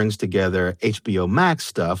Max brings together HBO Max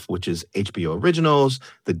stuff, which is HBO Originals,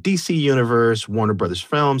 the DC Universe, Warner Brothers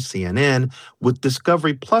Films, CNN, with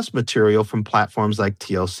Discovery Plus material from platforms like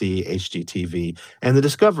TLC, HGTV, and the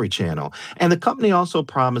Discovery Channel. And the company also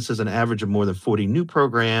promises an average of more than 40 new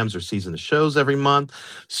programs or season of shows every month.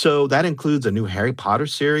 So that includes a new Harry Potter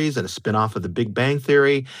series and a spinoff of The Big Bang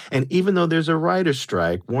Theory. And even though there's a writer's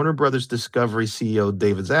strike, Warner Brothers Discovery CEO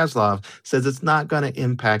David Zaslav says it's not going to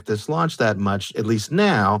impact this launch that much, at least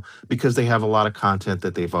now, because they have a lot of content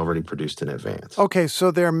that they've already produced in advance. Okay, so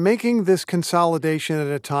they're making this consolidation at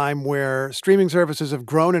a time where streaming services have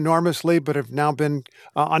grown enormously but have now been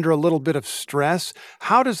under a little bit of stress.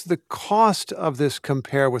 How does the cost of this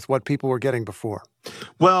compare with what people were getting before?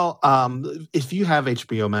 Well, if you have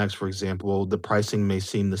HBO Max, for example, the pricing may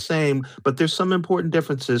seem the same, but there's some important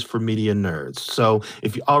differences for media nerds. So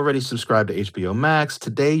if you already subscribe to HBO Max,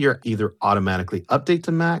 today you're either automatically update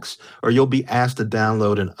to Max or you'll be asked to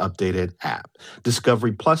download an updated app.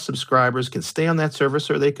 Discovery Plus subscribers can stay on that service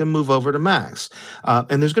or they can move over to Max.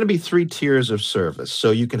 And there's going to be 3 tiers of service.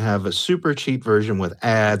 So you can have a super cheap version with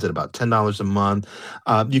ads at about $10 a month.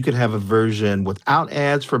 You can have a version without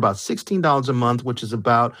ads for about $16 a month, which is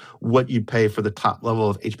about what you pay for the top level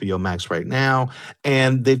of HBO Max right now.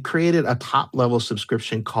 And they've created a top level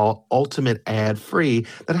subscription called Ultimate Ad Free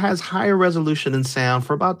that has higher resolution and sound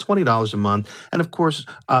for about $20 a month. And of course,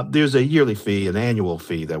 there's a yearly fee, an annual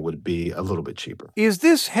fee that would be a little bit cheaper. Is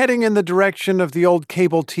this heading in the direction of the old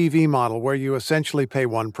cable TV model where you essentially pay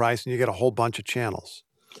one price and you get a whole bunch of channels?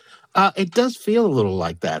 It does feel a little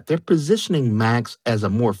like that. They're positioning Max as a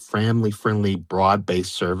more family-friendly,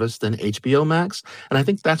 broad-based service than HBO Max, and I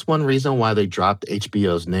think that's one reason why they dropped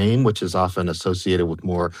HBO's name, which is often associated with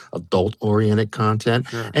more adult-oriented content.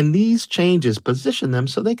 Sure. And these changes position them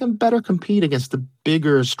so they can better compete against the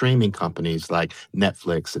bigger streaming companies like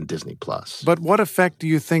Netflix and Disney Plus. But what effect do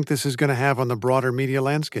you think this is going to have on the broader media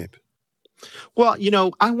landscape? Well,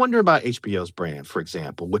 I wonder about HBO's brand, for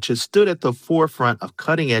example, which has stood at the forefront of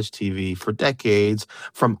cutting-edge TV for decades,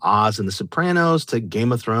 from Oz and The Sopranos to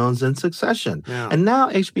Game of Thrones and Succession. Yeah. And now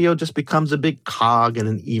HBO just becomes a big cog in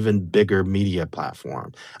an even bigger media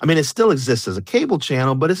platform. I mean, it still exists as a cable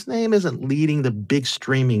channel, but its name isn't leading the big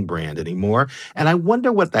streaming brand anymore. And I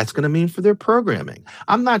wonder what that's going to mean for their programming.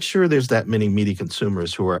 I'm not sure there's that many media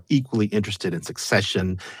consumers who are equally interested in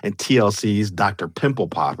Succession and TLC's Dr. Pimple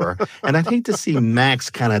Popper. And I hate to see Max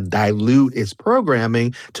kind of dilute its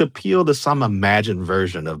programming to appeal to some imagined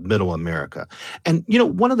version of middle America. And,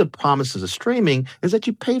 one of the promises of streaming is that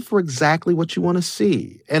you pay for exactly what you want to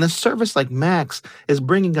see. And a service like Max is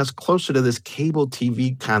bringing us closer to this cable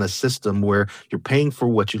TV kind of system where you're paying for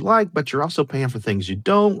what you like, but you're also paying for things you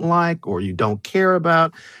don't like or you don't care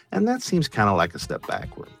about. And that seems kind of like a step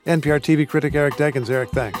backward. NPR TV critic Eric Deggans.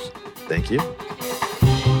 Eric, thanks. Thank you.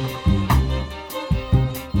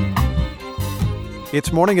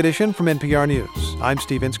 It's Morning Edition from NPR News. I'm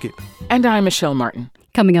Steve Inskeep. And I'm Michelle Martin.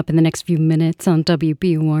 Coming up in the next few minutes on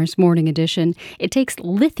WBUR's Morning Edition, it takes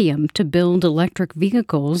lithium to build electric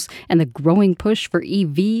vehicles, and the growing push for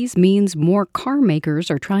EVs means more car makers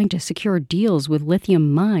are trying to secure deals with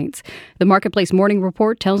lithium mines. The Marketplace Morning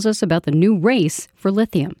Report tells us about the new race for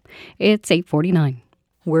lithium. It's 8:49.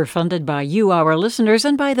 We're funded by you, our listeners,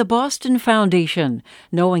 and by the Boston Foundation.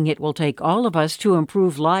 Knowing it will take all of us to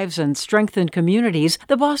improve lives and strengthen communities,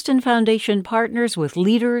 the Boston Foundation partners with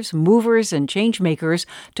leaders, movers, and changemakers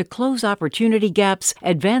to close opportunity gaps,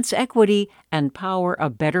 advance equity, and power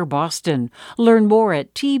a better Boston. Learn more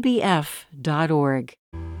at tbf.org.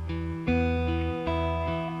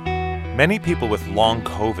 Many people with long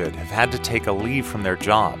COVID have had to take a leave from their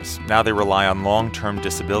jobs. Now they rely on long-term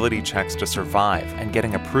disability checks to survive, and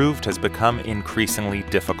getting approved has become increasingly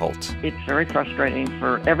difficult. It's very frustrating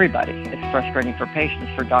for everybody. It's frustrating for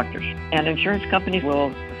patients, for doctors. And insurance companies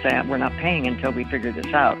will say, we're not paying until we figure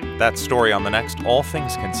this out. That story on the next All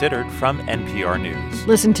Things Considered from NPR News.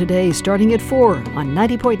 Listen today starting at 4 on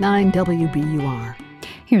 90.9 WBUR.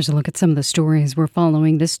 Here's a look at some of the stories we're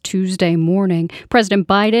following this Tuesday morning. President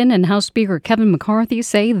Biden and House Speaker Kevin McCarthy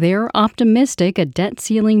say they're optimistic a debt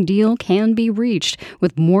ceiling deal can be reached,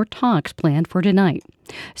 with more talks planned for tonight.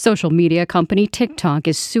 Social media company TikTok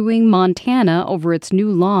is suing Montana over its new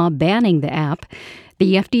law banning the app.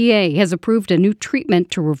 The FDA has approved a new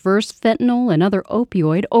treatment to reverse fentanyl and other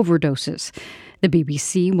opioid overdoses. The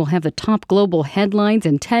BBC will have the top global headlines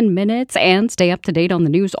in 10 minutes and stay up to date on the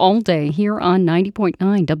news all day here on 90.9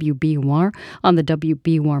 WBUR, on the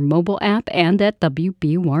WBUR mobile app, and at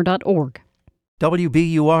WBUR.org.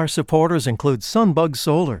 WBUR supporters include Sunbug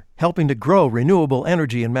Solar, helping to grow renewable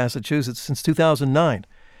energy in Massachusetts since 2009.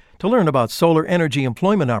 To learn about solar energy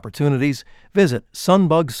employment opportunities, visit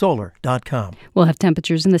sunbugsolar.com. We'll have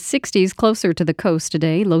temperatures in the 60s closer to the coast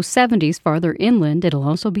today, low 70s farther inland. It'll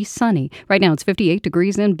also be sunny. Right now it's 58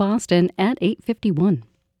 degrees in Boston at 8:51.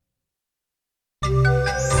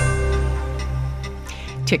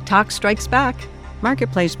 TikTok strikes back.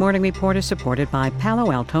 Marketplace Morning Report is supported by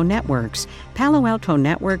Palo Alto Networks. Palo Alto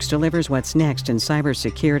Networks delivers what's next in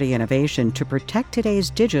cybersecurity innovation to protect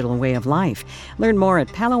today's digital way of life. Learn more at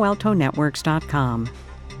paloaltonetworks.com.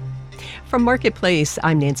 From Marketplace,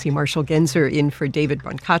 I'm Nancy Marshall-Genzer in for David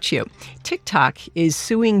Brancaccio. TikTok is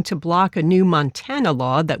suing to block a new Montana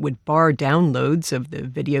law that would bar downloads of the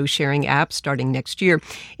video sharing app starting next year.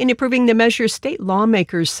 In approving the measure, state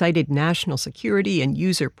lawmakers cited national security and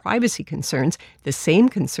user privacy concerns, the same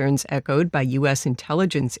concerns echoed by U.S.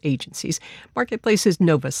 intelligence agencies. Marketplace's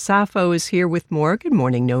Nova Safo is here with more. Good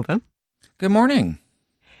morning, Nova. Good morning.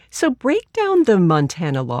 So break down the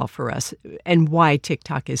Montana law for us and why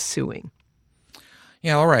TikTok is suing.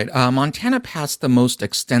 Yeah, all right. Montana passed the most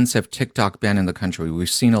extensive TikTok ban in the country. We've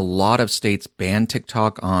seen a lot of states ban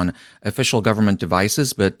TikTok on official government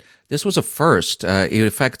devices, but this was a first. It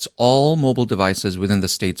affects all mobile devices within the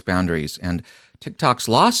state's boundaries. And TikTok's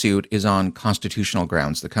lawsuit is on constitutional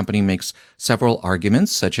grounds. The company makes several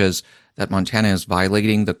arguments, such as that Montana is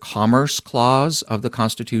violating the Commerce Clause of the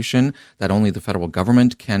Constitution, that only the federal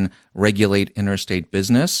government can regulate interstate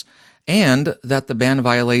business, and that the ban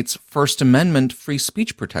violates First Amendment free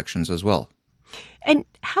speech protections as well. And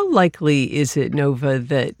how likely is it, Nova,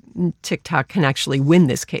 that TikTok can actually win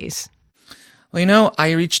this case? Well,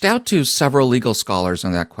 I reached out to several legal scholars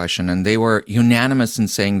on that question, and they were unanimous in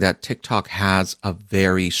saying that TikTok has a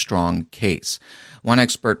very strong case. One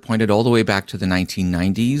expert pointed all the way back to the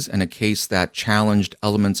 1990s in a case that challenged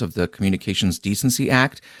elements of the Communications Decency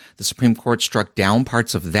Act. The Supreme Court struck down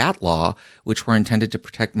parts of that law, which were intended to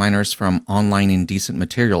protect minors from online indecent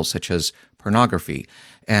materials such as pornography.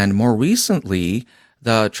 And more recently,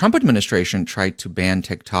 the Trump administration tried to ban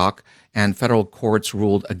TikTok, and federal courts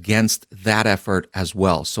ruled against that effort as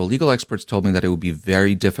well. So legal experts told me that it would be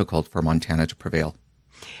very difficult for Montana to prevail.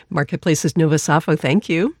 Marketplace's Nova Safo, thank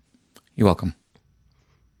you. You're welcome.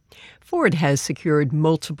 Ford has secured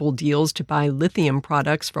multiple deals to buy lithium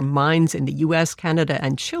products from mines in the U.S., Canada,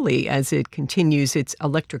 and Chile as it continues its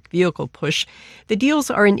electric vehicle push. The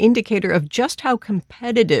deals are an indicator of just how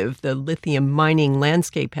competitive the lithium mining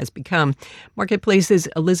landscape has become. Marketplace's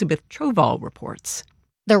Elizabeth Troval reports.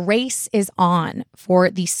 The race is on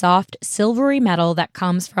for the soft, silvery metal that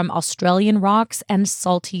comes from Australian rocks and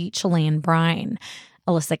salty Chilean brine.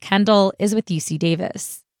 Alyssa Kendall is with UC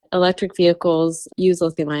Davis. Electric vehicles use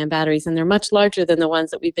lithium-ion batteries, and they're much larger than the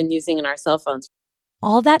ones that we've been using in our cell phones.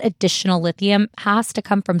 All that additional lithium has to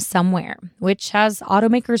come from somewhere, which has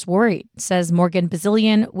automakers worried, says Morgan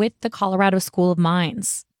Bazillion with the Colorado School of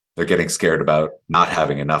Mines. They're getting scared about not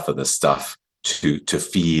having enough of this stuff to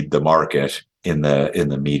feed the market in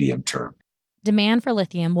the medium term. Demand for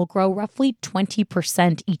lithium will grow roughly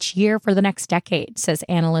 20% each year for the next decade, says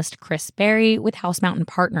analyst Chris Berry with House Mountain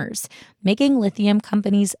Partners, making lithium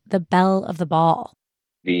companies the belle of the ball.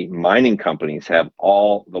 The mining companies have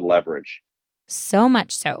all the leverage. So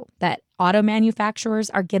much so that auto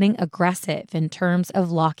manufacturers are getting aggressive in terms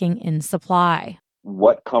of locking in supply.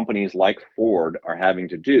 What companies like Ford are having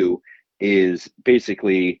to do is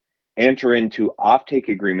basically enter into offtake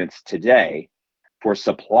agreements today for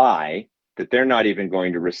supply that they're not even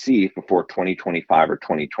going to receive before 2025 or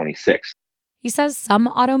 2026. He says some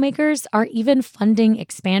automakers are even funding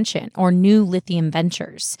expansion or new lithium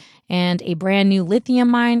ventures, and a brand new lithium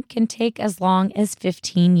mine can take as long as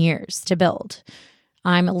 15 years to build.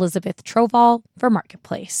 I'm Elizabeth Troval for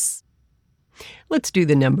Marketplace. Let's do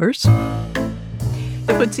the numbers.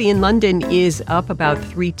 The FTSE in London is up about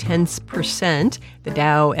 0.3%. The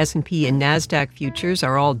Dow, S&P, and NASDAQ futures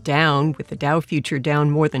are all down, with the Dow future down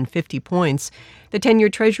more than 50 points. The 10-year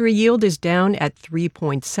Treasury yield is down at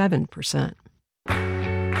 3.7%.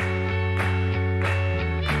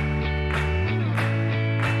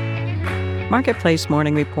 Marketplace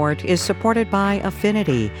Morning Report is supported by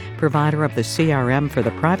Affinity, provider of the CRM for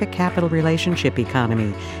the private capital relationship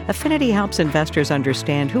economy. Affinity helps investors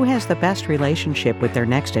understand who has the best relationship with their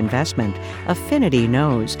next investment. Affinity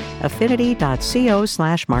knows.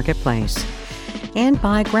 Affinity.co/marketplace. And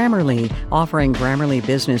by Grammarly, offering Grammarly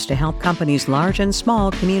Business to help companies large and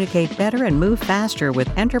small communicate better and move faster with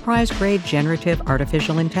enterprise-grade generative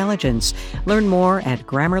artificial intelligence. Learn more at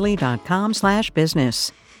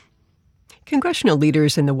grammarly.com/business. Congressional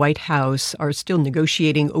leaders in the White House are still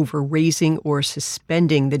negotiating over raising or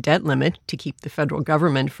suspending the debt limit to keep the federal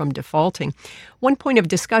government from defaulting. One point of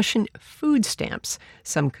discussion, food stamps.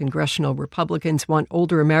 Some congressional Republicans want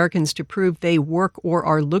older Americans to prove they work or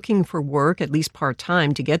are looking for work, at least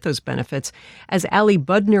part-time, to get those benefits. As Ali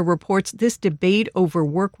Budner reports, this debate over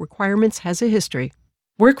work requirements has a history.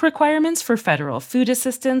 Work requirements for federal food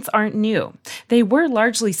assistance aren't new. They were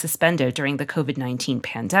largely suspended during the COVID-19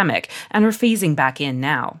 pandemic and are phasing back in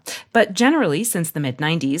now. But generally, since the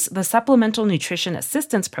mid-90s, the Supplemental Nutrition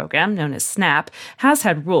Assistance Program, known as SNAP, has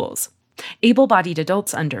had rules. Able-bodied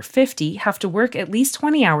adults under 50 have to work at least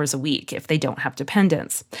 20 hours a week if they don't have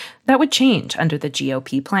dependents. That would change under the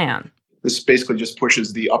GOP plan. This basically just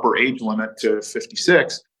pushes the upper age limit to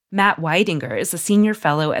 56. Matt Weidinger is a senior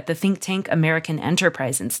fellow at the think tank American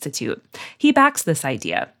Enterprise Institute. He backs this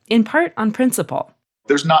idea, in part on principle.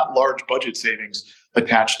 There's not large budget savings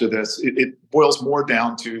attached to this. It boils more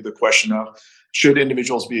down to the question of, should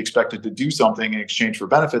individuals be expected to do something in exchange for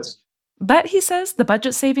benefits? But he says the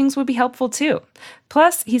budget savings would be helpful too.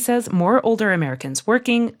 Plus, he says more older Americans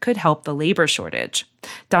working could help the labor shortage.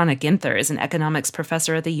 Donna Ginther is an economics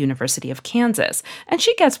professor at the University of Kansas, and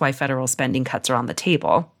she gets why federal spending cuts are on the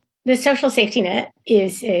table. The social safety net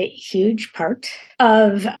is a huge part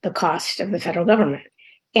of the cost of the federal government.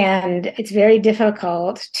 And it's very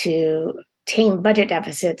difficult to tame budget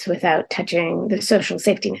deficits without touching the social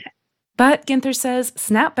safety net. But Ginther says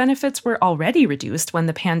SNAP benefits were already reduced when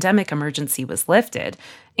the pandemic emergency was lifted,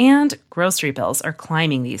 and grocery bills are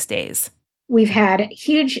climbing these days. We've had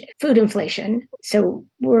huge food inflation, so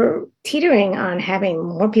we're teetering on having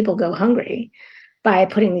more people go hungry by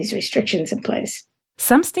putting these restrictions in place.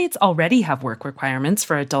 Some states already have work requirements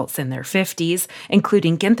for adults in their 50s,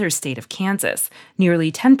 including Ginther's state of Kansas.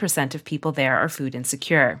 Nearly 10% of people there are food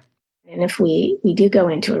insecure. And if we do go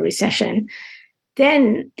into a recession,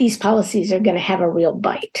 then these policies are going to have a real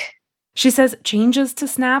bite. She says changes to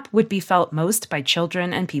SNAP would be felt most by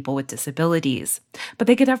children and people with disabilities. But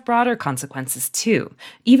they could have broader consequences too,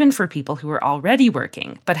 even for people who are already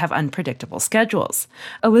working but have unpredictable schedules.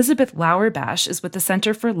 Elizabeth Lauerbash is with the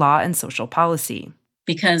Center for Law and Social Policy.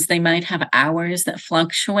 Because they might have hours that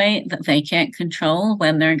fluctuate that they can't control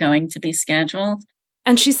when they're going to be scheduled.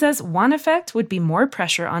 And she says one effect would be more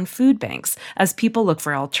pressure on food banks as people look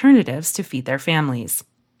for alternatives to feed their families.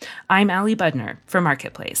 I'm Allie Budner for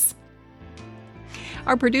Marketplace.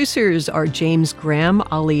 Our producers are James Graham,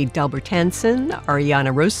 Ali Dalbertanson,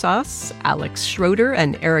 Ariana Rosas, Alex Schroeder,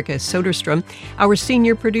 and Erica Soderstrom. Our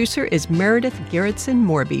senior producer is Meredith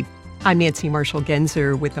Gerritsen-Morby. I'm Nancy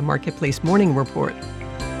Marshall-Genzer with the Marketplace Morning Report.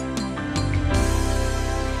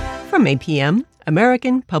 From APM,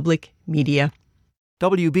 American Public Media.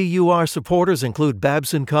 WBUR supporters include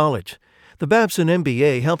Babson College. The Babson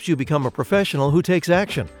MBA helps you become a professional who takes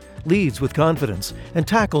action, leads with confidence, and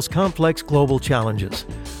tackles complex global challenges.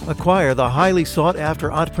 Acquire the highly sought-after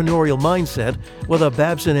entrepreneurial mindset with a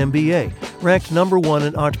Babson MBA, ranked #1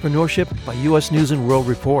 in entrepreneurship by U.S. News & World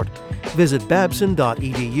Report. Visit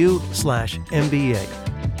babson.edu/MBA.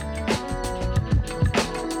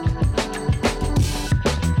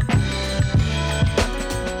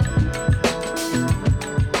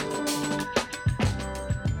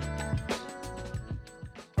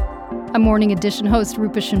 I'm Morning Edition host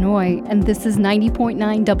Rupa Shenoy, and this is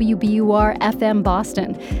 90.9 WBUR FM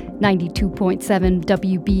Boston, 92.7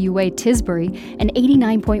 WBUA Tisbury, and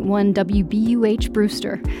 89.1 WBUH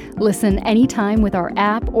Brewster. Listen anytime with our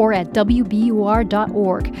app or at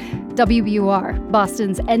WBUR.org. WBUR,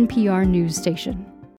 Boston's NPR news station.